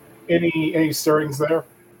 Any stirrings there?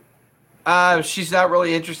 She's not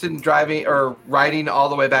really interested in driving or riding all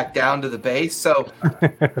the way back down to the base. So we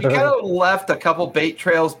kind of left a couple bait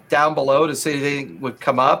trails down below to see if anything would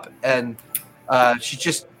come up. And she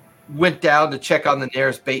just went down to check on the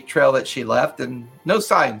nearest bait trail that she left, and no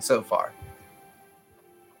sign so far.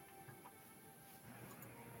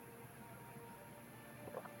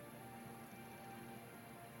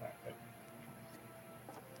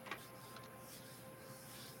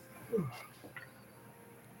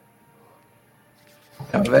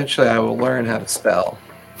 Now, eventually, I will learn how to spell.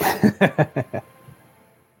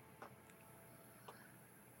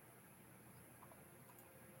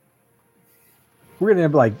 We're gonna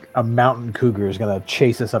have like a mountain cougar is gonna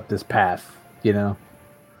chase us up this path, They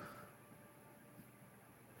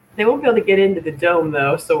won't be able to get into the dome,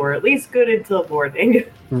 though, so we're at least good until morning.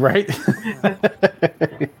 Right?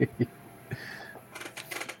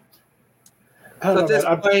 So at this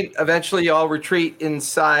point, eventually you all retreat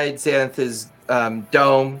inside Xanth's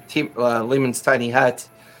dome, Lehman's tiny hut.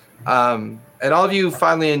 And all of you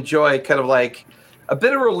finally enjoy kind of like a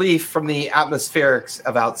bit of relief from the atmospherics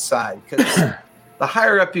of outside. Because the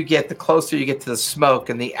higher up you get, the closer you get to the smoke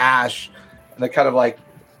and the ash and the kind of like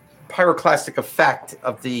pyroclastic effect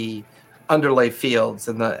of the underlay fields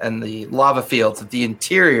and the lava fields of the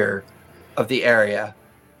interior of the area.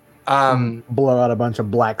 Blow out a bunch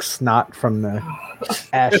of black snot from the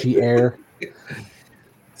ashy air.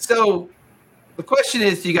 So the question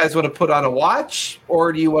is, do you guys want to put on a watch,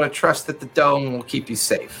 or do you want to trust that the dome will keep you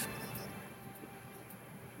safe?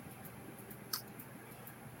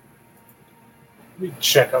 Let me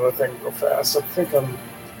check on the thing real fast. I think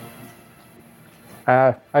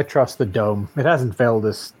I trust the dome. It hasn't failed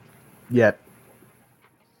us yet.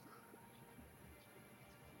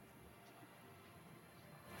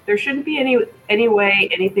 There shouldn't be any way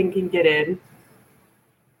anything can get in.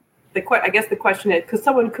 I guess the question is, because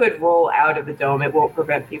someone could roll out of the dome, it won't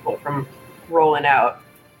prevent people from rolling out.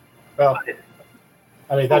 Well,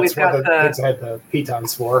 I mean, that's what the got kids had the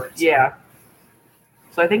pitons for. So. Yeah.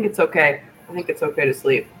 So I think it's okay. I think it's okay to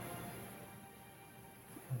sleep.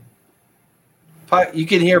 Puck, you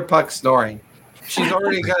can hear Puck snoring. She's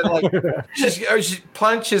already got like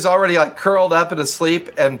Punch is already like curled up and asleep,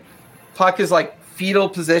 and Puck is like fetal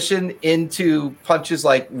position into Punch's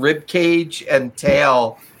like rib cage and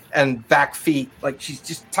tail and back feet. Like she's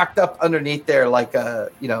just tucked up underneath there like a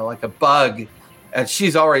like a bug, and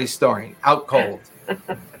she's already snoring out cold.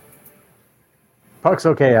 Puck's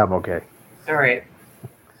okay. I'm okay. All right.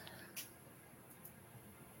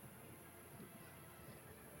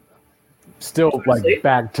 Still like Sleep?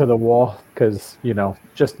 back to the wall because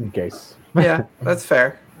just in case. Yeah, that's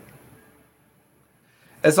fair.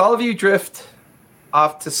 As all of you drift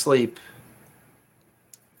off to sleep,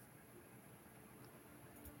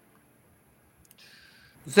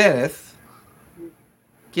 Zenith,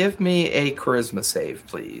 give me a charisma save,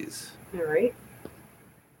 please. All right.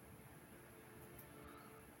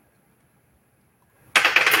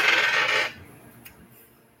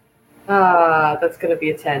 That's going to be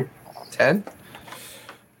a 10. 10.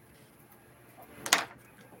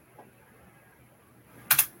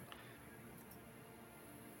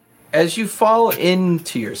 As you fall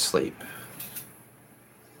into your sleep,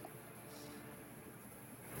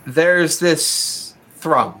 there's this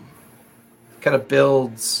thrum kind of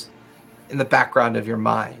builds in the background of your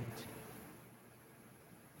mind.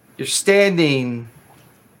 You're standing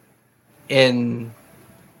in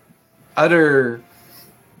utter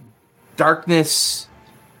darkness,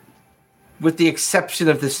 with the exception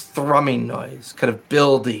of this thrumming noise kind of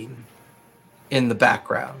building in the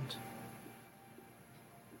background.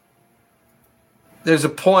 There's a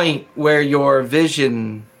point where your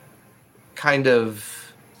vision kind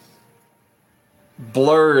of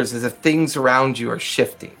blurs as if things around you are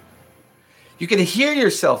shifting. You can hear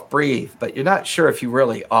yourself breathe, but you're not sure if you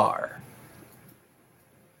really are.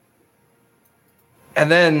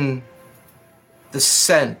 And then the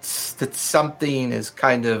sense that something is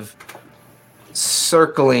kind of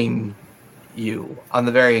circling you on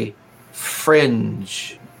the very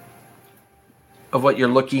fringe of what you're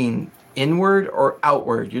looking inward or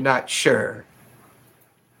outward. You're not sure.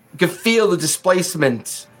 You can feel the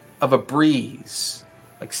displacement of a breeze,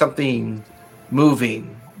 like something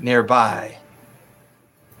moving nearby.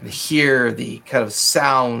 And hear the kind of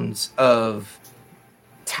sounds of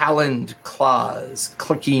taloned claws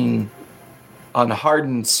clicking on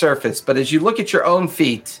hardened surface. But as you look at your own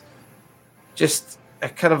feet, just a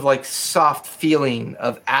kind of like soft feeling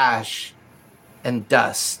of ash and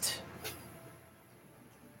dust.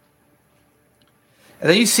 And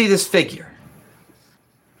then you see this figure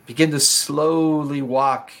begin to slowly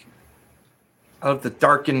walk out of the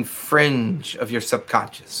darkened fringe of your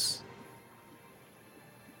subconscious.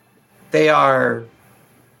 They are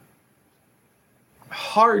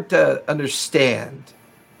hard to understand.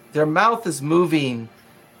 Their mouth is moving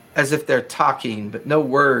as if they're talking, but no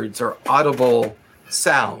words or audible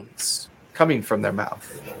sounds coming from their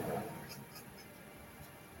mouth.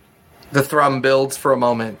 The thrum builds for a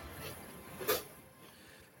moment.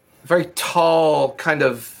 Very tall, kind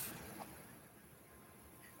of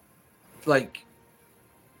like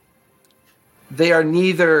they are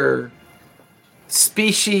neither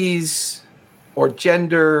species or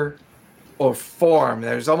gender or form.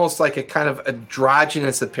 There's almost like a kind of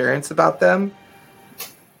androgynous appearance about them.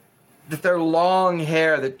 That their long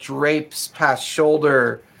hair that drapes past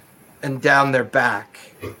shoulder and down their back.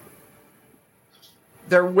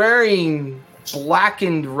 They're wearing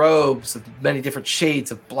blackened robes of many different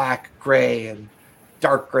shades of black, gray, and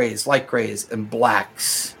dark grays, light grays, and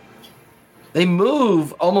blacks. They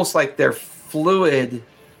move almost like they're fluid,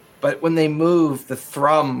 but when they move, the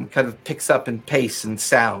thrum kind of picks up in pace and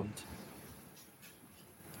sound.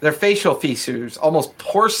 Their facial features, almost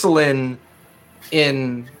porcelain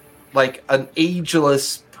in like an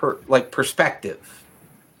ageless perspective.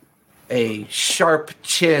 A sharp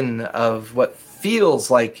chin of what feels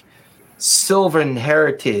like Sylvan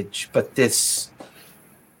heritage, but this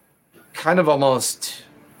kind of almost...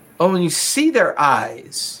 Oh, when you see their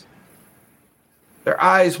eyes,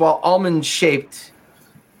 while almond-shaped,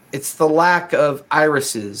 it's the lack of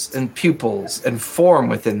irises and pupils and form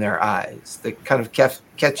within their eyes that kind of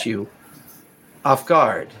catch you off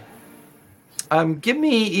guard. Give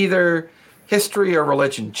me either history or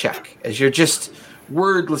religion check, as you're just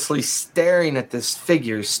wordlessly staring at this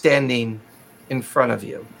figure standing in front of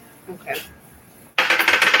you. Okay.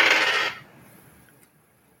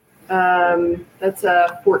 That's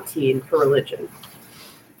a 14 for religion.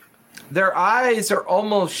 Their eyes are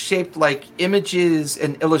almost shaped like images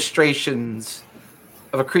and illustrations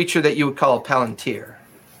of a creature that you would call a palantir.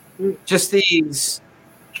 Just these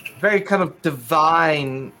very kind of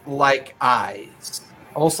divine-like eyes.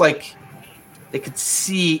 Almost like they could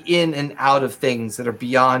see in and out of things that are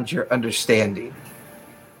beyond your understanding.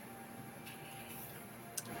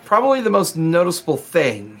 Probably the most noticeable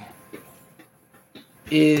thing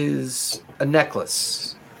is a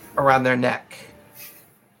necklace around their neck.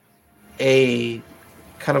 A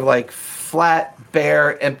kind of like flat,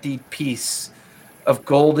 bare, empty piece of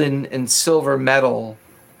golden and silver metal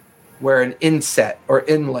where an inset or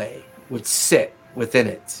inlay would sit within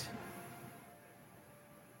it.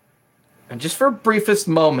 And just for a briefest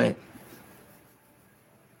moment,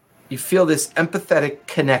 you feel this empathetic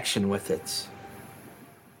connection with it.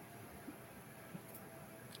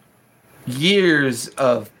 Years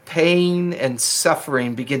of pain and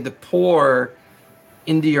suffering begin to pour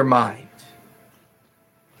into your mind.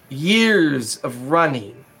 Years of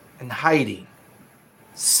running and hiding.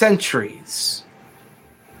 Centuries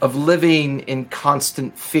of living in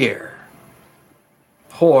constant fear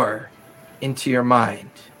pour into your mind.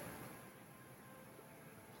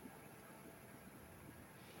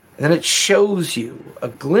 And then it shows you a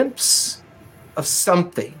glimpse of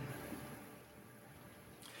something.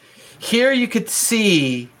 Here you could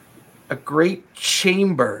see a great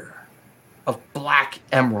chamber of black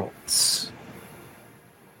emeralds.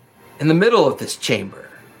 In the middle of this chamber,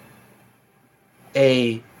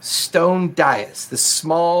 a stone dais, this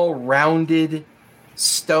small, rounded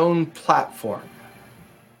stone platform.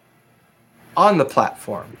 On the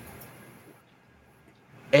platform,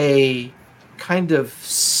 a kind of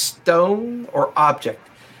stone or object.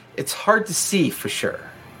 It's hard to see for sure.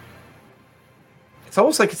 It's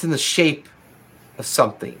almost like it's in the shape of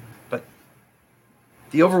something, but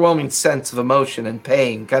the overwhelming sense of emotion and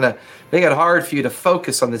pain kind of make it hard for you to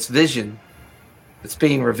focus on this vision that's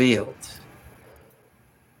being revealed.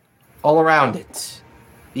 All around it,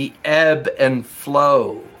 the ebb and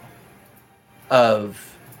flow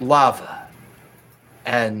of lava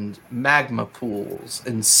and magma pools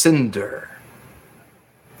and cinder.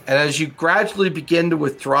 And as you gradually begin to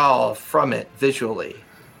withdraw from it visually,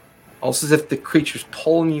 almost as if the creature's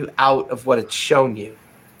pulling you out of what it's shown you,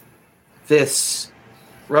 this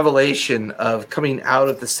revelation of coming out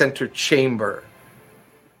of the center chamber,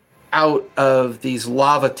 out of these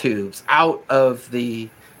lava tubes, out of the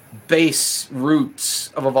base roots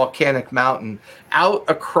of a volcanic mountain, out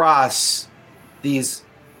across these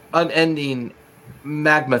unending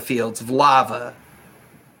magma fields of lava.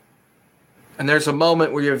 And there's a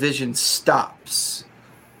moment where your vision stops.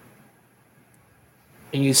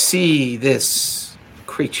 And you see this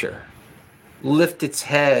creature lift its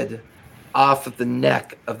head off of the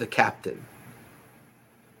neck of the captain.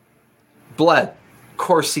 Blood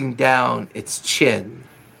coursing down its chin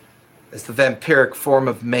as the vampiric form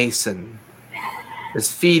of Mason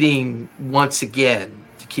is feeding once again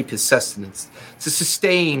to keep his sustenance, to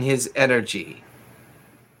sustain his energy.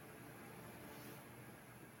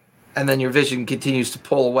 And then your vision continues to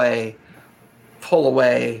pull away,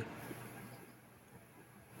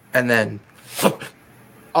 and then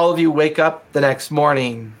all of you wake up the next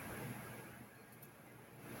morning.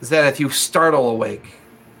 Zenith, you startle awake.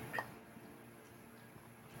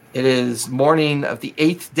 It is morning of the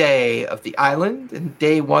 8th day of the island and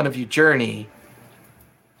day 1 of your journey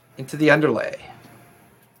into the underlay.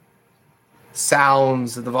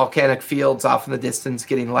 Sounds of the volcanic fields off in the distance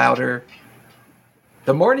getting louder.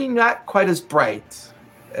 The morning not quite as bright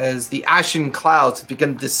as the ashen clouds have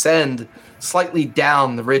begun to descend slightly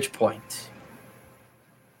down the ridge point.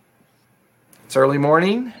 It's early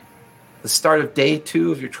morning, the start of day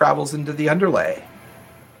 2 of your travels into the underlay.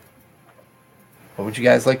 What would you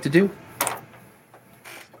guys like to do?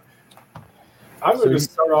 I'm going to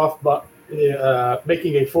start off by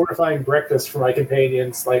making a fortifying breakfast for my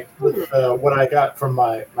companions, like with what I got from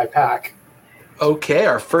my pack. Okay,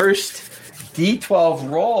 our first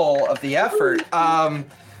D12 roll of the effort.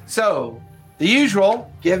 So, the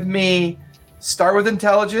usual, start with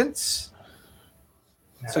intelligence.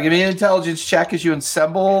 So give me an intelligence check as you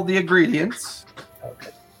assemble the ingredients.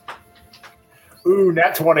 Okay. Ooh,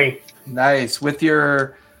 nat 20. Nice. With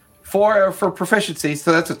your 4 for proficiency,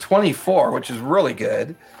 so that's a 24, which is really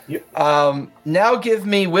good. Yep. Now give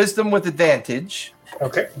me wisdom with advantage.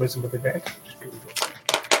 Okay, wisdom with advantage.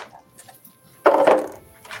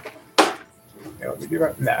 Let me do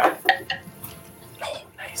that now.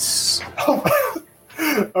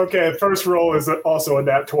 Okay, first roll is also a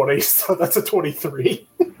nat 20, so that's a 23.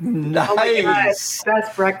 Nice. Oh my God,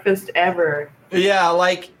 best breakfast ever. Yeah,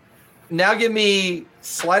 like now give me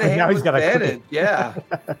sleight of Now hand he's with gotta cook advantage. Yeah.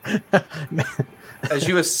 As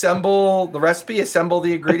you assemble the recipe, assemble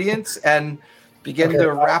the ingredients, and begin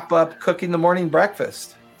to wrap up cooking the morning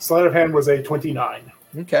breakfast. Sleight of hand was a 29.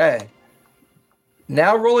 Okay.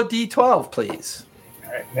 Now roll a d12, please.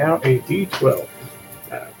 All right, now a d12.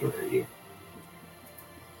 Where are you?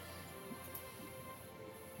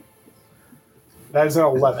 That is an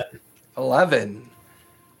 11. 11.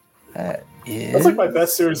 That is. That's like my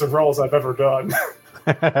best series of rolls I've ever done.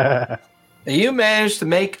 You managed to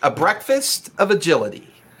make a breakfast of agility.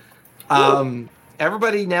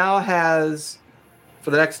 Everybody now has,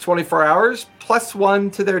 for the next 24 hours,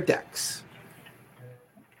 +1 to their dex.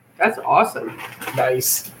 That's awesome.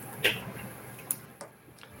 Nice.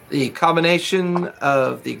 The combination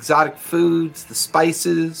of the exotic foods, the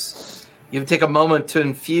spices, you have to take a moment to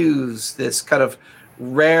infuse this kind of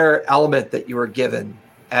rare element that you were given,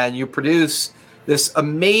 and you produce this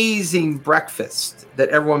amazing breakfast that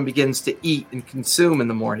everyone begins to eat and consume in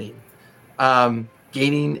the morning,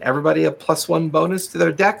 gaining everybody a +1 bonus to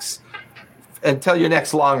their dex until your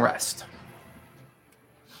next long rest.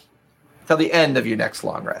 Till the end of your next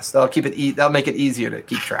long rest. That'll make it easier to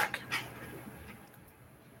keep track.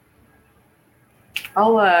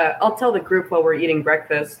 I'll tell the group while we're eating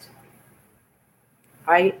breakfast.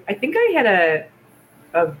 I think I had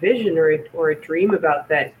a vision or a dream about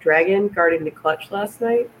that dragon guarding the clutch last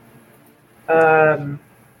night. I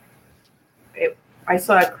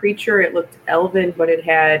saw a creature. It looked elven, but it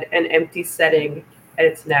had an empty setting at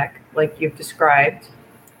its neck, like you've described.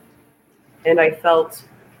 And I felt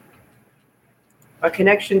a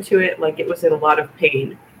connection to it, like it was in a lot of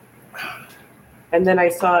pain. And then I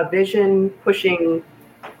saw a vision pushing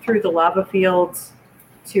through the lava fields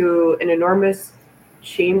to an enormous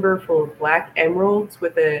chamber full of black emeralds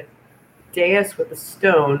with a dais with a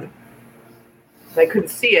stone. I couldn't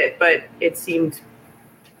see it, but it seemed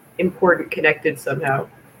important, connected somehow.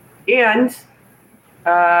 And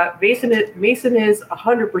Mason is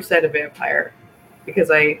 100% a vampire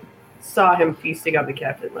because I saw him feasting on the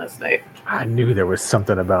captain last night. I knew there was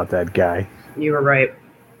something about that guy. You were right.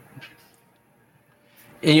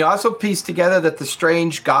 And you also pieced together that the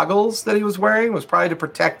strange goggles that he was wearing was probably to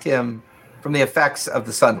protect him from the effects of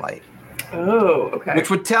the sunlight. Oh, okay. Which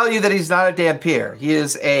would tell you that he's not a Dhampir. He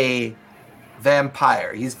is a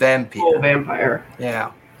vampire. He's vampire. Oh, vampire.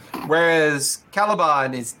 Yeah. Whereas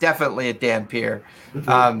Caliban is definitely a Dhampir.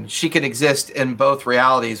 Mm-hmm. She can exist in both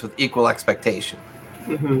realities with equal expectation.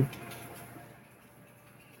 Mm-hmm.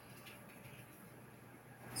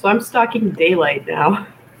 So I'm stalking daylight now,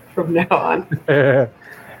 from now on.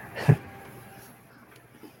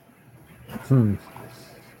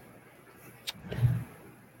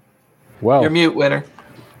 Well, you're mute, Winner.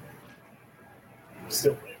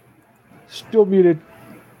 Still muted.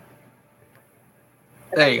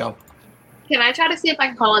 There you go. Can I try to see if I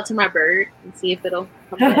can call it to my bird and see if it'll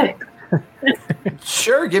come back?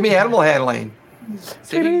 Sure, give me animal handling.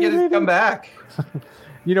 See if you can get it to come back.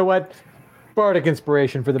 You know what? Bardic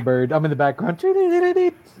inspiration for the bird. I'm in the background.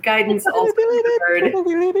 Guidance also for the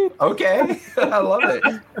bird. Okay, I love it.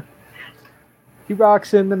 He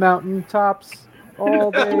rocks in the mountain tops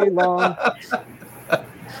all day long.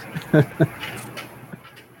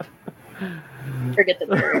 Forget the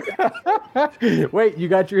bird. Wait, you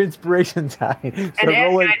got your inspiration tie. So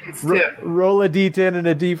and roll a d10 and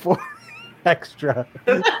a d4 extra.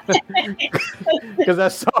 Because I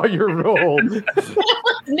saw your roll.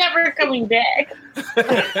 Never coming back.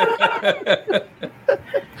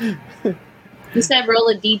 You said roll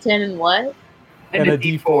a d10 and what? And a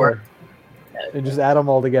d4. And just add them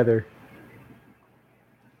all together.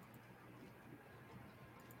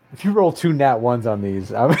 If you roll 2 nat 1s on these,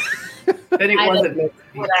 then it wasn't meant to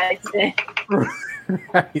be. What I said.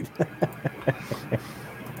 Right.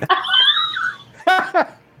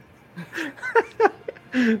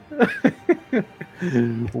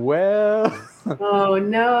 Well. Oh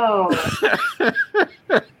no.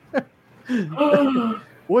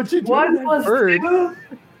 What'd you do? One plus bird? 2?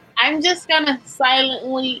 I'm just gonna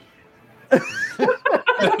silently.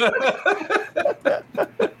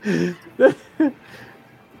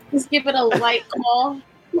 Just give it a light call.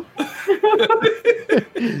 I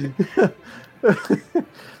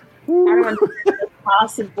don't know if it's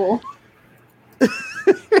possible.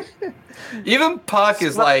 Even Puck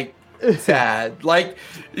is like sad. Like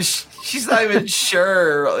she's not even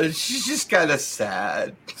sure. She's just kind of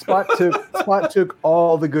sad. Spot took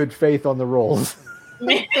all the good faith on the rolls.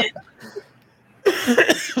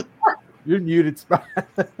 You're muted, Spot.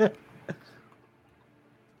 I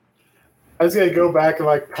was gonna go back and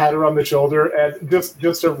like pat her on the shoulder and just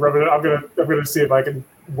to rub it. I'm gonna see if I can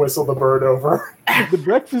whistle the bird over. The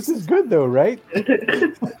breakfast is good though, right?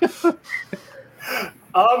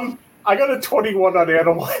 I got a 21 on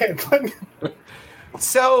animal handling.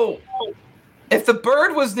 So, if the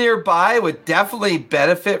bird was nearby, it would definitely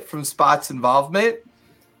benefit from Spot's involvement,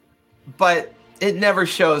 but it never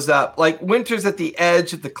shows up. Like Winter's at the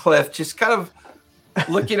edge of the cliff, just kind of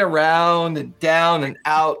looking around and down and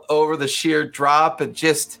out over the sheer drop, and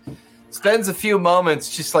just spends a few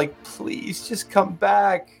moments just like, please just come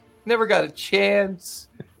back. Never got a chance.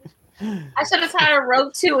 I should have tied a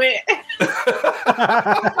rope to it.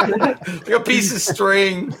 Like a piece of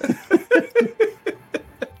string.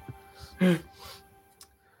 It's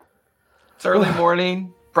early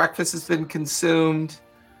morning. Breakfast has been consumed.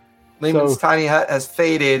 Lehman's tiny hut has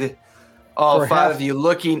faded. All five of you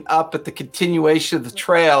looking up at the continuation of the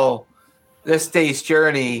trail. This day's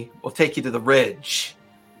journey will take you to the ridge,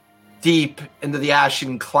 deep into the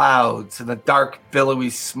ashen clouds and the dark, billowy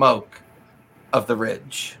smoke of the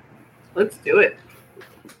ridge. Let's do it.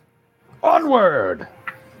 Onward!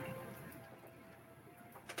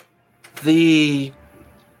 The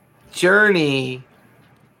journey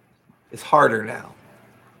is harder now.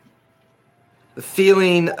 The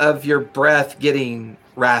feeling of your breath getting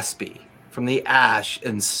raspy from the ash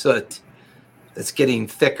and soot that's getting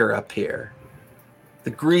thicker up here.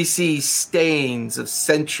 The greasy stains of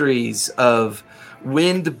centuries of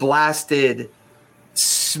wind-blasted,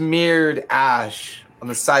 smeared ash on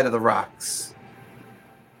the side of the rocks.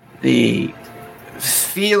 The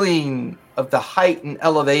feeling of the height and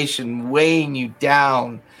elevation weighing you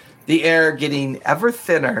down. The air getting ever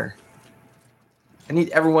thinner. I need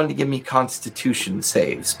everyone to give me Constitution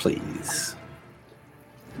saves, please.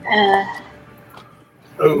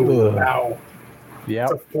 Oh, wow. Yeah.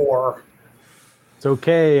 It's a 4. It's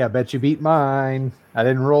okay. I bet you beat mine. I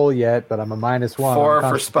didn't roll yet, but I'm a -1. 4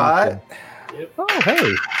 for Spot. Oh,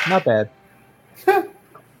 hey. Not bad.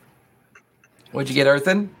 What'd you get,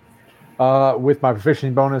 Earthen? With my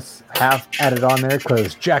proficiency bonus, half added on there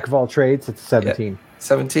because Jack of all trades, it's 17.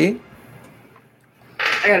 17?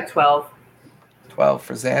 I got a 12. 12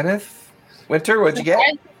 for Xanath. Winter, what'd you get?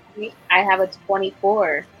 I have a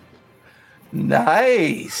 24.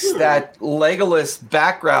 Nice. That Legolas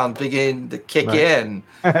background began to kick in.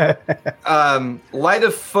 Light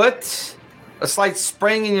of foot, a slight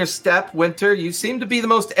spring in your step. Winter, you seem to be the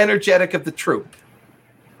most energetic of the troop.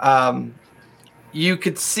 You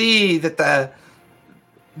could see that the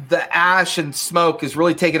ash and smoke is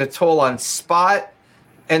really taking a toll on Spot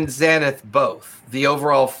and Xanath both. The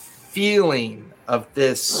overall feeling of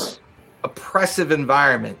this oppressive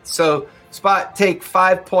environment. So, Spot, take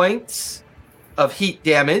 5 points of heat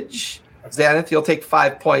damage. Xanath, you'll take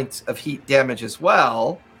 5 points of heat damage as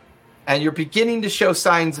well. And you're beginning to show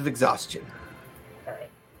signs of exhaustion. All right.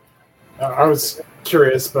 I was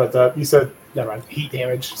curious, but you said, never mind, heat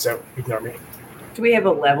damage, so ignore me. Do we have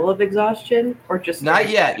a level of exhaustion or just Not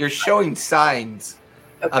yet. You're showing signs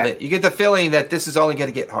of it. You get the feeling that this is only going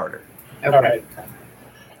to get harder. Okay. All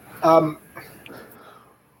right.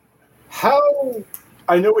 How,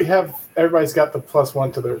 I know everybody's got the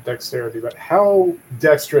 +1 to their dexterity, but how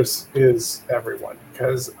dexterous is everyone?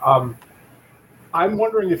 Because I'm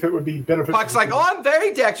wondering if it would be beneficial. Puck's like, oh, I'm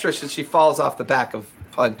very dexterous, and she falls off the back of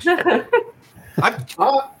Punch.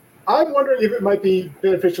 I'm wondering if it might be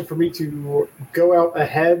beneficial for me to go out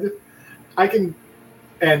ahead. I can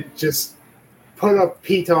and just put up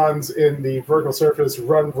pitons in the vertical surface,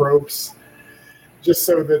 run ropes, just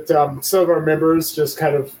so that some of our members just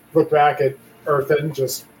kind of look back at Earth and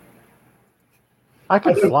just... I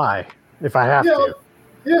can fly if I have to.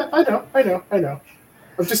 Yeah, I know.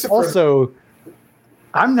 I'm just afraid. Also,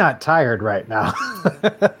 I'm not tired right now.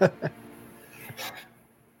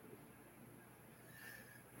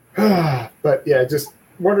 But yeah, just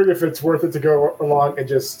wondering if it's worth it to go along and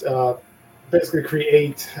just basically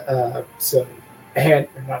create some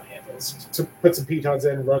not handles, to put some pitons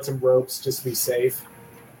in, run some ropes just to be safe.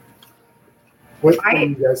 What do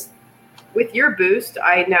you guys? With your boost,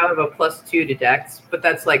 I now have a +2 to Dex, but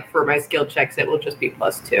that's like for my skill checks, it will just be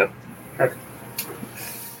 +2. Okay.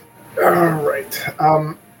 All right.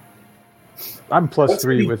 I'm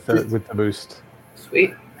 +3 with the boost.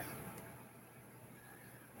 Sweet.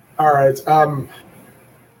 All right.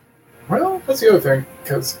 Well, that's the other thing,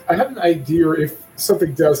 because I have an idea if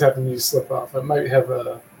something does happen and you slip off, I might have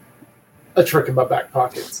a trick in my back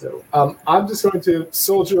pocket. So I'm just going to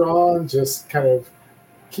soldier on, just kind of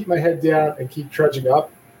keep my head down and keep trudging up.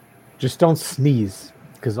 Just don't sneeze.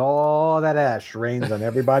 because all that ash rains on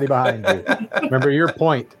everybody behind you. Remember your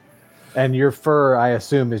point, and your fur, I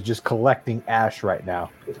assume, is just collecting ash right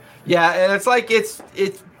now. Yeah, and it's like it's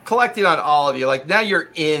collecting on all of you. Like now you're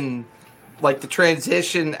in like the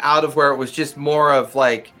transition out of where it was just more of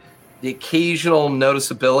like the occasional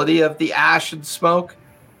noticeability of the ash and smoke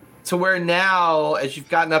to where now, as you've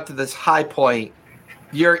gotten up to this high point,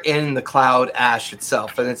 you're in the cloud ash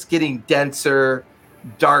itself, and it's getting denser,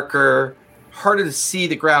 darker, harder to see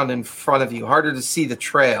the ground in front of you, harder to see the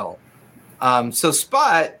trail. So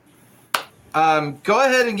Spot, go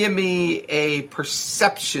ahead and give me a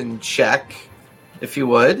perception check, if you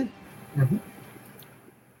would. Mm-hmm.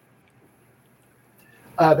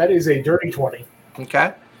 That is a dirty 20.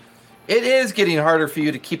 Okay. It is getting harder for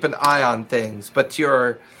you to keep an eye on things, but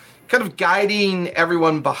you're kind of guiding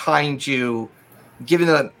everyone behind you, giving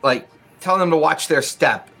them, like, telling them to watch their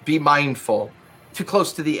step, be mindful, too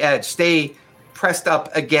close to the edge, stay pressed up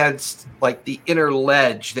against, like, the inner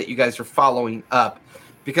ledge that you guys are following up.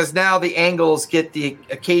 Because now the angles get the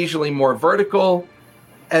occasionally more vertical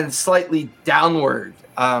and slightly downward.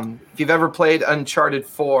 If you've ever played Uncharted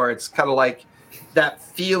 4, it's kind of like that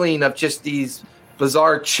feeling of just these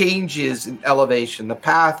bizarre changes in elevation. The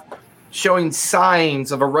path showing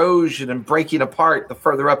signs of erosion and breaking apart the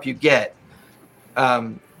further up you get.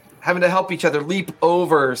 Having to help each other leap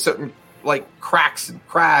over certain like cracks and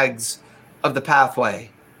crags of the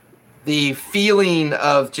pathway. The feeling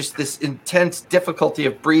of just this intense difficulty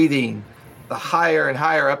of breathing, the higher and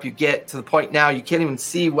higher up you get to the point now you can't even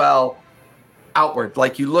see well outward.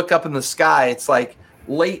 Like you look up in the sky, it's like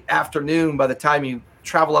late afternoon by the time you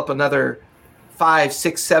travel up another 5,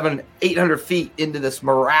 6, 7, 800 feet into this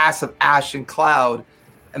morass of ash and cloud.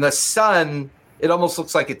 And the sun, it almost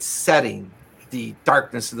looks like it's setting. The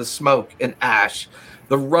darkness of the smoke and ash,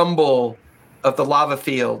 the rumble of the lava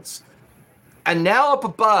fields. And now up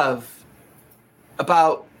above,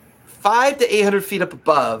 about 500 to 800 feet up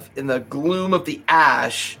above, in the gloom of the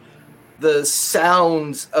ash, the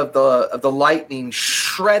sounds of the lightning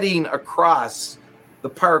shredding across the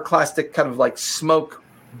pyroclastic kind of like smoke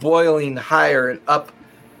boiling higher and up.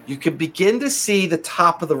 You can begin to see the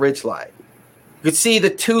top of the ridgeline. You can see the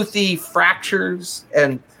toothy fractures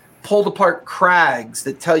and pulled apart crags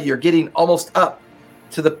that tell you you're getting almost up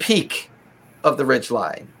to the peak of the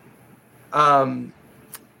ridgeline.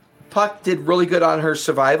 Puck did really good on her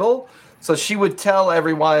survival, so she would tell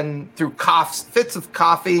everyone through coughs, fits of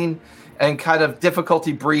coughing, and kind of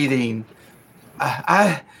difficulty breathing.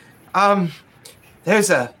 There's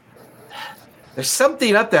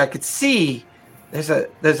something up there I could see. There's a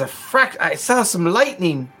I saw some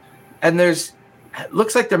lightning, and it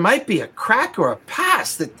looks like there might be a crack or a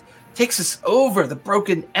pass that takes us over the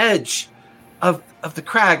broken edge of the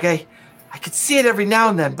crag. I could see it every now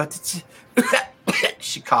and then, but it's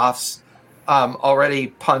she coughs. Already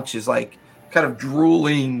Punch is like kind of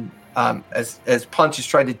drooling as Punch is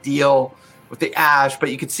trying to deal with the ash, but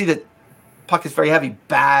you can see that Puck has very heavy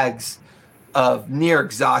bags of near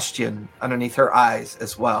exhaustion underneath her eyes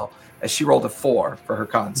as well, as she rolled a 4 for her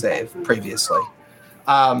con save previously.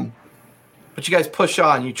 But you guys push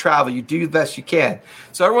on, you travel, you do the best you can.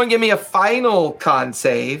 So everyone give me a final con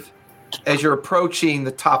save as you're approaching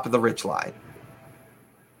the top of the ridgeline.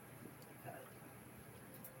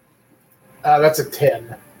 That's a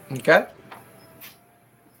 10. Okay.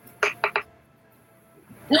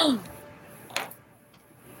 Uh-oh.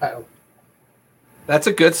 That's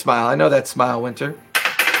a good smile. I know that smile, Winter.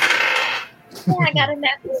 Yeah, I got a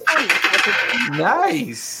natural 20.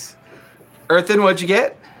 Nice. Earthen, what'd you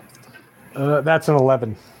get? That's an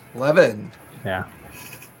 11. 11. Yeah. Is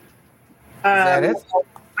that it?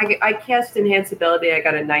 I cast Enhance Ability. I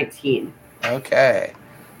got a 19. Okay.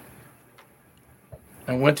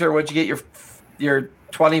 And Winter, what'd you get? Your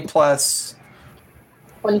 20 plus?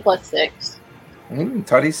 20 plus 6.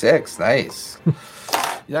 26. Nice.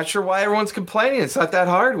 You're not sure why everyone's complaining. It's not that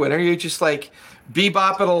hard, Winter. You're just like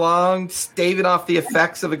bebopping along, staving off the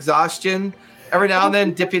effects of exhaustion. Every now and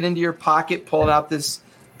then dipping into your pocket, pulling out this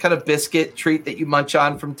kind of biscuit treat that you munch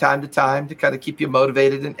on from time to time to kind of keep you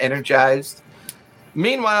motivated and energized.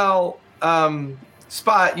 Meanwhile,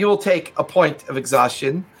 Spot, you will take a point of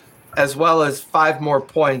exhaustion as well as 5 more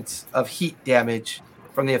points of heat damage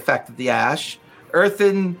from the effect of the ash.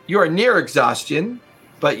 Earthen, you are near exhaustion,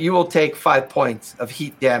 but you will take 5 points of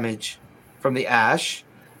heat damage from the ash.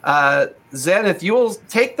 Zenith, you will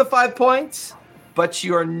take the 5 points, but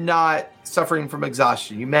you are not suffering from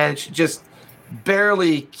exhaustion. You managed to just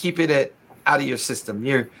barely keeping it out of your system.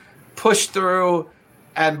 You're pushed through,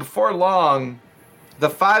 and before long, the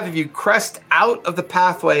 5 of you crest out of the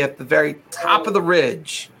pathway at the very top of the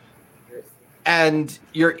ridge. and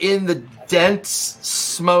you're in the dense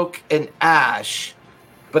smoke and ash.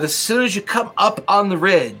 But as soon as you come up on the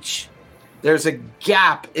ridge, there's a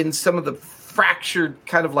gap in some of the fractured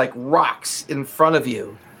kind of like rocks in front of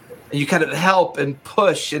you. And you kind of help and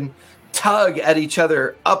push and tug at each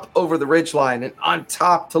other up over the ridgeline and on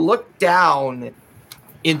top to look down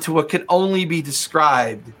into what can only be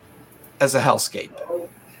described as a hellscape.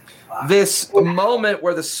 This moment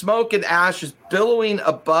where the smoke and ash is billowing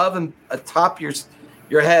above and atop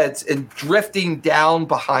your heads and drifting down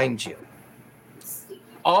behind you.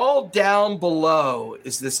 All down below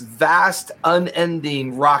is this vast,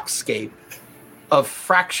 unending rockscape of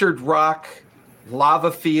fractured rock,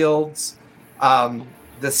 lava fields,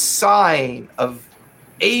 the sign of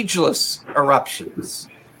ageless eruptions,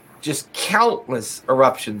 just countless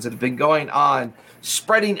eruptions that have been going on,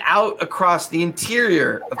 spreading out across the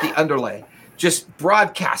interior of the underlay, just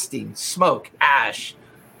broadcasting smoke, ash,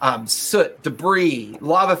 soot, debris,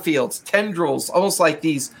 lava fields, tendrils, almost like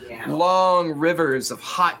these long rivers of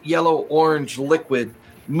hot yellow-orange liquid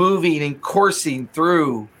moving and coursing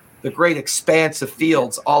through the great expanse of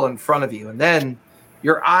fields all in front of you. And then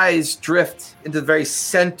your eyes drift into the very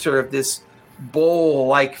center of this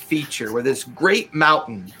bowl-like feature where this great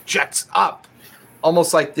mountain jets up,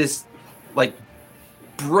 almost like this like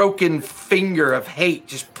broken finger of hate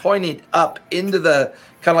just pointed up into the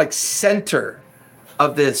kind of like center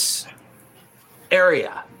of this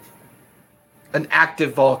area. An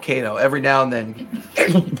active volcano every now and then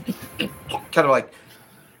kind of like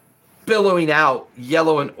billowing out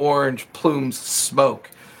yellow and orange plumes of smoke,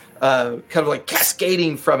 kind of like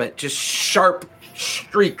cascading from it, just sharp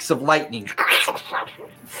streaks of lightning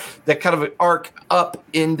that kind of arc up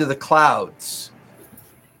into the clouds.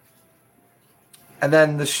 And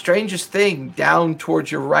then the strangest thing down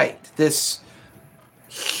towards your right, this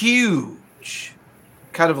huge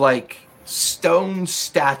kind of like stone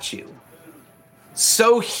statue,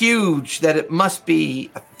 so huge that it must be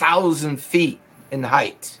 1,000 feet in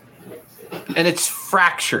height. And it's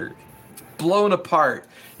fractured, blown apart.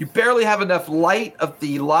 You barely have enough light of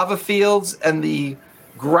the lava fields and the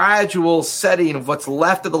gradual setting of what's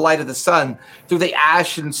left of the light of the sun through the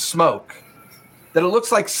ash and smoke, that it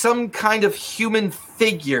looks like some kind of human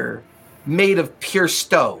figure made of pure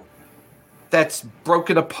stone that's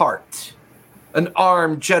broken apart. An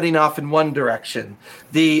arm jutting off in one direction,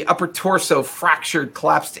 the upper torso fractured,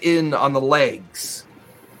 collapsed in on the legs.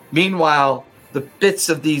 Meanwhile, the bits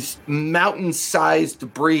of these mountain-sized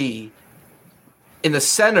debris in the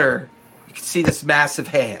center, you can see this massive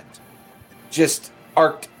hand just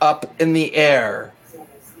arced up in the air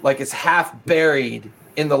like it's half buried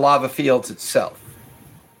in the lava fields itself.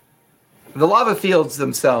 The lava fields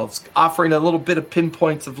themselves offering a little bit of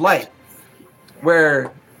pinpoints of light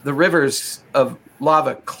where the rivers of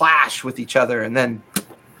lava clash with each other, and then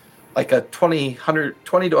like a 20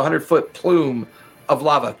 to 100 foot plume of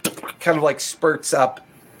lava kind of like spurts up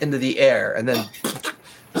into the air and then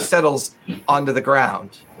settles onto the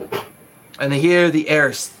ground. And here the air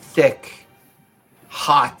is thick,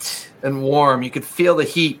 hot, and warm. You could feel the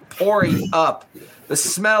heat pouring up, the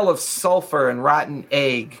smell of sulfur and rotten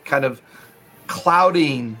egg kind of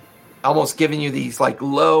clouding, almost giving you these like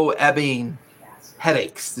low ebbing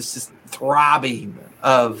headaches. This is throbbing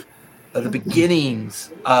of the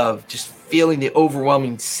beginnings of just feeling the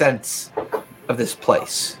overwhelming sense of this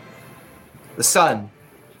place. The sun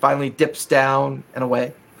finally dips down and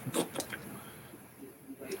away.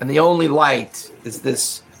 And the only light is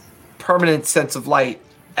this permanent sense of light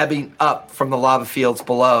ebbing up from the lava fields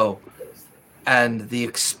below and the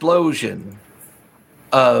explosion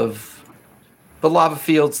of the lava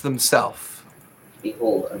fields themselves.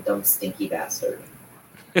 Behold, a dumb, stinky bastard.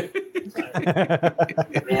 I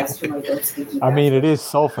mean, it is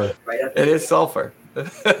sulfur. It is sulfur.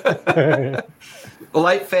 The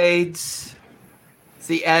light fades. It's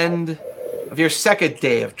the end of your second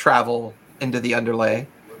day of travel into the underlay.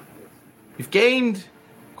 You've gained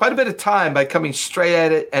quite a bit of time by coming straight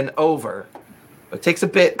at it and over. It takes a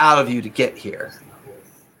bit out of you to get here.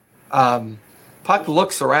 Puck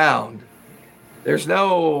looks around. There's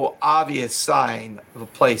no obvious sign of a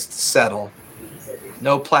place to settle.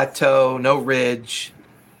 No plateau, no ridge.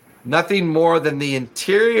 Nothing more than the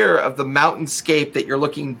interior of the mountainscape that you're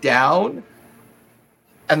looking down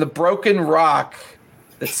and the broken rock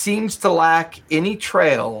that seems to lack any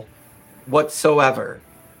trail whatsoever.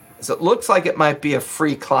 So it looks like it might be a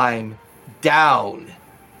free climb down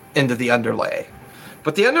into the underlay.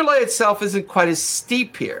 But the underlay itself isn't quite as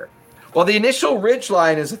steep here. While the initial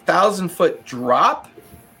ridgeline is a 1,000-foot drop,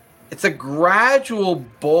 it's a gradual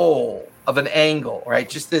bowl of an angle, right?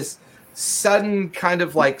 Just this sudden kind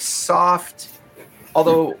of like soft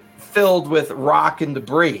although filled with rock and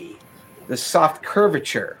debris, the soft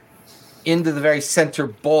curvature into the very center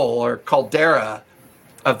bowl or caldera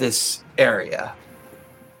of this area.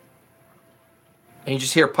 And you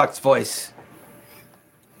just hear Puck's voice.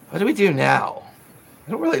 What do we do now?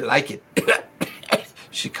 I don't really like it.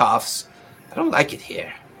 She coughs. I don't like it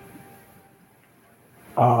here.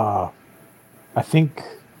 I think,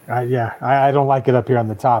 I don't like it up here on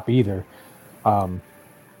the top either.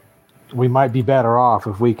 We might be better off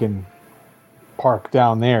if we can park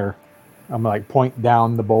down there. I'm like point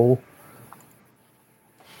down the bowl.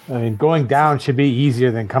 I mean, going down should be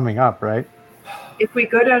easier than coming up, right? If we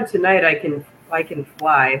go down tonight, I can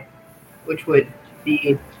fly, which would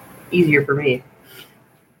be easier for me.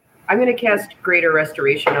 I'm going to cast Greater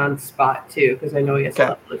Restoration on Spot too, because I know he has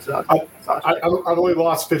a level exhaustion. I've only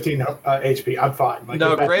lost 15 HP. I'm fine. Like,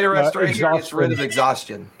 no, Greater Restoration gets rid of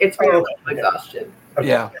exhaustion. It's rid of exhaustion. Okay.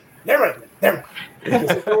 Yeah. Never mind.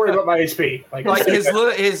 Don't worry about my HP. Like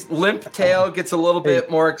his limp tail gets a little bit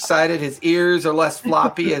more excited. His ears are less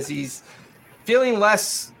floppy as he's feeling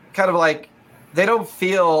less kind of like they don't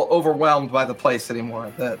feel overwhelmed by the place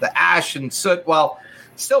anymore. The ash and soot, while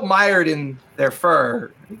still mired in their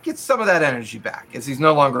fur, he gets some of that energy back as he's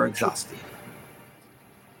no longer exhausted.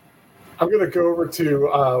 I'm going to go over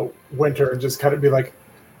to Winter and just kind of be like,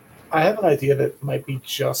 I have an idea that might be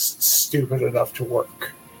just stupid enough to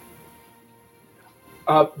work.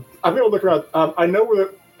 I'm going to look around. I know where,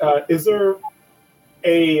 is there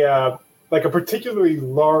a particularly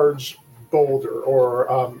large boulder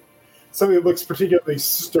or something that looks particularly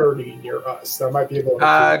sturdy near us that might be able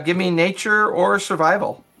to... Give me nature or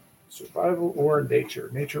survival. Survival or nature.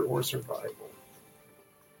 Nature or survival.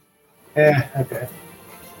 Okay.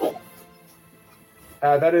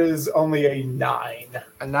 That is only a 9.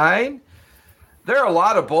 A 9? There are a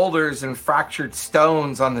lot of boulders and fractured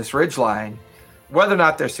stones on this ridgeline. Whether or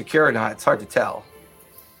not they're secure or not, it's hard to tell.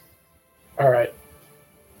 All right.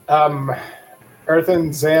 Earth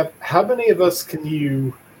and Zamp, how many of us can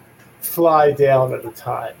you fly down at a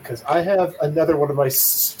time? Because I have another one of my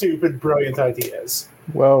stupid, brilliant ideas.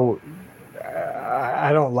 Well,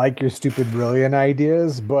 I don't like your stupid, brilliant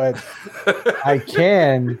ideas, but I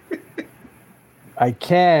can,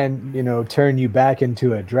 turn you back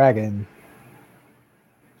into a dragon.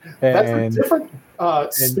 That's a different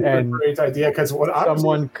stupid, brilliant idea. Because what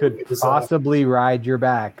someone could possibly ride your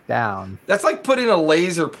back down. That's like putting a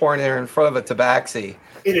laser pointer in front of a tabaxi.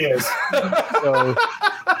 It is. So,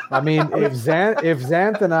 I mean, if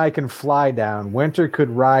Xanth and I can fly down, Winter could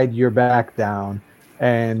ride your back down,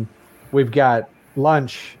 and we've got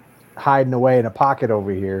lunch hiding away in a pocket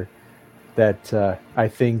over here that I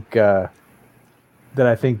think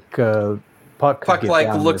Puck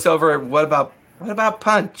like looks over. What about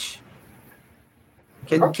Punch?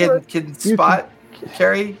 Can Spot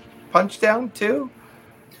carry Punch down too?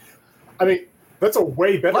 I mean, that's a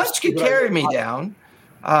way better. Punch could carry me down.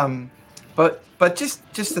 But just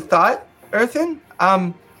a thought, Earthen.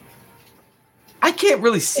 I can't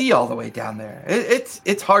really see all the way down there.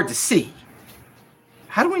 It's hard to see.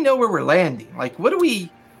 How do we know where we're landing? Like, what do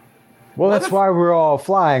we? Well, that's why we're all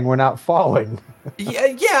flying. We're not falling.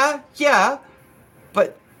 Yeah.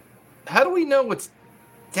 But how do we know what's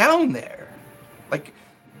down there? Like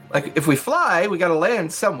if we fly, we got to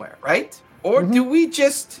land somewhere, right? Or do we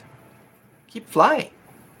just keep flying?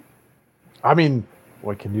 I mean,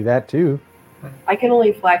 we can do that too. I can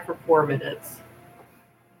only fly for 4 minutes.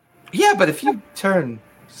 Yeah, but if you turn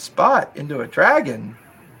Spot into a dragon,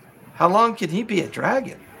 how long can he be a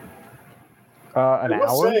dragon? An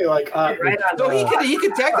hour? Say, so he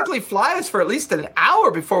could technically fly us for at least an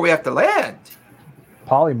hour before we have to land.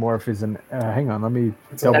 Polymorph is an... hang on, let me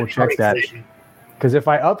double check that. Because if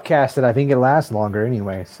I upcast it, I think it lasts longer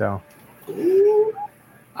anyway, so...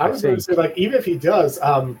 I was going to say, even if he does,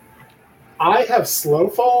 I have slow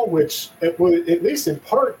fall, which it would, at least in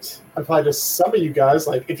part, apply to some of you guys.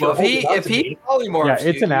 Like if he polymorphs,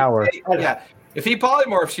 it's an hour. If he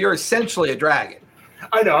polymorphs, you're essentially a dragon.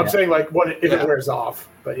 I know. I'm saying if it wears off,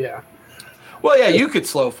 but yeah. Well, yeah, you could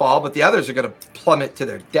slow fall, but the others are going to plummet to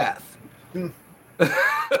their death.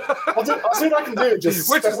 I'll see what I can do. Just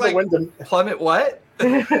which is like plummet what?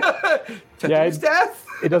 to his death.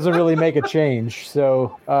 It doesn't really make a change.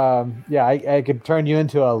 So, I could turn you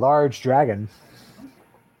into a large dragon.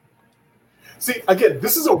 See, again,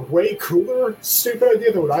 this is a way cooler, stupid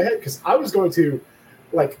idea than what I had, because I was going to,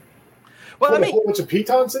 put a whole bunch of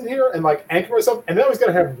pitons in here and, anchor myself, and then I was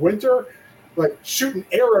going to have Winter, shoot an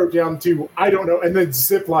arrow down to, I don't know, and then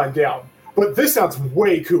zip line down. But this sounds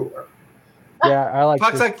way cooler. Yeah, I like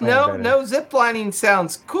Puck's no, zip lining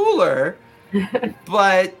sounds cooler,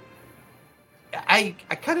 but I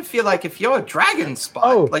kind of feel like if you're a dragon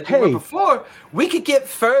spot, like you were before, we could get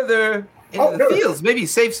further into the fields, maybe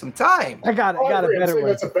save some time. I got a better one.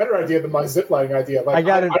 That's a better idea than my ziplining idea. Like,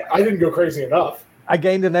 I didn't go crazy enough. I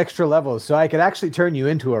gained an extra level, so I could actually turn you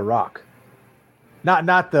into a rock. Not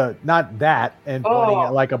that and pointing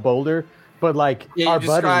at like a boulder, but like our you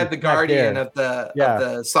described the guardian of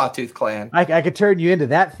the Sawtooth clan. I could turn you into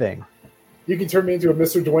that thing. You can turn me into a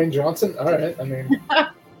Mr. Dwayne Johnson. All right, I mean,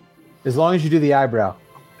 as long as you do the eyebrow.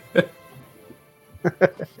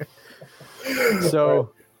 So,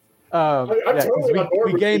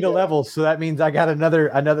 we gained a level, so that means I got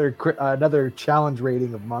another challenge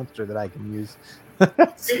rating of monster that I can use.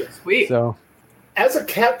 Sweet. So, as a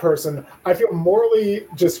cat person, I feel morally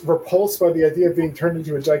just repulsed by the idea of being turned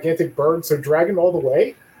into a gigantic bird. So, dragon all the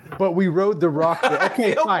way. But we rode the rock.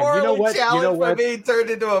 Okay, fine. You know what? By being turned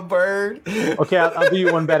into a bird. Okay, I'll do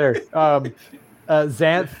you one better.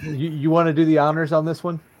 Xanth, you want to do the honors on this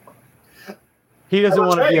one? He doesn't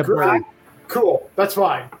want to be a bird. Cool, that's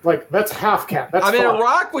fine. Like, that's half cat. That's fine. A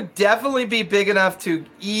rock would definitely be big enough to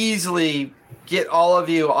easily get all of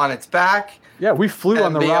you on its back. Yeah, we flew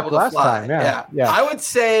on the rock last time. Yeah. I would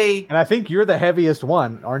say, and I think you're the heaviest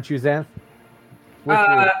one, aren't you, Xanth? You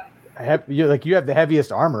have the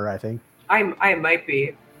heaviest armor, I think. I might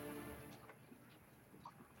be.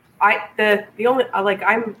 The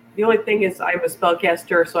only thing is I'm a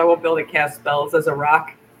spellcaster, so I won't be able to cast spells as a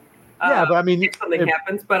rock. Yeah, but I mean, if something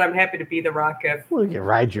happens, but I'm happy to be the rock if we can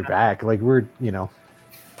ride your back. Like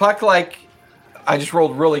Puck. Like I just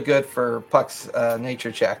rolled really good for Puck's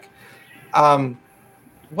nature check. A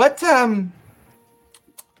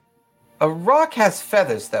rock has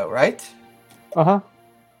feathers, though, right?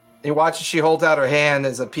 You watch as she holds out her hand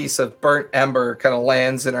as a piece of burnt ember kind of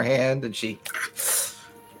lands in her hand, and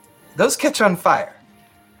those catch on fire.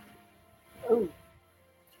 Oh.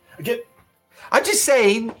 I'm just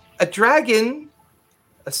saying, a dragon,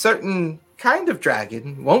 a certain kind of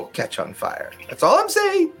dragon, won't catch on fire. That's all I'm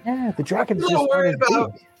saying. Yeah, the dragon's just worried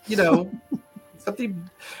about, something.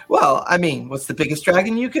 Well, I mean, what's the biggest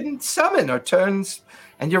dragon you can summon or turns?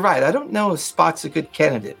 And you're right. I don't know if Spot's a good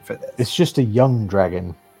candidate for this. It's just a young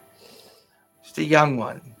dragon. Just a young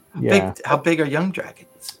one. How big are young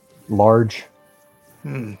dragons? Large.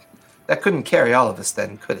 That couldn't carry all of us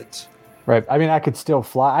then, could it? Right. I mean, I could still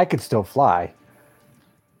fly.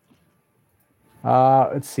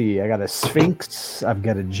 Let's see. I got a Sphinx. I've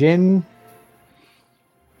got a Djinn.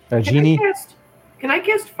 A Genie. Can I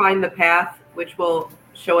cast Find the Path, which will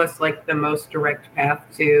show us like the most direct path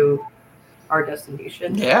to our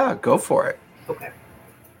destination? Yeah, go for it. Okay.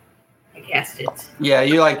 I cast it. Yeah,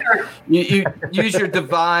 you use your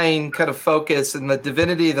divine kind of focus, and the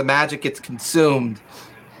divinity of the magic gets consumed.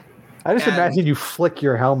 I just imagine you flick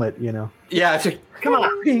your helmet, Yeah, come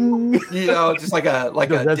on. Ping. Just like a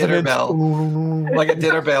dinner bell, like a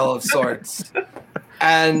dinner bell of sorts,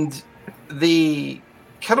 and the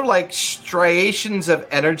kind of like striations of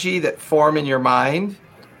energy that form in your mind.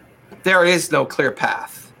 There is no clear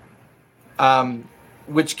path,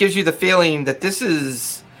 which gives you the feeling that this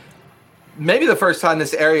is maybe the first time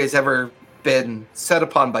this area has ever been set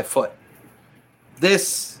upon by foot.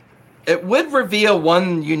 It would reveal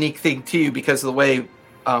one unique thing to you because of the way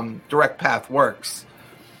direct path works.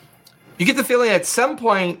 You get the feeling at some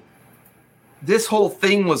point this whole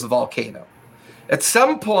thing was a volcano. At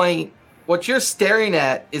some point, what you're staring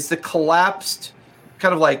at is the collapsed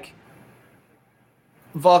kind of like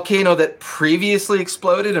volcano that previously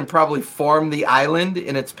exploded and probably formed the island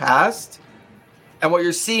in its past. And what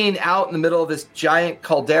you're seeing out in the middle of this giant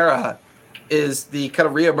caldera is the kind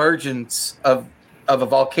of reemergence of a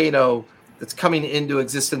volcano that's coming into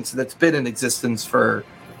existence, that's been in existence for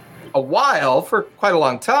a while, for quite a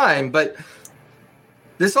long time. But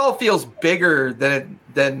this all feels bigger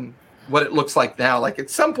than what it looks like now. Like at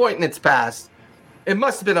some point in its past, it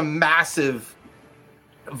must have been a massive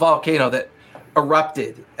volcano that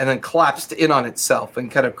erupted and then collapsed in on itself and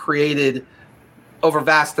kind of created over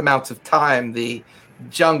vast amounts of time the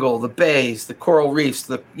jungle, the bays, the coral reefs,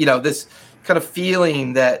 this kind of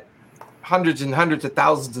feeling that hundreds and hundreds of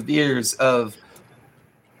thousands of years of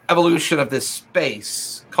evolution of this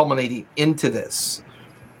space culminating into this.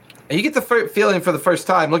 And you get the feeling for the first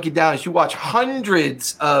time looking down as you watch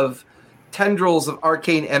hundreds of tendrils of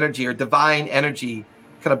arcane energy or divine energy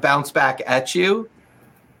kind of bounce back at you,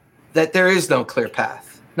 that there is no clear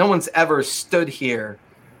path. No one's ever stood here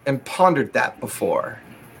and pondered that before.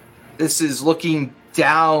 This is looking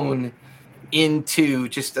down into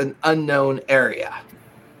just an unknown area.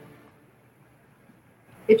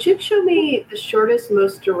 It should show me the shortest,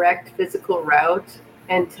 most direct physical route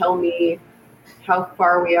and tell me how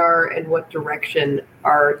far we are and what direction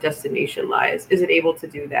our destination lies? Is it able to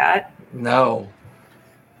do that? No.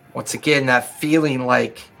 Once again, that feeling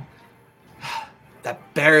like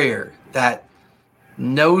that barrier, that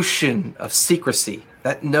notion of secrecy,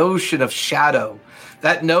 that notion of shadow,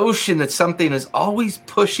 that notion that something is always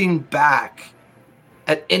pushing back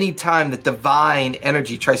at any time that divine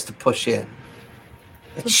energy tries to push in.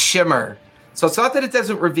 That shimmer. So it's not that it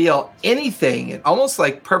doesn't reveal anything. It almost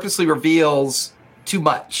like purposely reveals too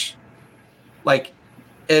much. Like,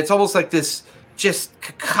 it's almost like this just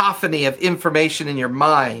cacophony of information in your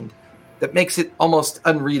mind that makes it almost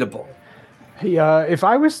unreadable. Hey, if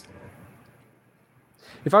I was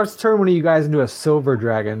to turn one of you guys into a silver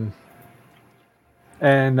dragon,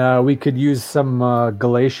 and we could use some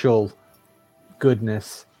glacial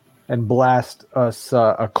goodness and blast us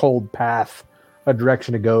a cold path, a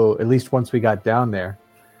direction to go, at least once we got down there.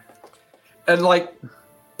 And like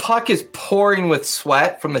Puck is pouring with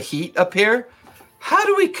sweat from the heat up here. How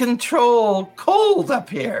do we control cold up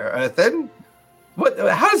here, Ethan?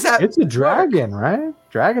 How does that? It's a dragon, right?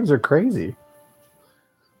 Dragons are crazy.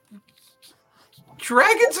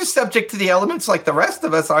 Dragons are subject to the elements like the rest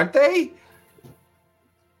of us, aren't they?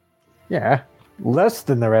 Yeah, less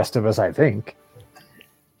than the rest of us, I think.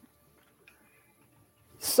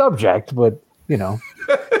 Subject, but you know,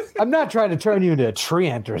 I'm not trying to turn you into a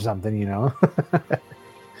treant or something, you know.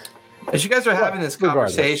 As you guys are having this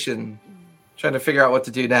conversation, trying to figure out what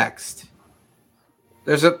to do next,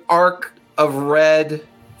 there's an arc of red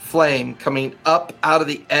flame coming up out of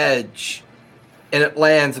the edge, and it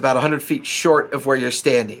lands about 100 feet short of where you're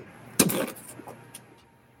standing.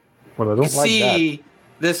 Well, I don't see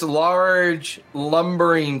this large,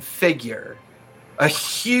 lumbering figure, a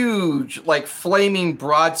huge, like, flaming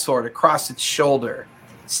broadsword across its shoulder,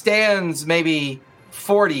 stands maybe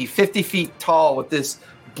 40, 50 feet tall with this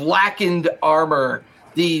blackened armor,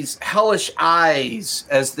 these hellish eyes,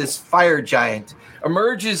 as this fire giant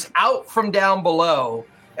emerges out from down below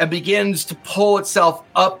and begins to pull itself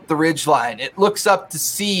up the ridgeline. It looks up to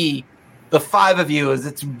see the five of you as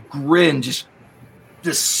its grin, just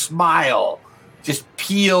this smile, just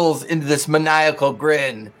peels into this maniacal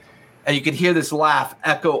grin. And you can hear this laugh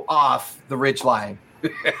echo off the ridgeline.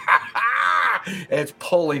 And it's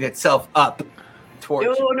pulling itself up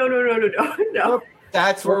towards you. No.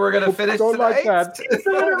 That's where we're going to finish Don't tonight. like that.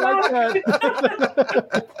 Don't like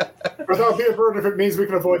that. Without being burned, if it means we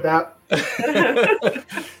can avoid that.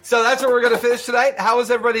 So that's where we're going to finish tonight. How is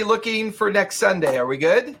everybody looking for next Sunday? Are we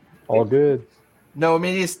good? All good. No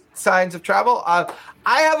immediate signs of travel? I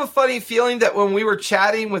have a funny feeling that when we were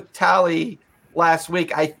chatting with Tally last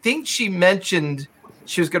week, I think she mentioned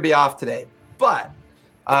she was going to be off today. But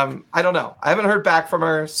I don't know. I haven't heard back from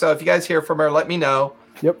her. So if you guys hear from her, let me know.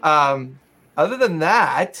 Yep. Other than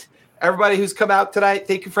that, everybody who's come out tonight,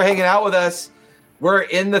 thank you for hanging out with us. We're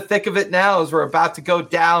in the thick of it now as we're about to go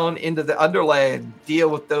down into the underlay and deal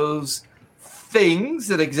with those things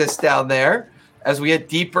that exist down there as we get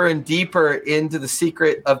deeper and deeper into the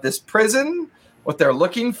secret of this prison, what they're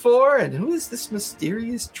looking for, and who is this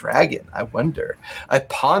mysterious dragon? I wonder. I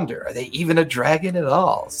ponder. Are they even a dragon at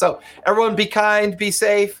all? So everyone be kind, be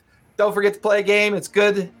safe. Don't forget to play a game. It's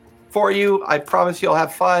good for you. I promise you'll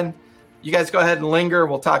have fun. You guys go ahead and linger.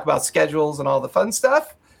 We'll talk about schedules and all the fun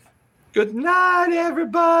stuff. Good night,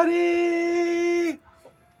 everybody.